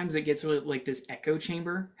sometimes it gets really like this echo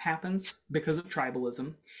chamber happens because of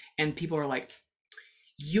tribalism, and people are like,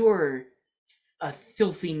 you're a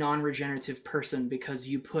filthy non-regenerative person because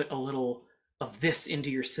you put a little of this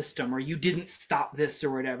into your system, or you didn't stop this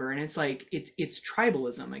or whatever. And it's like, it's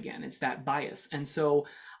tribalism again, it's that bias. And so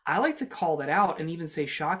I like to call that out and even say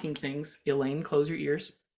shocking things. Elaine, close your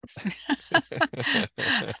ears.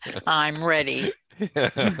 I'm ready.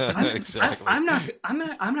 Exactly. I'm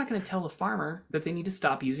not going to tell the farmer that they need to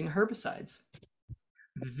stop using herbicides.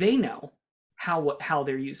 They know how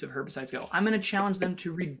their use of herbicides go. I'm going to challenge them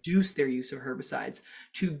to reduce their use of herbicides,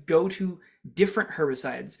 to go to different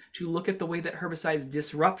herbicides, to look at the way that herbicides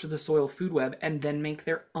disrupt the soil food web, and then make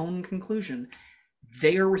their own conclusion.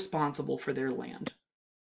 They are responsible for their land.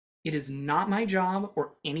 It is not my job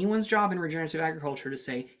or anyone's job in regenerative agriculture to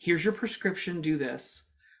say, here's your prescription, do this,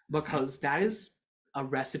 because that is a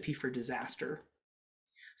recipe for disaster.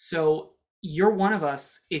 So you're one of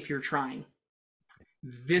us if you're trying.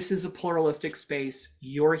 This is a pluralistic space.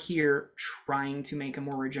 You're here trying to make a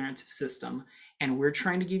more regenerative system, and we're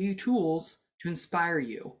trying to give you tools to inspire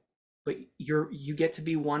you. But you get to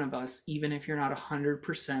be one of us, even if you're not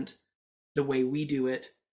 100% the way we do it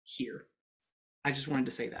here. I just wanted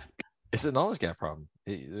to say that. It's a knowledge gap problem.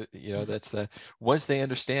 You know, that's once they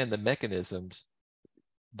understand the mechanisms,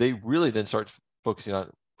 they really then start focusing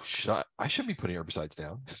on, I should be putting herbicides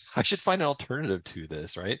down. I should find an alternative to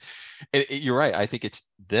this, right? And you're right. I think it's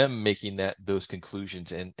them making those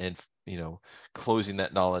conclusions and you know, closing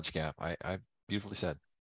that knowledge gap. I beautifully said.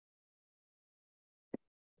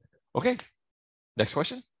 Okay, next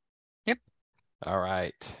question. Yep. All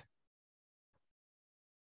right.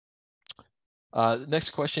 The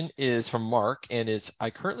next question is from Mark, and it's, I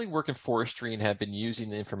currently work in forestry and have been using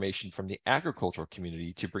the information from the agricultural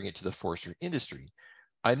community to bring it to the forestry industry.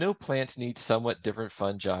 I know plants need somewhat different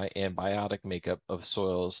fungi and biotic makeup of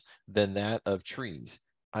soils than that of trees.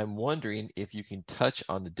 I'm wondering if you can touch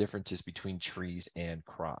on the differences between trees and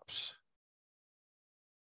crops.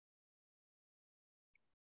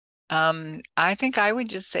 I think I would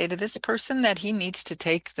just say to this person that he needs to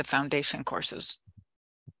take the foundation courses.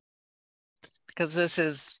 Because this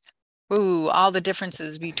is, all the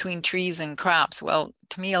differences between trees and crops. Well,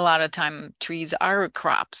 to me, a lot of time trees are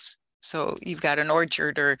crops. So you've got an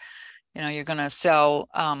orchard, or, you know, you're going to sell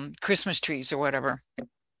Christmas trees or whatever.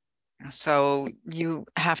 So you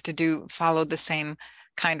have to follow the same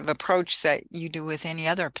kind of approach that you do with any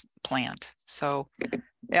other plant. So,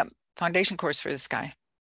 yeah, foundation course for this guy.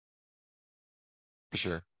 For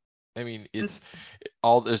sure. I mean, it's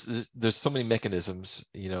all there's so many mechanisms,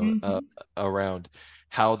 you know, around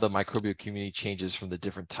how the microbial community changes from the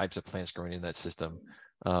different types of plants growing in that system.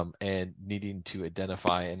 and needing to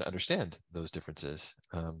identify and understand those differences.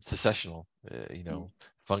 Successional,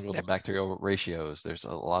 fungal to bacterial ratios. There's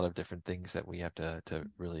a lot of different things that we have to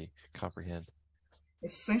really comprehend.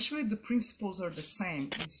 Essentially, the principles are the same.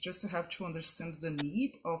 It's just to have to understand the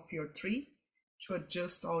need of your tree to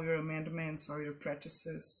adjust all your amendments or your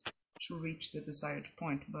practices to reach the desired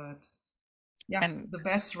point. But yeah, the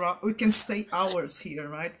best route, we can stay hours here,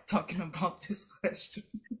 right? Talking about this question.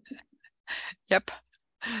 Yep.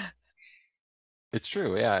 It's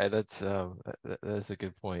true. Yeah, that's a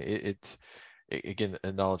good point. It's again,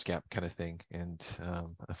 a knowledge gap kind of thing. And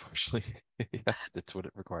unfortunately, yeah, that's what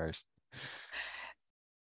it requires.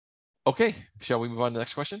 Okay, shall we move on to the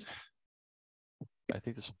next question? I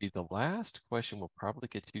think this will be the last question we'll probably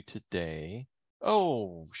get to today.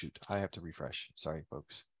 Oh, shoot, I have to refresh. Sorry,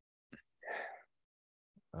 folks.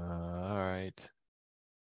 All right.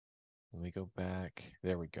 Let me go back.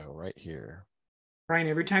 There we go, right here. Brian,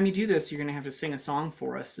 every time you do this, you're going to have to sing a song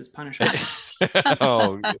for us as punishment.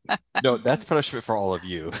 Oh, no, that's punishment for all of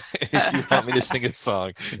you. If you want me to sing a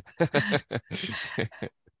song.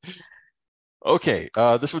 Okay,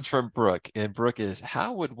 this one's from Brooke, and Brooke is,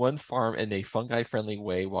 how would one farm in a fungi-friendly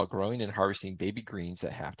way while growing and harvesting baby greens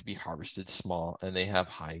that have to be harvested small and they have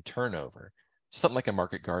high turnover? Something like a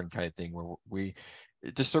market garden kind of thing where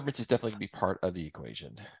disturbance is definitely going to be part of the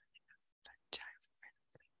equation.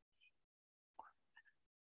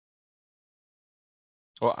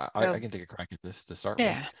 Well, I can take a crack at this to start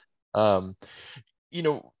with.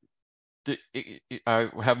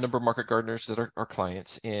 I have a number of market gardeners that are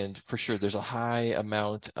clients, and for sure there's a high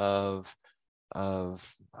amount of I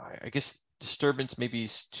guess disturbance maybe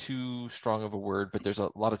is too strong of a word, but there's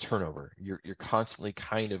a lot of turnover. You're constantly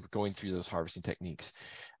kind of going through those harvesting techniques.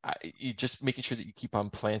 You just making sure that you keep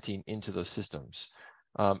on planting into those systems.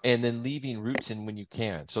 And then leaving roots in when you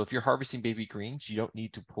can. So if you're harvesting baby greens, you don't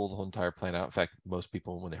need to pull the whole entire plant out. In fact, most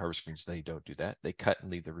people, when they harvest greens, they don't do that. They cut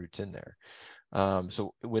and leave the roots in there.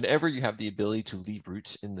 So whenever you have the ability to leave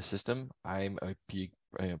roots in the system, I'm a big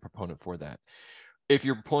proponent for that. If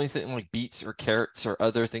you're pulling things like beets or carrots or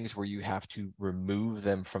other things where you have to remove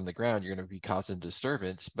them from the ground, you're going to be causing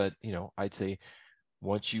disturbance. But, I'd say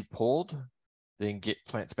once you pulled, then get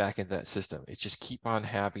plants back into that system. It's just keep on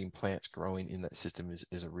having plants growing in that system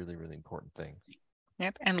is a really, really important thing.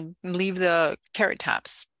 Yep, and leave the carrot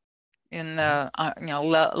tops in the,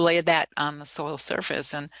 lay that on the soil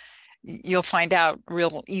surface, and you'll find out a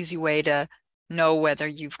real easy way to know whether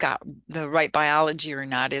you've got the right biology or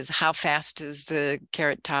not is how fast does the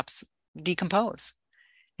carrot tops decompose.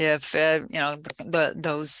 If, the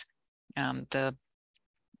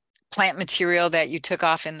plant material that you took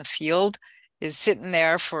off in the field is sitting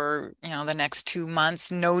there for, the next 2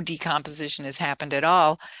 months, no decomposition has happened at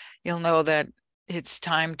all, you'll know that it's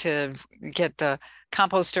time to get the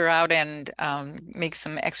composter out and make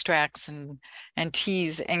some extracts and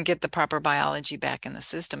teas and get the proper biology back in the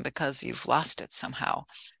system because you've lost it somehow.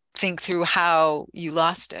 Think through how you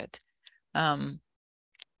lost it.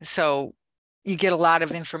 So you get a lot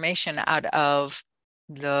of information out of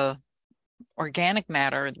the organic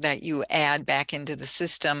matter that you add back into the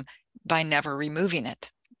system by never removing it.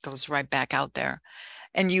 It goes right back out there.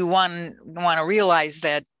 And you want to realize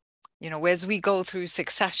that, as we go through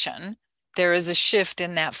succession, there is a shift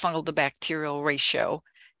in that fungal to bacterial ratio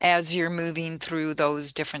as you're moving through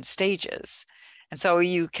those different stages. And so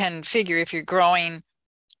you can figure if you're growing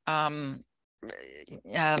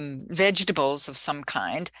vegetables of some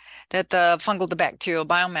kind, that the fungal to bacterial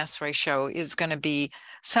biomass ratio is going to be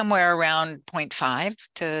somewhere around 0.5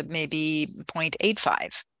 to maybe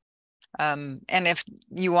 0.85. And if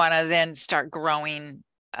you want to then start growing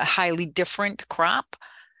a highly different crop,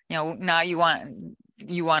 now you want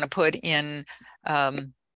to put in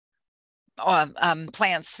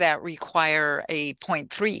plants that require a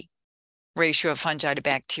 0.3 ratio of fungi to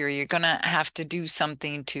bacteria. You're going to have to do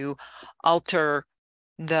something to alter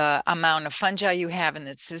the amount of fungi you have in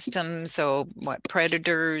the system. So what,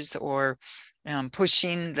 predators or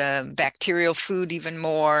pushing the bacterial food even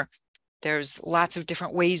more. There's lots of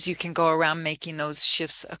different ways you can go around making those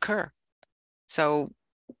shifts occur. So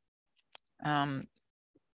I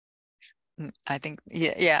think,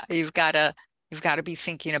 you've got to be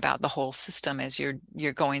thinking about the whole system as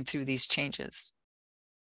you're going through these changes.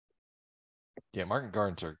 Yeah, market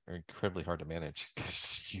gardens are incredibly hard to manage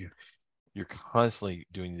because you're constantly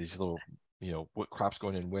doing these little, what crops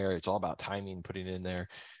going in where. It's all about timing, putting it in there.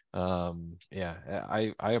 I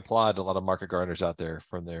applaud a lot of market gardeners out there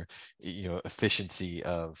from their efficiency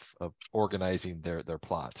of organizing their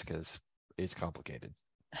plots because it's complicated.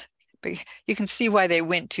 But you can see why they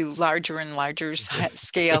went to larger and larger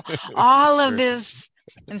scale. All of this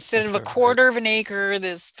Instead of a quarter of an acre,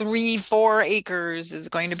 this 3-4 acres is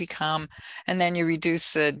going to become, and then you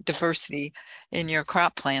reduce the diversity in your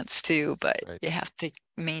crop plants too, but you have to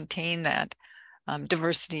maintain that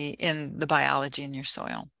diversity in the biology in your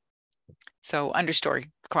soil. So understory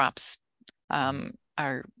crops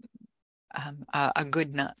are a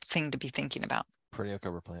good thing to be thinking about. Perennial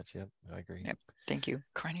cover plants, yep, I agree. Yep, thank you.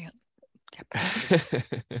 Perennial.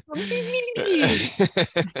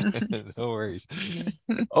 No worries.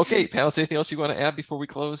 Okay, panelists, anything else you want to add before we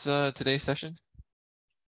close today's session?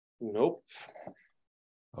 Nope.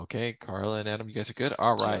 Okay, Carla and Adam, you guys are good?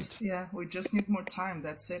 All right. Yeah, we just need more time.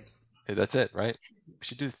 That's it. Hey, that's it, right? We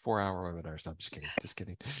should do 4-hour webinars. No, I'm just kidding. Just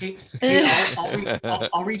kidding. Hey,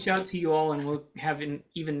 I'll reach out to you all and we'll have an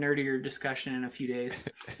even nerdier discussion in a few days.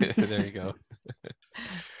 There you go.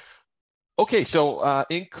 Okay, so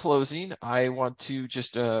in closing, I want to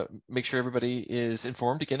just make sure everybody is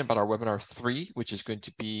informed again about our webinar 3, which is going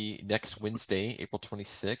to be next Wednesday, April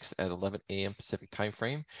 26th at 11 a.m. Pacific time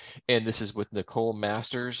frame. And this is with Nicole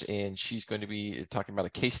Masters, and she's going to be talking about a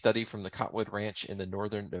case study from the Cottonwood Ranch in the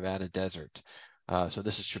northern Nevada desert. So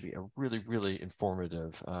this should be a really, really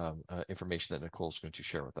informative information that Nicole's going to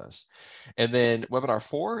share with us. And then webinar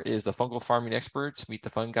 4 is the fungal farming experts meet the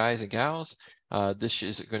fun guys and gals. This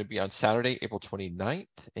is going to be on Saturday, April 29th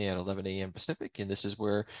at 11 a.m. Pacific. And this is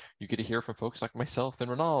where you get to hear from folks like myself and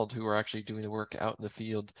Ronald, who are actually doing the work out in the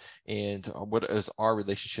field, and what is our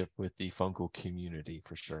relationship with the fungal community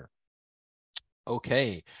for sure.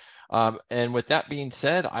 Okay. And with that being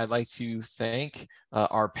said, I'd like to thank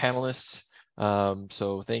our panelists.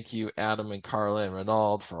 So thank you, Adam and Carla and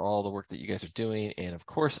Ronald, for all the work that you guys are doing. And of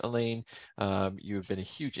course, Elaine, you have been a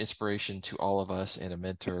huge inspiration to all of us and a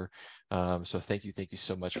mentor. So thank you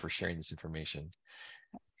so much for sharing this information.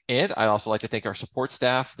 And I'd also like to thank our support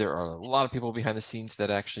staff. There are a lot of people behind the scenes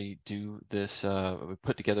that actually do this,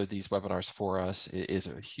 put together these webinars for us. It is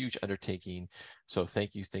a huge undertaking. So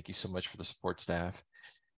thank you so much for the support staff.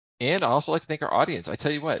 And I also like to thank our audience. I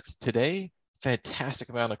tell you what, today, fantastic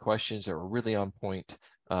amount of questions that were really on point,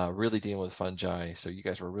 really dealing with fungi. So you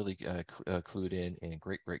guys were really clued in, and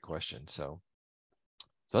great questions. So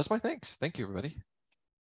that's my thanks. Thank you, everybody.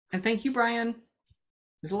 And thank you, Brian. It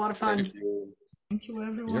was a lot of fun. Thank you,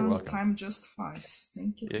 everyone. You're welcome. Time just flies.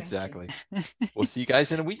 Thank you. Exactly. We'll see you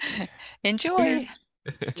guys in a week. Enjoy.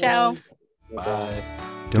 Ciao. Bye.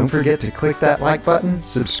 Don't forget to click that like button,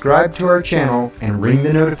 subscribe to our channel, and ring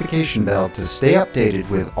the notification bell to stay updated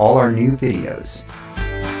with all our new videos.